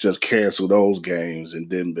just cancel those games, and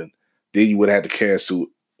then you would have to cancel.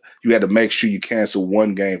 You had to make sure you cancel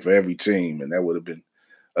one game for every team, and that would have been,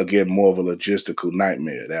 again, more of a logistical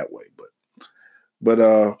nightmare that way. But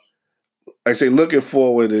like I say, looking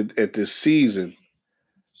forward at this season,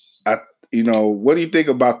 what do you think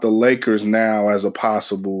about the Lakers now as a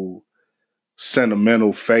possible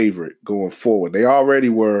sentimental favorite going forward? They already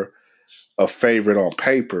were a favorite on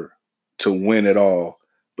paper to win it all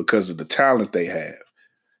because of the talent they have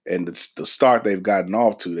and the start they've gotten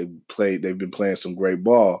off to. They've been playing some great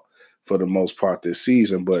ball for the most part this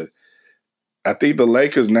season, but I think the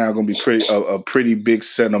Lakers now going to be a pretty big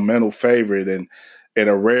sentimental favorite, and in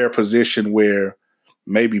a rare position where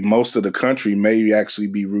maybe most of the country may actually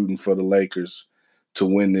be rooting for the Lakers to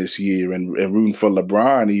win this year and rooting for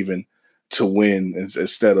LeBron even to win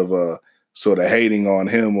instead of sort of hating on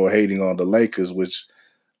him or hating on the Lakers, which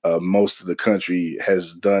most of the country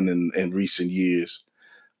has done in recent years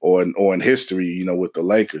or in history, you know, with the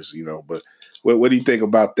Lakers, you know. But what do you think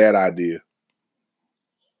about that idea?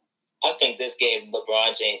 I think this gave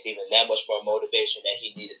LeBron James even that much more motivation that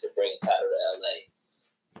he needed to bring a title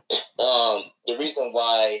to LA. The reason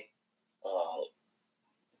why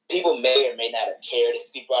people may or may not have cared if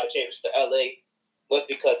he brought a championship to LA was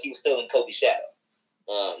because he was still in Kobe's shadow.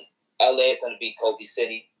 LA is going to be Kobe's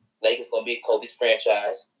city. Lakers going to be Kobe's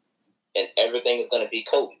franchise. And everything is going to be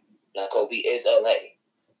Kobe. Now, Kobe is LA.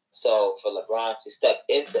 So for LeBron to step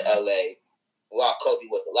into LA while Kobe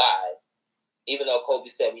was alive, even though Kobe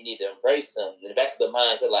said we need to embrace him, in the back of the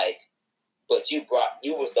minds are like, but you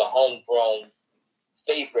was the homegrown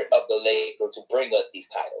favorite of the Lakers to bring us these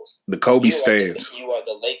titles. The Kobe stands. You are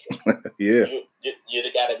the Lakers. Yeah. You're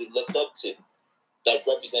the guy that we looked up to, that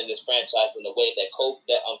represented this franchise in a way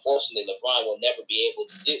that unfortunately LeBron will never be able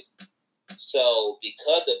to do. So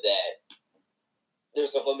because of that,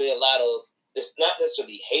 there's going to be a lot of, there's not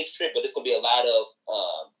necessarily hatred, but there's going to be a lot of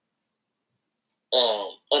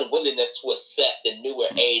unwillingness to accept the newer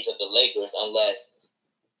age of the Lakers unless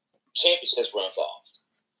championships were involved.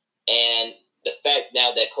 And the fact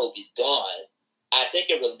now that Kobe's gone, I think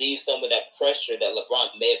it relieves some of that pressure that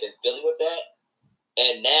LeBron may have been feeling with that.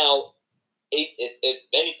 And now, if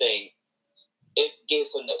anything, it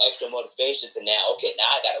gives him the extra motivation to now, okay, now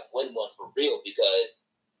I got to win one for real because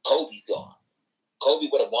Kobe's gone. Kobe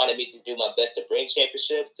would have wanted me to do my best to bring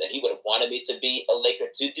championships, and he would have wanted me to be a Laker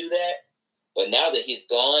to do that. But now that he's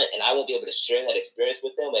gone, and I won't be able to share that experience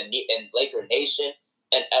with him, and Laker Nation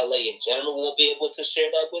and LA in general won't be able to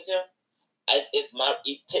share that with him,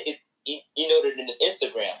 he noted in his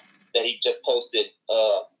Instagram that he just posted,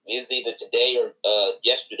 is either today or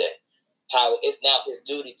yesterday, how it's now his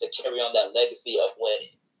duty to carry on that legacy of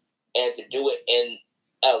winning and to do it in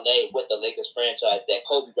LA with the Lakers franchise that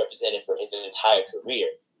Kobe represented for his entire career.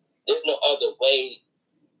 There's no other way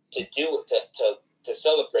to do it, to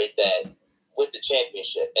celebrate that with the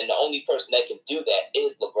championship. And the only person that can do that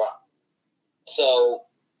is LeBron. So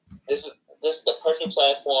this is the perfect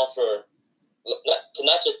platform to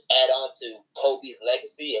not just add on to Kobe's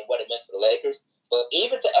legacy and what it meant for the Lakers, but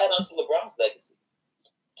even to add on to LeBron's legacy.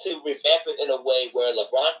 To revamp it in a way where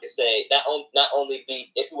LeBron can say, not only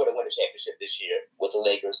be, if he were to win a championship this year with the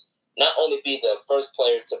Lakers, not only be the first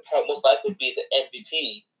player to most likely be the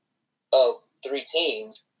MVP of 3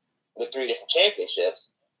 teams with 3 different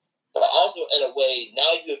championships, but also in a way, now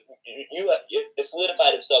you've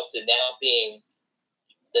solidified himself to now being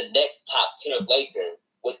the next top-tier Laker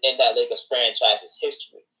within that Lakers franchise's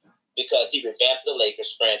history. Because he revamped the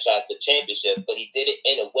Lakers franchise with championship, but he did it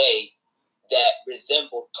in a way that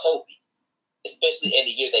resembled Kobe, especially in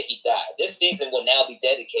the year that he died. This season will now be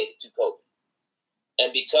dedicated to Kobe.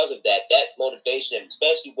 And because of that motivation,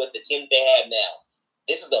 especially with the team they have now,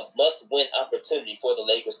 this is a must-win opportunity for the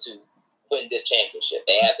Lakers to win this championship.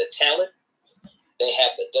 They have the talent, they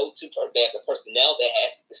have the go-to, they have the personnel, they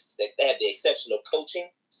have the exceptional coaching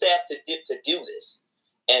staff to do this.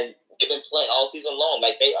 And they've been playing all season long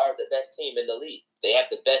like they are the best team in the league. They have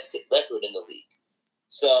the best record in the league.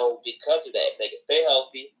 So because of that, if they can stay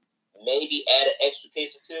healthy, maybe add an extra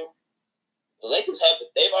piece or two, the Lakers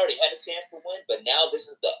they've already had a chance to win, but now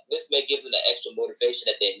this may give them the extra motivation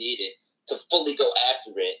that they needed to fully go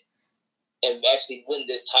after it and actually win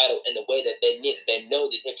this title in the way that they need it. They know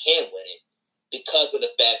that they can win it because of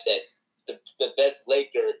the fact that the best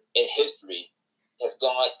Laker in history has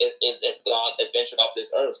ventured off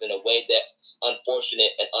this earth in a way that's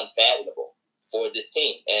unfortunate and unfathomable for this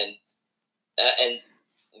team. And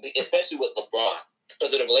especially with LeBron,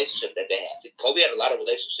 because of the relationship that they have. Kobe had a lot of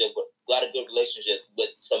good relationships with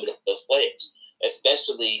some of those players,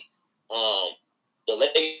 especially the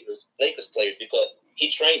Lakers players, because he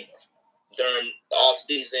trained them during the off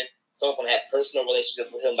season. Some of them had personal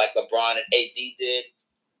relationships with him, like LeBron and AD did.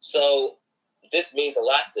 So this means a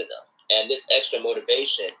lot to them, and this extra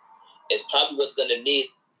motivation is probably what's going to need.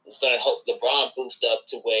 It's going to help LeBron boost up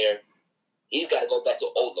to where he's got to go back to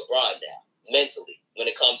old LeBron now, mentally, when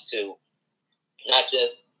it comes to not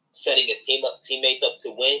just setting his teammates up to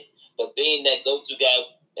win, but being that go-to guy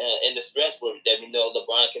in the stretch that we know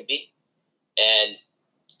LeBron can be. And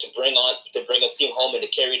to bring a team home and to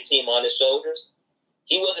carry the team on his shoulders,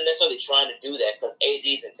 he wasn't necessarily trying to do that because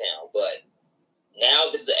AD's in town. But now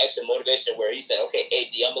this is an extra motivation where he said, okay,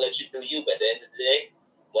 AD, I'm going to let you do you, but at the end of the day,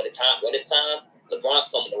 when it's time, LeBron's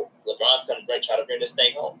coming to try to bring this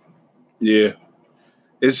thing home. Yeah.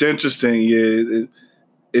 It's interesting. Yeah,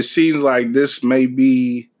 it seems like this may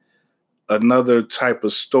be another type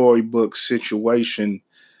of storybook situation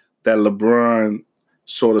that LeBron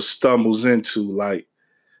sort of stumbles into, like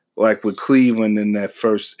with Cleveland in that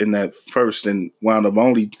first and wound up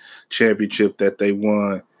only championship that they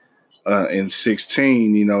won in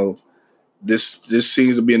 16. You know, this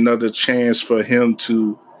seems to be another chance for him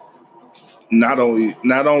to not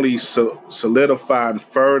only solidify and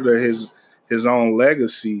further his own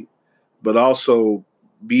legacy, but also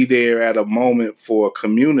be there at a moment for a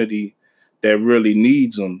community that really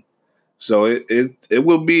needs him. So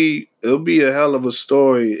it'll be a hell of a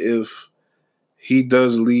story if he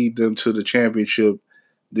does lead them to the championship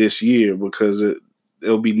this year, because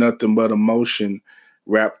it'll be nothing but emotion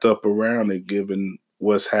wrapped up around it, given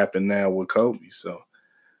what's happened now with Kobe. So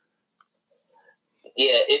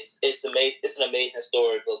yeah, it's amazing. It's an amazing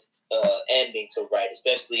storybook ending to write,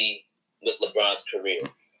 especially with LeBron's career.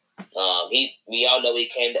 We all know he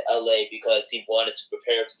came to LA because he wanted to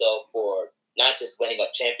prepare himself for not just winning a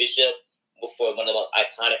championship, but for one of the most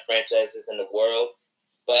iconic franchises in the world,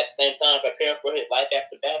 but at the same time preparing for his life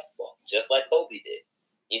after basketball, just like Kobe did.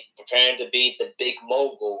 He's preparing to be the big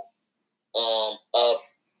mogul of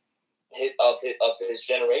his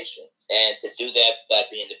generation, and to do that by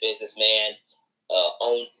being a businessman,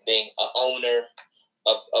 being an owner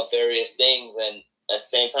of various things, and at the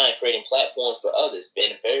same time creating platforms for others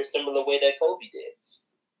in a very similar way that Kobe did.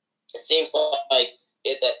 It seems like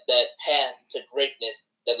that path to greatness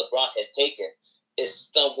that LeBron has taken is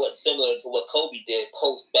somewhat similar to what Kobe did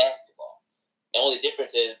post-basketball. The only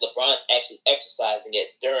difference is LeBron's actually exercising it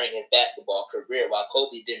during his basketball career, while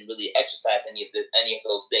Kobe didn't really exercise any of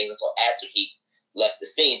those things until after he left the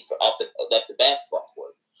scene left the basketball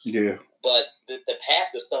court. yeah, But the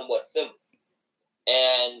paths are somewhat similar,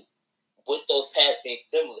 and with those paths being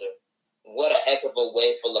similar, what a heck of a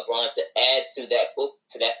way for LeBron to add to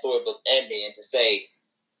that storybook ending, and to say,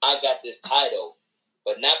 I got this title,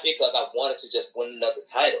 but not because I wanted to just win another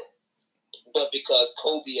title, but because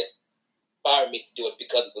Kobe inspired me to do it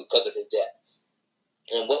because of his death.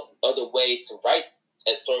 And what other way to write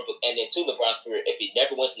a storybook ending to LeBron's career if he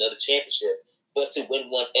never wins another championship, but to win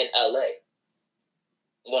one in LA,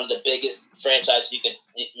 one of the biggest franchises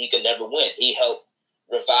he can never win. He helped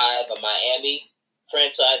revive a Miami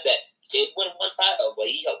franchise that did win one title, but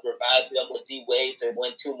he helped revive them with D Wade to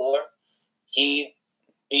win two more. He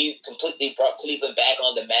completely brought Cleveland back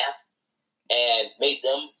on the map and made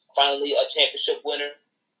them finally a championship winner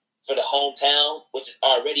for the hometown, which is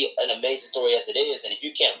already an amazing story as it is. And if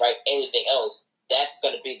you can't write anything else, that's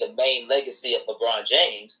going to be the main legacy of LeBron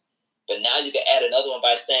James. But now you can add another one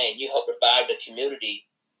by saying you helped revive the community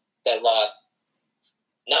that lost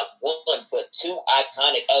not one, but two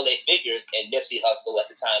iconic LA figures in Nipsey Hussle at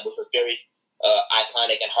the time, which was very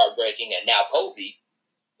iconic and heartbreaking, and now Kobe.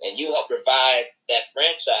 And you helped revive that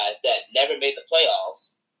franchise that never made the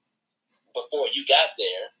playoffs before you got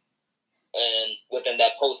there, and within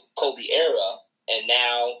that post-Kobe era, and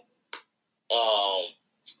now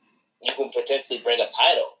you can potentially bring a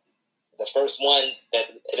title, the first one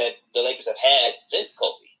that the Lakers have had since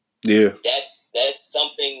Kobe. Yeah, That's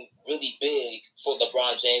something really big for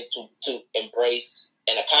LeBron James to embrace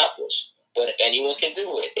and accomplish. But if anyone can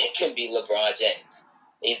do it, it can be LeBron James.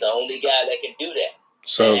 He's the only guy that can do that.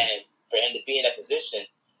 So, and for him to be in that position,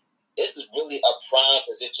 this is really a prime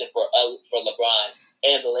position for LeBron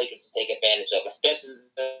and the Lakers to take advantage of, especially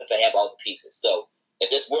since they have all the pieces. So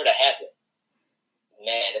if this were to happen,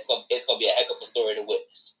 man, it's gonna be a heck of a story to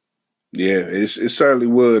witness. yeah, it certainly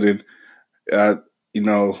would, and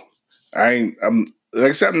I'm like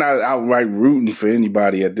I said, I'm not outright rooting for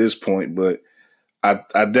anybody at this point, but I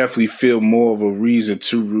definitely feel more of a reason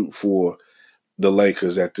to root for the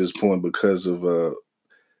Lakers at this point because of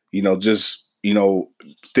just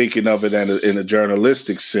thinking of it in a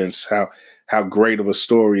journalistic sense, how great of a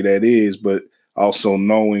story that is, but also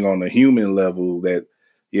knowing on a human level that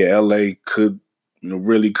LA could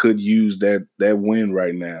really could use that win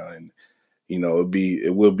right now, and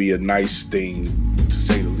it will be a nice thing to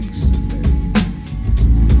say the least.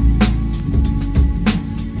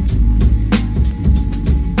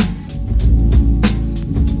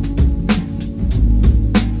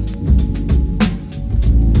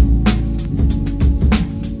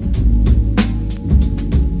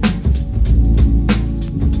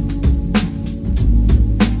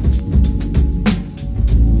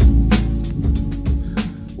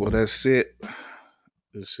 Well, that's it.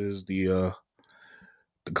 This is the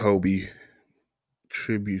Kobe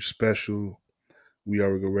tribute special.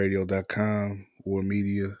 WeAreRegalRadio.com, War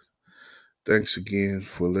Media. Thanks again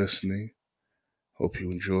for listening. Hope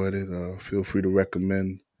you enjoyed it. Feel free to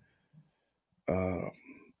recommend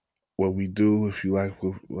what we do if you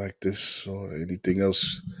like this or anything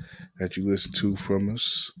else that you listen to from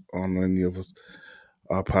us on any of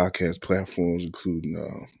our podcast platforms,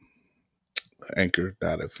 including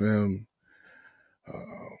Anchor.fm,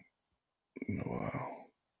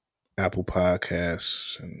 Apple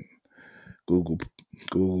Podcasts, and Google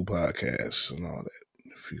Podcasts, and all that.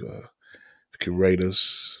 If you can rate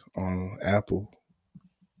us on Apple,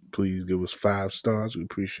 please give us 5 stars. We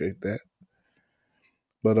appreciate that.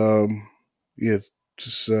 But yeah,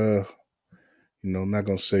 just not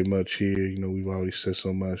gonna say much here. We've already said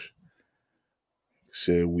so much.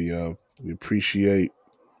 Said we appreciate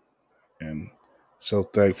and so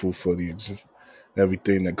thankful for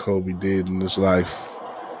everything that Kobe did in his life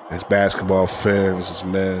as basketball fans, as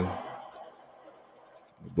men,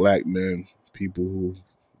 black men, people who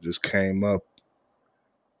just came up,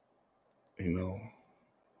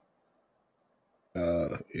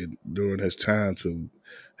 during his time, to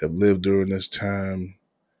have lived during this time.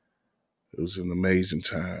 It was an amazing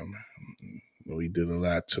time. He did a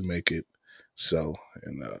lot to make it so,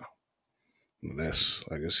 and that's,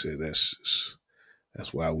 like I said,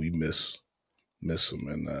 that's why we miss him,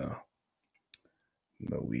 and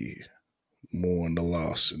we mourn the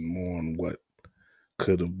loss and mourn what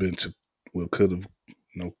could have been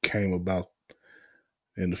came about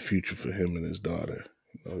in the future for him and his daughter.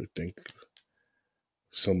 I think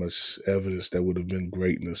so much evidence that would have been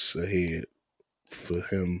greatness ahead for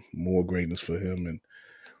him, more greatness for him, and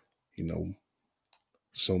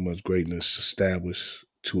so much greatness established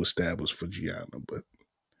for Gianna. But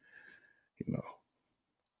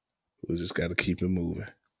we just got to keep it moving.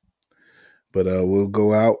 But we'll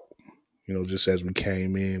go out, just as we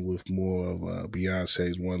came in, with more of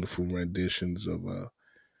Beyonce's wonderful renditions of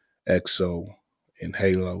EXO and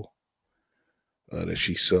Halo that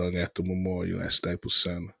she sung at the memorial at Staples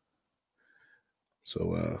Center.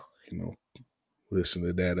 So, listen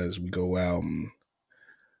to that as we go out. And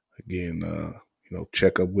again,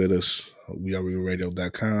 check up with us.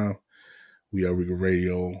 WeAreRegalRadio.com. We Are Regal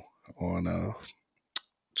Radio on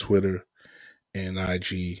Twitter and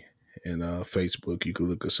IG and Facebook. You can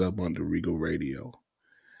look us up under Regal Radio.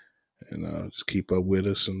 And just keep up with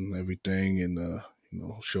us and everything, and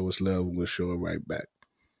show us love, and we'll show it right back.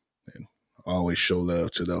 And always show love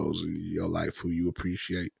to those in your life who you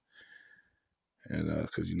appreciate. And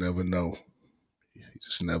because you never know. You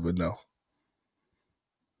just never know.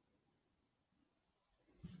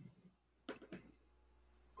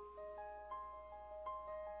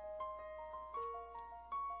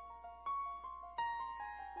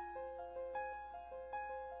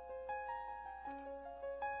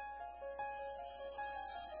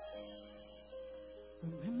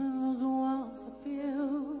 Remember those walls I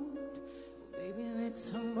built? Baby, they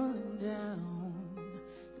tumbling down.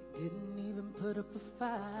 They didn't even put up a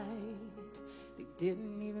fight. They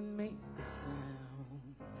didn't even make a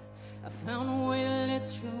sound. I found a way to let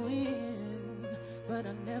you in, but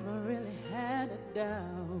I never really had a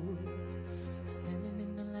doubt. Standing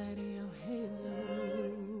in the light of your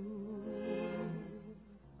halo,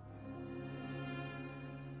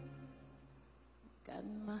 got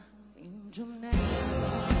my angel now.